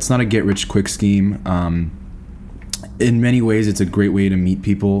not a get rich quick scheme. In many ways, it's a great way to meet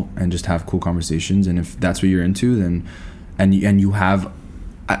people and just have cool conversations. And if that's what you're into, then, and you have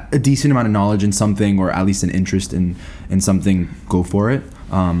a decent amount of knowledge in something, or at least an interest in something, go for it.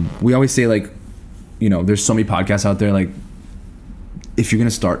 We always say, like, there's so many podcasts out there, like, if you're going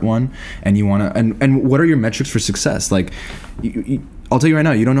to start one and you want to, and what are your metrics for success? Like, I'll tell you right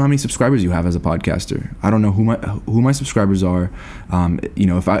now, you don't know how many subscribers you have as a podcaster. I don't know who my subscribers are.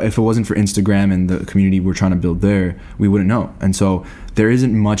 If it wasn't for Instagram and the community we're trying to build there, we wouldn't know. And so there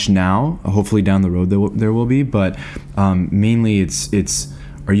isn't much now. Hopefully down the road there will be, but mainly it's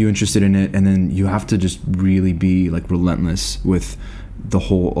are you interested in it? And then you have to just really be, like, relentless with the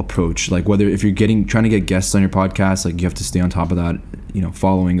whole approach. Like, if you're trying to get guests on your podcast, like, you have to stay on top of that,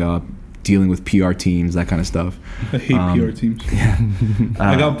 following up, dealing with PR teams, that kind of stuff. I hate PR teams. Yeah.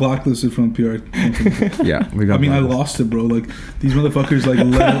 I got blacklisted from PR. Yeah, I lost it, bro. Like, these motherfuckers, like,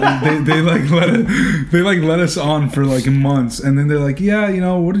 let us on for, like, months, and then they're like,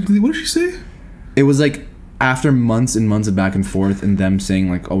 what did she say? It was like, after months and months of back and forth, and them saying,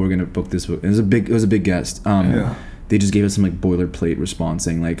 like, oh, we're gonna book this book. It was a big guest. They just gave us some, like, boilerplate response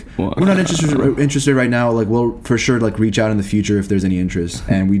saying, like, we're not interested right now. Like, we'll for sure, like, reach out in the future if there's any interest.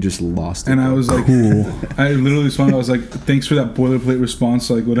 And we just lost it. And I was like, cool. I literally responded. I was like, thanks for that boilerplate response.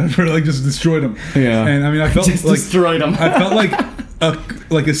 Like, whatever. Like, just destroyed them. Yeah. And I mean, I felt just like destroyed them. I felt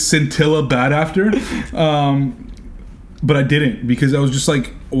like a scintilla bad after. But I didn't, because I was just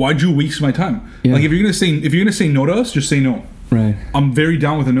like, why'd you waste my time? Yeah. Like, if you're gonna say no to us, just say no. Right. I'm very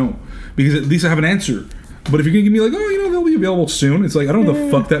down with a no, because at least I have an answer. But if you're gonna give me, like, they'll be available soon, it's like, I don't know what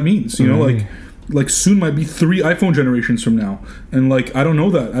the fuck that means. Like soon might be 3 iPhone generations from now, and, like, I don't know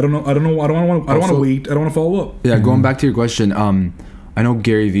that. I don't know. I don't want to wait. I don't want to follow up. Yeah, going back to your question, I know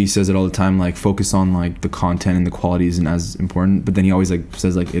Gary Vee says it all the time, like, focus on, like, the content, and the quality isn't as important, but then he always, like,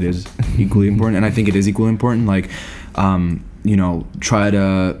 says, like, it is equally important, and I think it is equally important. Like, try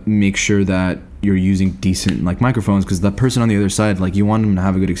to make sure that you're using decent, like, microphones, because the person on the other side, like, you want them to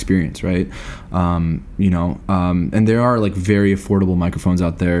have a good experience, right? And there are, like, very affordable microphones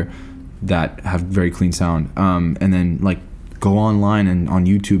out there that have very clean sound, and then, like, go online and on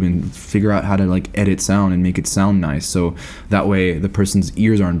YouTube and figure out how to like edit sound and make it sound nice, so that way the person's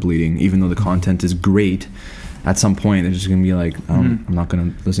ears aren't bleeding, even though the content is great. At some point they're just gonna be like, I'm not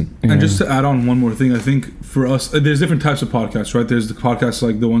gonna listen. And just to add on one more thing, I think for us, there's different types of podcasts, right? There's the podcasts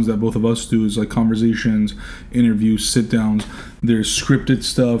like the ones that both of us do, is like conversations, interviews, sit downs. There's scripted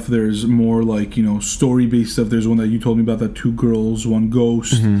stuff. There's more like, you know, story based stuff. There's one that you told me about, that 2 girls, 1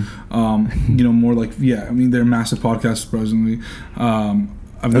 ghost. You know, more like, yeah, I mean, they're massive podcasts, surprisingly.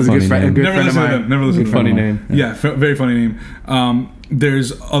 I've That's a good friend never listened to them. Never listened to them. Funny name. Yeah, very funny name.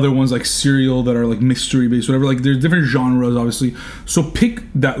 There's other ones like Serial that are like mystery based, whatever. Like there's different genres, obviously. So pick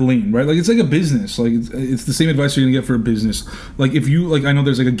that lane, right? Like it's like a business. Like it's the same advice you're gonna get for a business. Like if you like, I know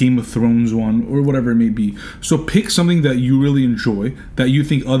there's like a Game of Thrones one or whatever it may be. So pick something that you really enjoy, that you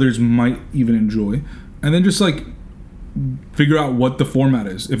think others might even enjoy, and then just like figure out what the format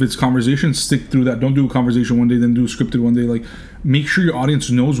is. If it's conversation, stick through that. Don't do a conversation one day, then do a scripted one day. Like make sure your audience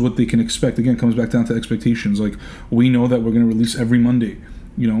knows what they can expect. Again, it comes back down to expectations. Like we know that we're going to release every Monday.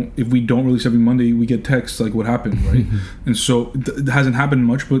 You know, if we don't release every Monday, we get texts like what happened, right? And so it hasn't happened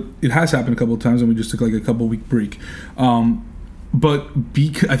much, but it has happened a couple of times, and we just took like a couple week break. But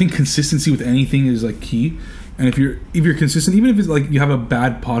I think consistency with anything is like key. And if you're consistent, even if it's like you have a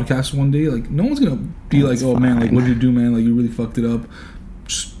bad podcast one day, like no one's gonna be like, oh man, like what did you do, man? Like you really fucked it up.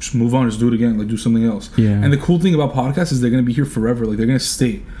 Just move on, just do it again, like do something else. Yeah. And the cool thing about podcasts is they're gonna be here forever. Like they're gonna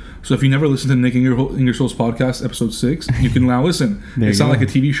stay. So if you never listen to Nick Ingersoll's podcast, episode 6, you can now listen. It's not like a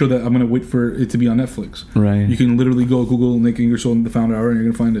TV show that I'm gonna wait for it to be on Netflix. Right. You can literally go Google Nick Ingersoll and the Founder Hour, and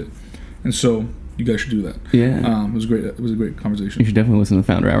you're gonna find it. And so you guys should do that. Yeah. It was great. It was a great conversation. You should definitely listen to the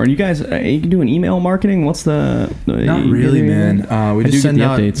Founder Hour. And you guys, you can do an email marketing. What's the? Not really, man. We just send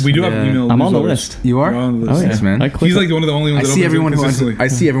out updates. We do have email. I'm on the newsletters. list. You are? You're on the list. Oh yeah, Thanks, man. He's like one of the only ones. I see everyone who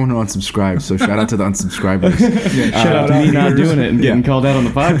unsubscribes. So shout out to the unsubscribers. Shout out to me not doing it and getting called out on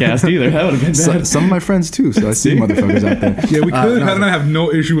the podcast either. That would have been bad. Some of my friends too. So I see motherfuckers out there. Yeah, we could. Pat and I have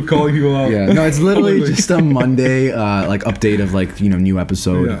no issue with calling people out. Yeah, no, it's literally just a Monday like update of like, you know, new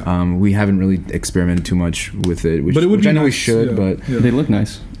episode. Yeah. We haven't really experimented too much with it, which, But it would which be I know we nice, should. yeah. But Yeah. They look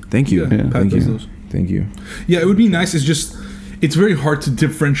nice. thank you, Yeah, Pat thank does you, those. thank you. Yeah, it would be nice. It's just, it's very hard to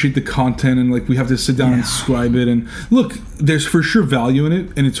differentiate the content, and like we have to sit down and describe it. And look, there's for sure value in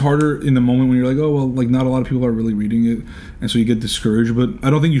it, and it's harder in the moment when you're like, oh well, like not a lot of people are really reading it, and so you get discouraged. But I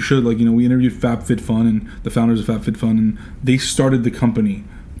don't think you should. Like, you know, we interviewed FabFitFun and the founders of FabFitFun, and they started the company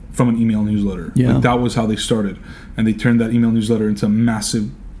from an email newsletter. Yeah. Like, that was how they started, and they turned that email newsletter into a massive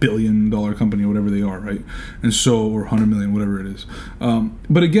billion-dollar company or whatever they are, right? And so, or 100 million, whatever it is.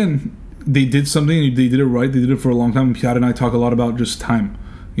 But again, they did something, they did it right, they did it for a long time. Pat and I talk a lot about just time.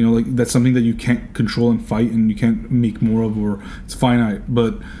 You know, like that's something that you can't control and fight, and you can't make more of, or it's finite.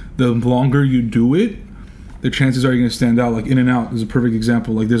 But the longer you do it, the chances are you're going to stand out. Like In-N-Out is a perfect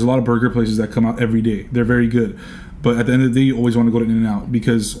example. Like there's a lot of burger places that come out every day. They're very good. But at the end of the day, you always want to go to In-N-Out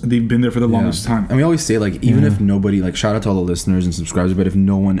because they've been there for the longest time. And we always say, like, even if nobody, like, shout out to all the listeners and subscribers, but if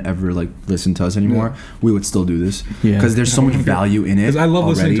no one ever, like, listened to us anymore, we would still do this. Yeah. Because there's so much value in it. Because I love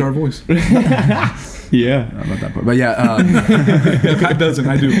listening to our voice. Yeah. I don't know about that part. But yeah. Yeah, Pat doesn't.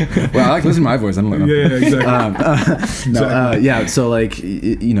 I do. Well, I like listening to my voice. I don't like Yeah, exactly. yeah, so like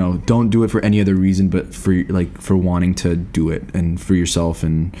you know, don't do it for any other reason but for wanting to do it and for yourself,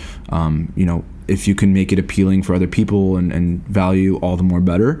 and you know, if you can make it appealing for other people and value, all the more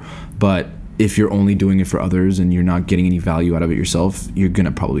better. But if you're only doing it for others and you're not getting any value out of it yourself, you're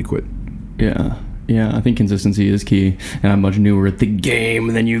gonna probably quit. Yeah, I think consistency is key, and I'm much newer at the game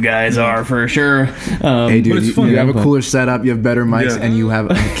than you guys are for sure. Hey, dude, but it's you, fun, you have a but- cooler setup, you have better mics, and you have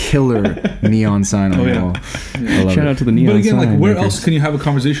a killer neon sign on the wall. I love Shout it. out to the neon But again, like, sign where makers. else can you have a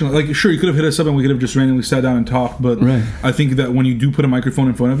conversation? Like, sure, you could have hit us up and we could have just randomly sat down and talked. But Right. I think that when you do put a microphone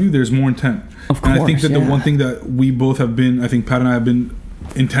in front of you, there's more intent. Of And I think course, that the yeah. one thing that we both have been, I think Pat and I have been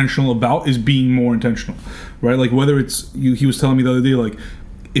intentional about, is being more intentional, right? Like whether it's he was telling me the other day, like,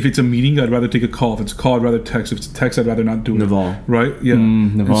 if it's a meeting, I'd rather take a call. If it's a call, I'd rather text. If it's a text, I'd rather not do it. Naval. Right? Yeah.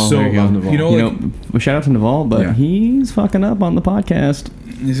 Naval, And so, there you go. Naval. you know, You like, know, shout out to Naval, but Yeah. he's fucking up on the podcast.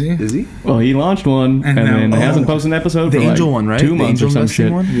 is he? Is he? Well, he launched one, and And now- then oh. hasn't posted an episode The for Angel like one, right? 2 The months Angel or some investing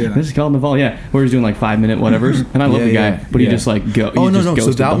shit. one? Yeah. This is called Naval, yeah, where he's doing like 5-minute whatevers, and I love the Yeah, guy, but he yeah. just like go. Oh he no, just no. So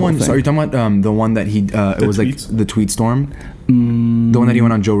ghosted the that whole one. thing. Sorry, you're talking about the one that he. It was tweets? like the tweet storm. The one that he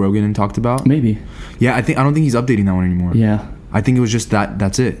went on Joe Rogan and talked about. Maybe. Yeah, I don't think he's updating that one anymore. Yeah. I think it was just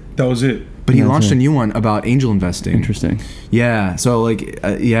that's it. That was it. But he That's launched it. a new one about angel investing. Interesting. Yeah. So like,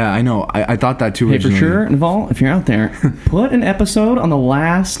 yeah, I know. I thought that too. Hey, for originally. sure, Naval, if you're out there, put an episode on the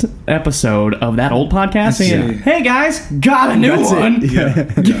last episode of that old podcast saying, Yeah. hey guys, got a new That's one.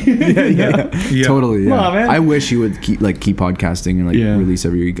 it. Yeah. Totally. Yeah. Love it. I wish he would keep podcasting and release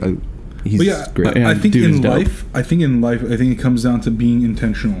every week. He's But yeah, great. Yeah, I think dude is in dope. life, I think it comes down to being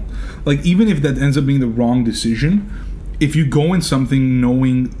intentional. Like, even if that ends up being the wrong decision, if you go in something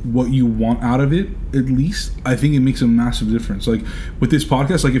knowing what you want out of it, at least, I think it makes a massive difference. Like with this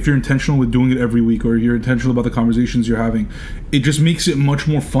podcast, like if you're intentional with doing it every week, or you're intentional about the conversations you're having, it just makes it much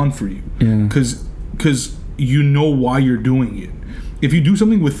more fun for you. Yeah. Because you know why you're doing it. If you do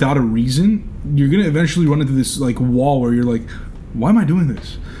something without a reason, you're gonna eventually run into this like wall where you're like, why am I doing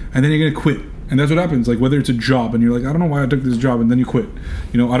this? And then you're gonna quit. And that's what happens. Like whether it's a job and you're like, I don't know why I took this job, and then you quit.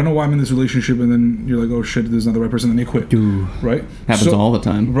 You know, I don't know why I'm in this relationship, and then you're like, oh shit, this is not the right person, and then you quit. Ooh. Right? Happens all the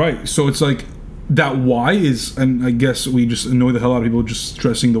time. Right. So it's like that why is, and I guess we just annoy the hell out of people just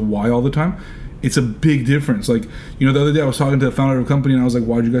stressing the why all the time. It's a big difference. Like, you know, the other day I was talking to the founder of a company, and I was like,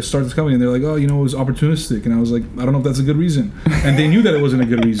 why'd you guys start this company? And they're like, oh, you know, it was opportunistic. And I was like, I don't know if that's a good reason. And they knew that it wasn't a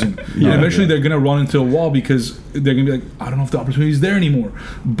good reason. And eventually they're going to run into a wall because they're going to be like, I don't know if the opportunity is there anymore.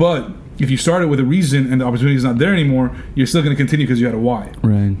 But if you started with a reason and the opportunity is not there anymore, you're still going to continue because you had a why.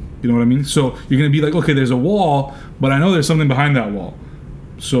 Right. You know what I mean? So you're going to be like, okay, there's a wall, but I know there's something behind that wall.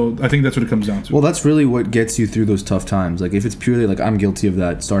 So I think that's what it comes down to. Well, that's really what gets you through those tough times. Like if it's purely like I'm guilty of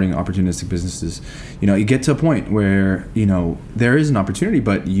that, starting opportunistic businesses, you know, you get to a point where, you know, there is an opportunity,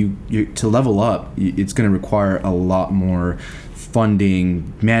 but you to level up, it's going to require a lot more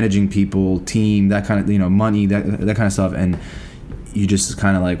funding, managing people, team, that kind of, you know, money, that kind of stuff. And you just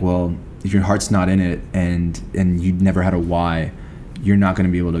kind of like, well, if your heart's not in it and you never had a why, you're not going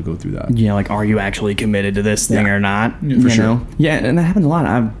to be able to go through that. Yeah, like, are you actually committed to this thing or not? Yeah, you for sure. know? Yeah, and that happens a lot.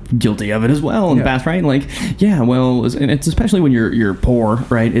 I'm guilty of it as well in the past, right? Like, yeah, well, and it's especially when you're poor,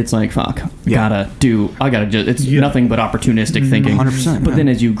 right? It's like, fuck, I gotta just, it's nothing but opportunistic thinking. 100%. But then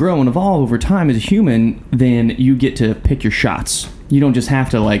as you grow and evolve over time as a human, then you get to pick your shots. You don't just have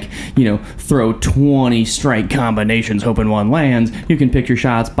to, like, you know, throw 20 strike combinations hoping one lands. You can pick your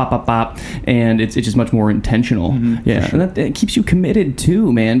shots, bop, bop, bop, and it's just much more intentional. Yeah, and that it keeps you committed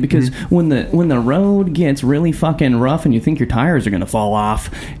too, man, because when the road gets really fucking rough and you think your tires are going to fall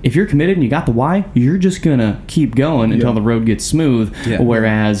off, if you're committed and you got the why, you're just going to keep going until the road gets smooth,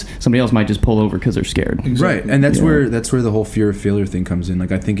 whereas somebody else might just pull over because they're scared. Right, and that's where the whole fear of failure thing comes in.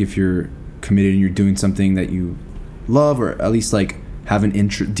 Like I think if you're committed and you're doing something that you love, or at least like have an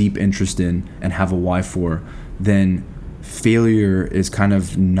deep interest in and have a why for, then failure is kind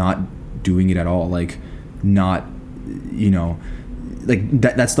of not doing it at all. Like not, you know, like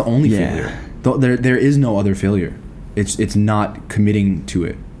that's the only failure. There is no other failure. It's not committing to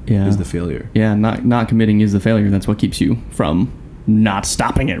it is the failure. Yeah, not committing is the failure. That's what keeps you from not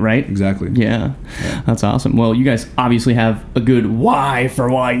stopping it, right? Exactly. Yeah, that's awesome. Well, you guys obviously have a good why for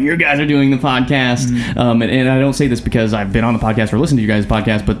why you guys are doing the podcast. And I don't say this because I've been on the podcast or listened to you guys'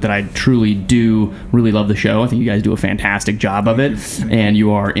 podcast, but that I truly do really love the show. I think you guys do a fantastic job of it. And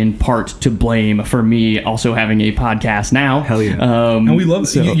you are in part to blame for me also having a podcast now. Hell yeah. And we love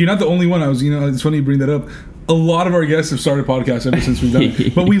you're not the only one. It's funny you bring that up. A lot of our guests have started podcasts ever since we've done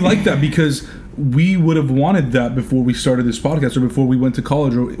it. But we like that because we would have wanted that before we started this podcast, or before we went to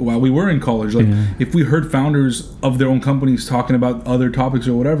college, or while we were in college. Like if we heard founders of their own companies talking about other topics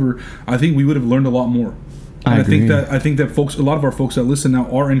or whatever, I think we would have learned a lot more. And I think that folks, a lot of our folks that listen now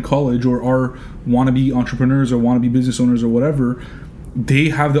are in college or are wannabe entrepreneurs or wannabe business owners or whatever. They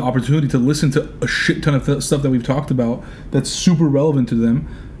have the opportunity to listen to a shit ton of stuff that we've talked about that's super relevant to them,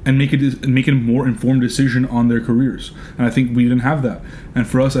 and make a more informed decision on their careers. And I think we didn't have that. And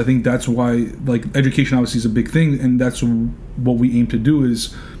for us, I think that's why, like, education obviously is a big thing, and that's what we aim to do,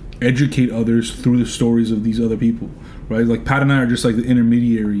 is educate others through the stories of these other people, right? Like Pat and I are just like the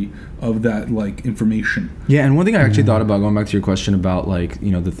intermediary of that, like, information. Yeah, and one thing I actually thought about, going back to your question about, like, you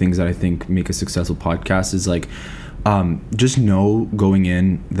know, the things that I think make a successful podcast is, like, just know going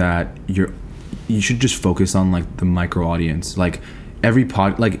in that you should just focus on, like, the micro audience. Like,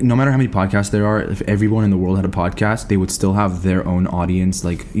 no matter how many podcasts there are, if everyone in the world had a podcast, they would still have their own audience,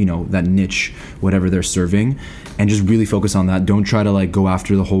 like, you know, that niche, whatever they're serving, and just really focus on that. Don't try to, like, go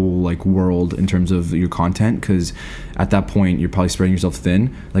after the whole, like, world in terms of your content, because at that point you're probably spreading yourself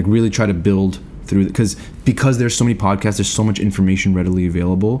thin. Like, really try to build through, because there's so many podcasts, there's so much information readily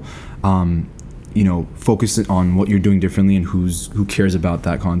available. You know, focus on what you're doing differently and who cares about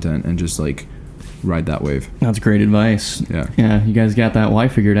that content, and just, like, ride that wave. That's great advice. Yeah, you guys got that why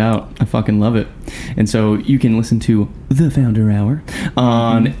figured out. I fucking love it. And so you can listen to The Founder Hour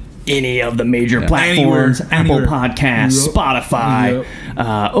on any of the major platforms, Apple Podcasts, Spotify,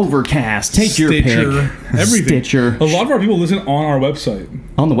 Overcast, take your pick, everything. Stitcher. A lot of our people listen on our website.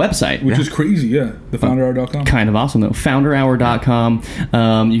 On the website. Which is crazy, thefounderhour.com. Kind of awesome, though.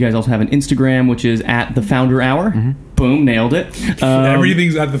 Founderhour.com. You guys also have an Instagram, which is at The Founder Hour. Boom, nailed it.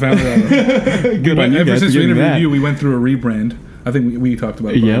 Everything's at The Founder Hour. Good on you ever guys since for we getting interviewed that. you, we went through a rebrand. I think we talked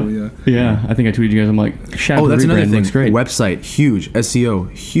about it probably, yeah. I think I tweeted you guys. I'm like, shout out to that's the another rebrand. thing. Looks great. Website, huge.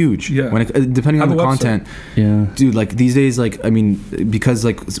 SEO, huge. Yeah. When depending on the content. Yeah. Dude, like these days, like I mean, because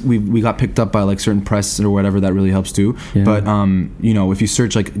like we got picked up by like certain press or whatever, that really helps too. Yeah. But you know, if you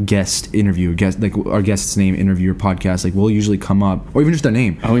search like guest interview, like our guest's name, interview, or podcast, like we'll usually come up, or even just their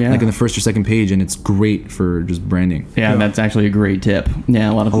name. Oh yeah. Like in the first or second page, and it's great for just branding. Yeah, that's actually a great tip.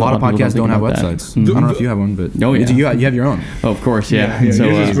 Yeah, a lot of podcasts don't have websites. I don't know if you have one, but you have your own. Oh, of course, yeah. So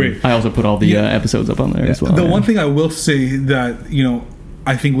this is great. I also put all the episodes up on there as well. The one thing I will say that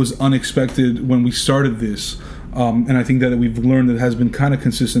I think was unexpected when we started this, and I think that we've learned that has been kind of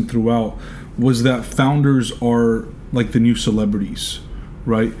consistent throughout, was that founders are like the new celebrities,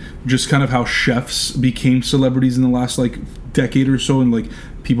 right? Just kind of how chefs became celebrities in the last like decade or so, and like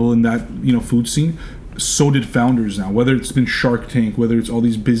people in that food scene. So did founders now, whether it's been Shark Tank, whether it's all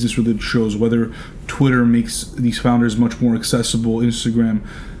these business related shows, whether Twitter makes these founders much more accessible, Instagram.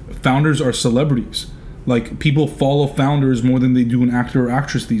 Founders are celebrities. Like, people follow founders more than they do an actor or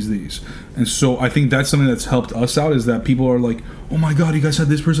actress these days. And so I think that's something that's helped us out, is that people are like, oh my God, you guys had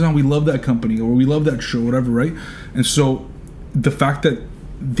this person on, we love that company, or we love that show, whatever, right? And so the fact that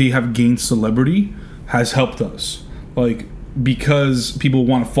they have gained celebrity has helped us. Like, because people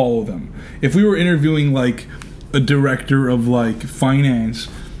want to follow them. If we were interviewing like a director of like finance,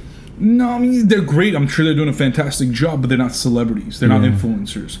 no, I mean, they're great. I'm sure they're doing a fantastic job, but they're not celebrities. They're not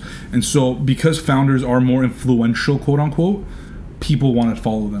influencers. And so because founders are more influential, quote unquote, people want to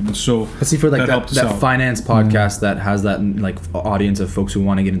follow them. And so but see, for like that finance podcast that has that like audience of folks who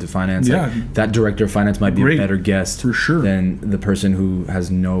want to get into finance, like, that director of finance might be a better guest for sure than the person who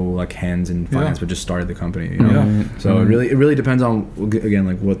has no like hands in finance but just started the company. So it really depends on, again,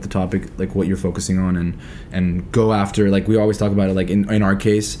 like what the topic, like what you're focusing on, and go after, like we always talk about it, like in our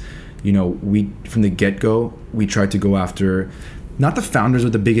case, we from the get-go we tried to go after not the founders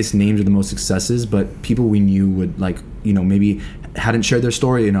with the biggest names or the most successes, but people we knew would like maybe hadn't shared their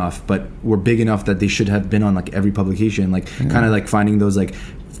story enough, but were big enough that they should have been on like every publication, like kind of like finding those like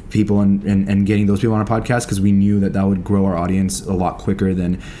people and getting those people on our podcast, because we knew that would grow our audience a lot quicker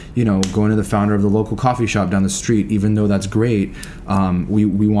than going to the founder of the local coffee shop down the street. Even though that's great,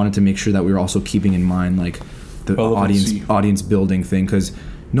 we wanted to make sure that we were also keeping in mind like the audience building thing, because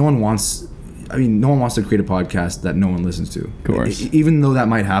no one wants to create a podcast that no one listens to. Of course. Even though that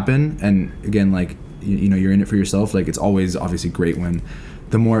might happen, and again, like you're in it for yourself. Like, it's always obviously great when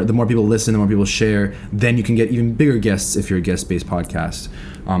the more people listen, the more people share, then you can get even bigger guests if you're a guest-based podcast,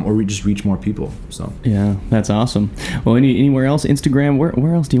 or we just reach more people. So yeah, that's awesome. Well, anywhere else? Instagram?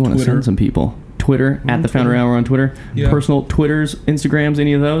 Where else do you want to send some people? Twitter, at the Founder Hour on Twitter. Personal Twitters, Instagrams,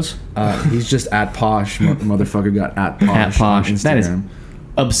 any of those? He's just at Posh. Motherfucker got at Posh. At Posh. On Instagram. That is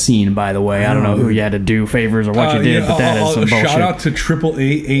obscene, by the way. I don't know who you had to do favors or what you did, but that is some bullshit. Shout out to Triple A.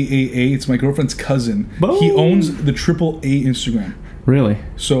 It's my girlfriend's cousin. Boom. He owns the Triple A Instagram. Really?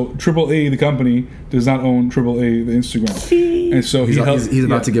 So Triple A, the company, does not own Triple A, the Instagram. And so he's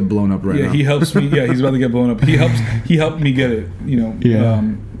about to get blown up right now. He helps me. Yeah, he's about to get blown up. He helped me get it.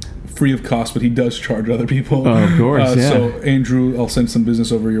 Free of cost, but he does charge other people. Oh, of course, yeah. So Andrew, I'll send some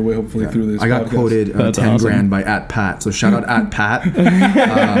business over your way, hopefully through this. I got quoted 10 grand by at Pat, so shout out at Pat.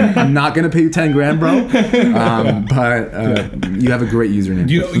 I'm not gonna pay you 10 grand, bro, but you have a great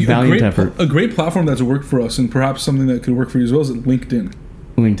username. Valiant effort. A great platform that's worked for us, and perhaps something that could work for you as well, is LinkedIn.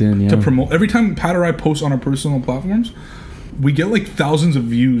 LinkedIn, yeah. To promote, every time Pat or I post on our personal platforms, we get like thousands of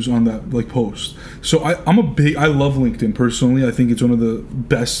views on that like post. So I love LinkedIn personally. I think it's one of the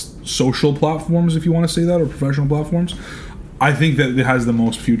best social platforms, if you want to say that, or professional platforms. I think that it has the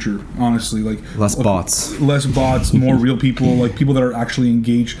most future, honestly. Like less bots, more real people, like people that are actually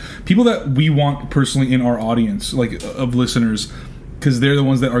engaged, people that we want personally in our audience, like of listeners, because they're the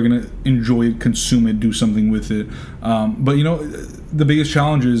ones that are going to enjoy it, consume it, do something with it. But the biggest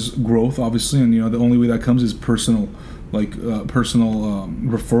challenge is growth, obviously, and the only way that comes is personal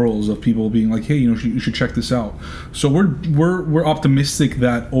referrals of people being like, hey, you should check this out. So we're optimistic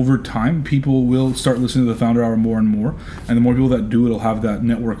that over time people will start listening to the Founder Hour more and more, and the more people that do, it'll have that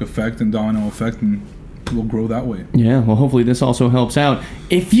network effect and domino effect, and we'll grow that way. Yeah, well, hopefully this also helps out.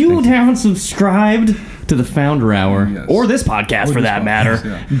 If you haven't subscribed to the Founder Hour, or this podcast for that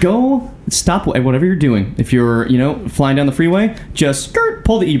matter, go stop whatever you're doing. If you're, flying down the freeway, just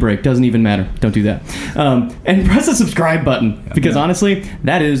pull the e-brake. Doesn't even matter. Don't do that. And press the subscribe button, because honestly,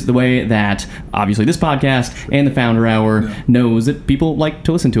 that is the way that, obviously, this podcast and the Founder Hour knows that people like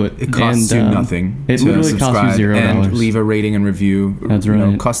to listen to it. It costs you nothing. It literally costs you $0. And leave a rating and review. That's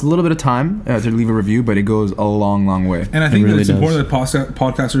right. It costs a little bit of time to leave a review, but it goes a long, long way. And I think that it's important that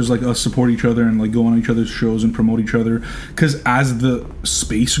podcasters like us support each other and like go on each other's shows and promote each other, because as the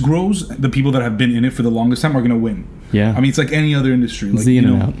space grows, the people that have been in it for the longest time are going to win. Yeah. I mean, it's like any other industry. Like, the in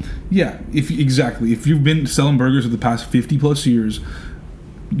and out. Yeah. Exactly. If you've been selling burgers for the past 50 plus years,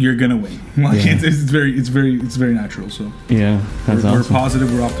 you're gonna win. Like it's very natural. So yeah, that's awesome. We're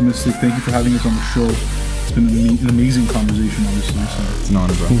positive. We're optimistic. Thank you for having us on the show. It's been an amazing conversation, obviously. So. It's an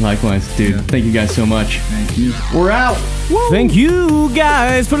honor, bro. Likewise, dude. Yeah. Thank you guys so much. Thank you. We're out. Woo. Thank you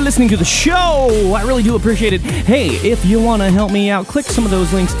guys for listening to the show. I really do appreciate it. Hey, if you want to help me out, click some of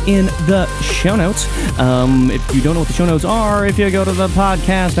those links in the show notes. If you don't know what the show notes are, if you go to the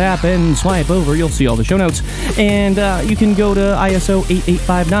podcast app and swipe over, you'll see all the show notes. And you can go to ISO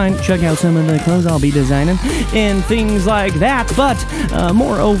 8859, check out some of the clothes I'll be designing and things like that. But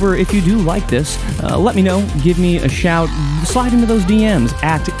moreover, if you do like this, let me know. Give me a shout. Slide into those DMs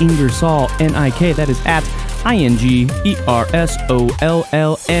at Ingersoll, N-I-K. That is at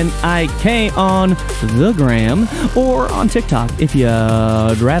INGERSOLLNIK on the gram, or on TikTok if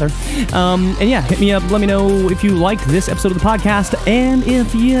you'd rather. And yeah, hit me up. Let me know if you liked this episode of the podcast, and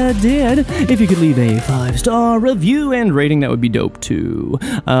if you did, if you could leave a 5-star review and rating, that would be dope too.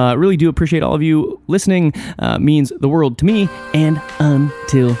 Really do appreciate all of you listening. Means the world to me. And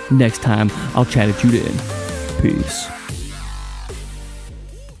until next time, I'll chat at you then. Peace.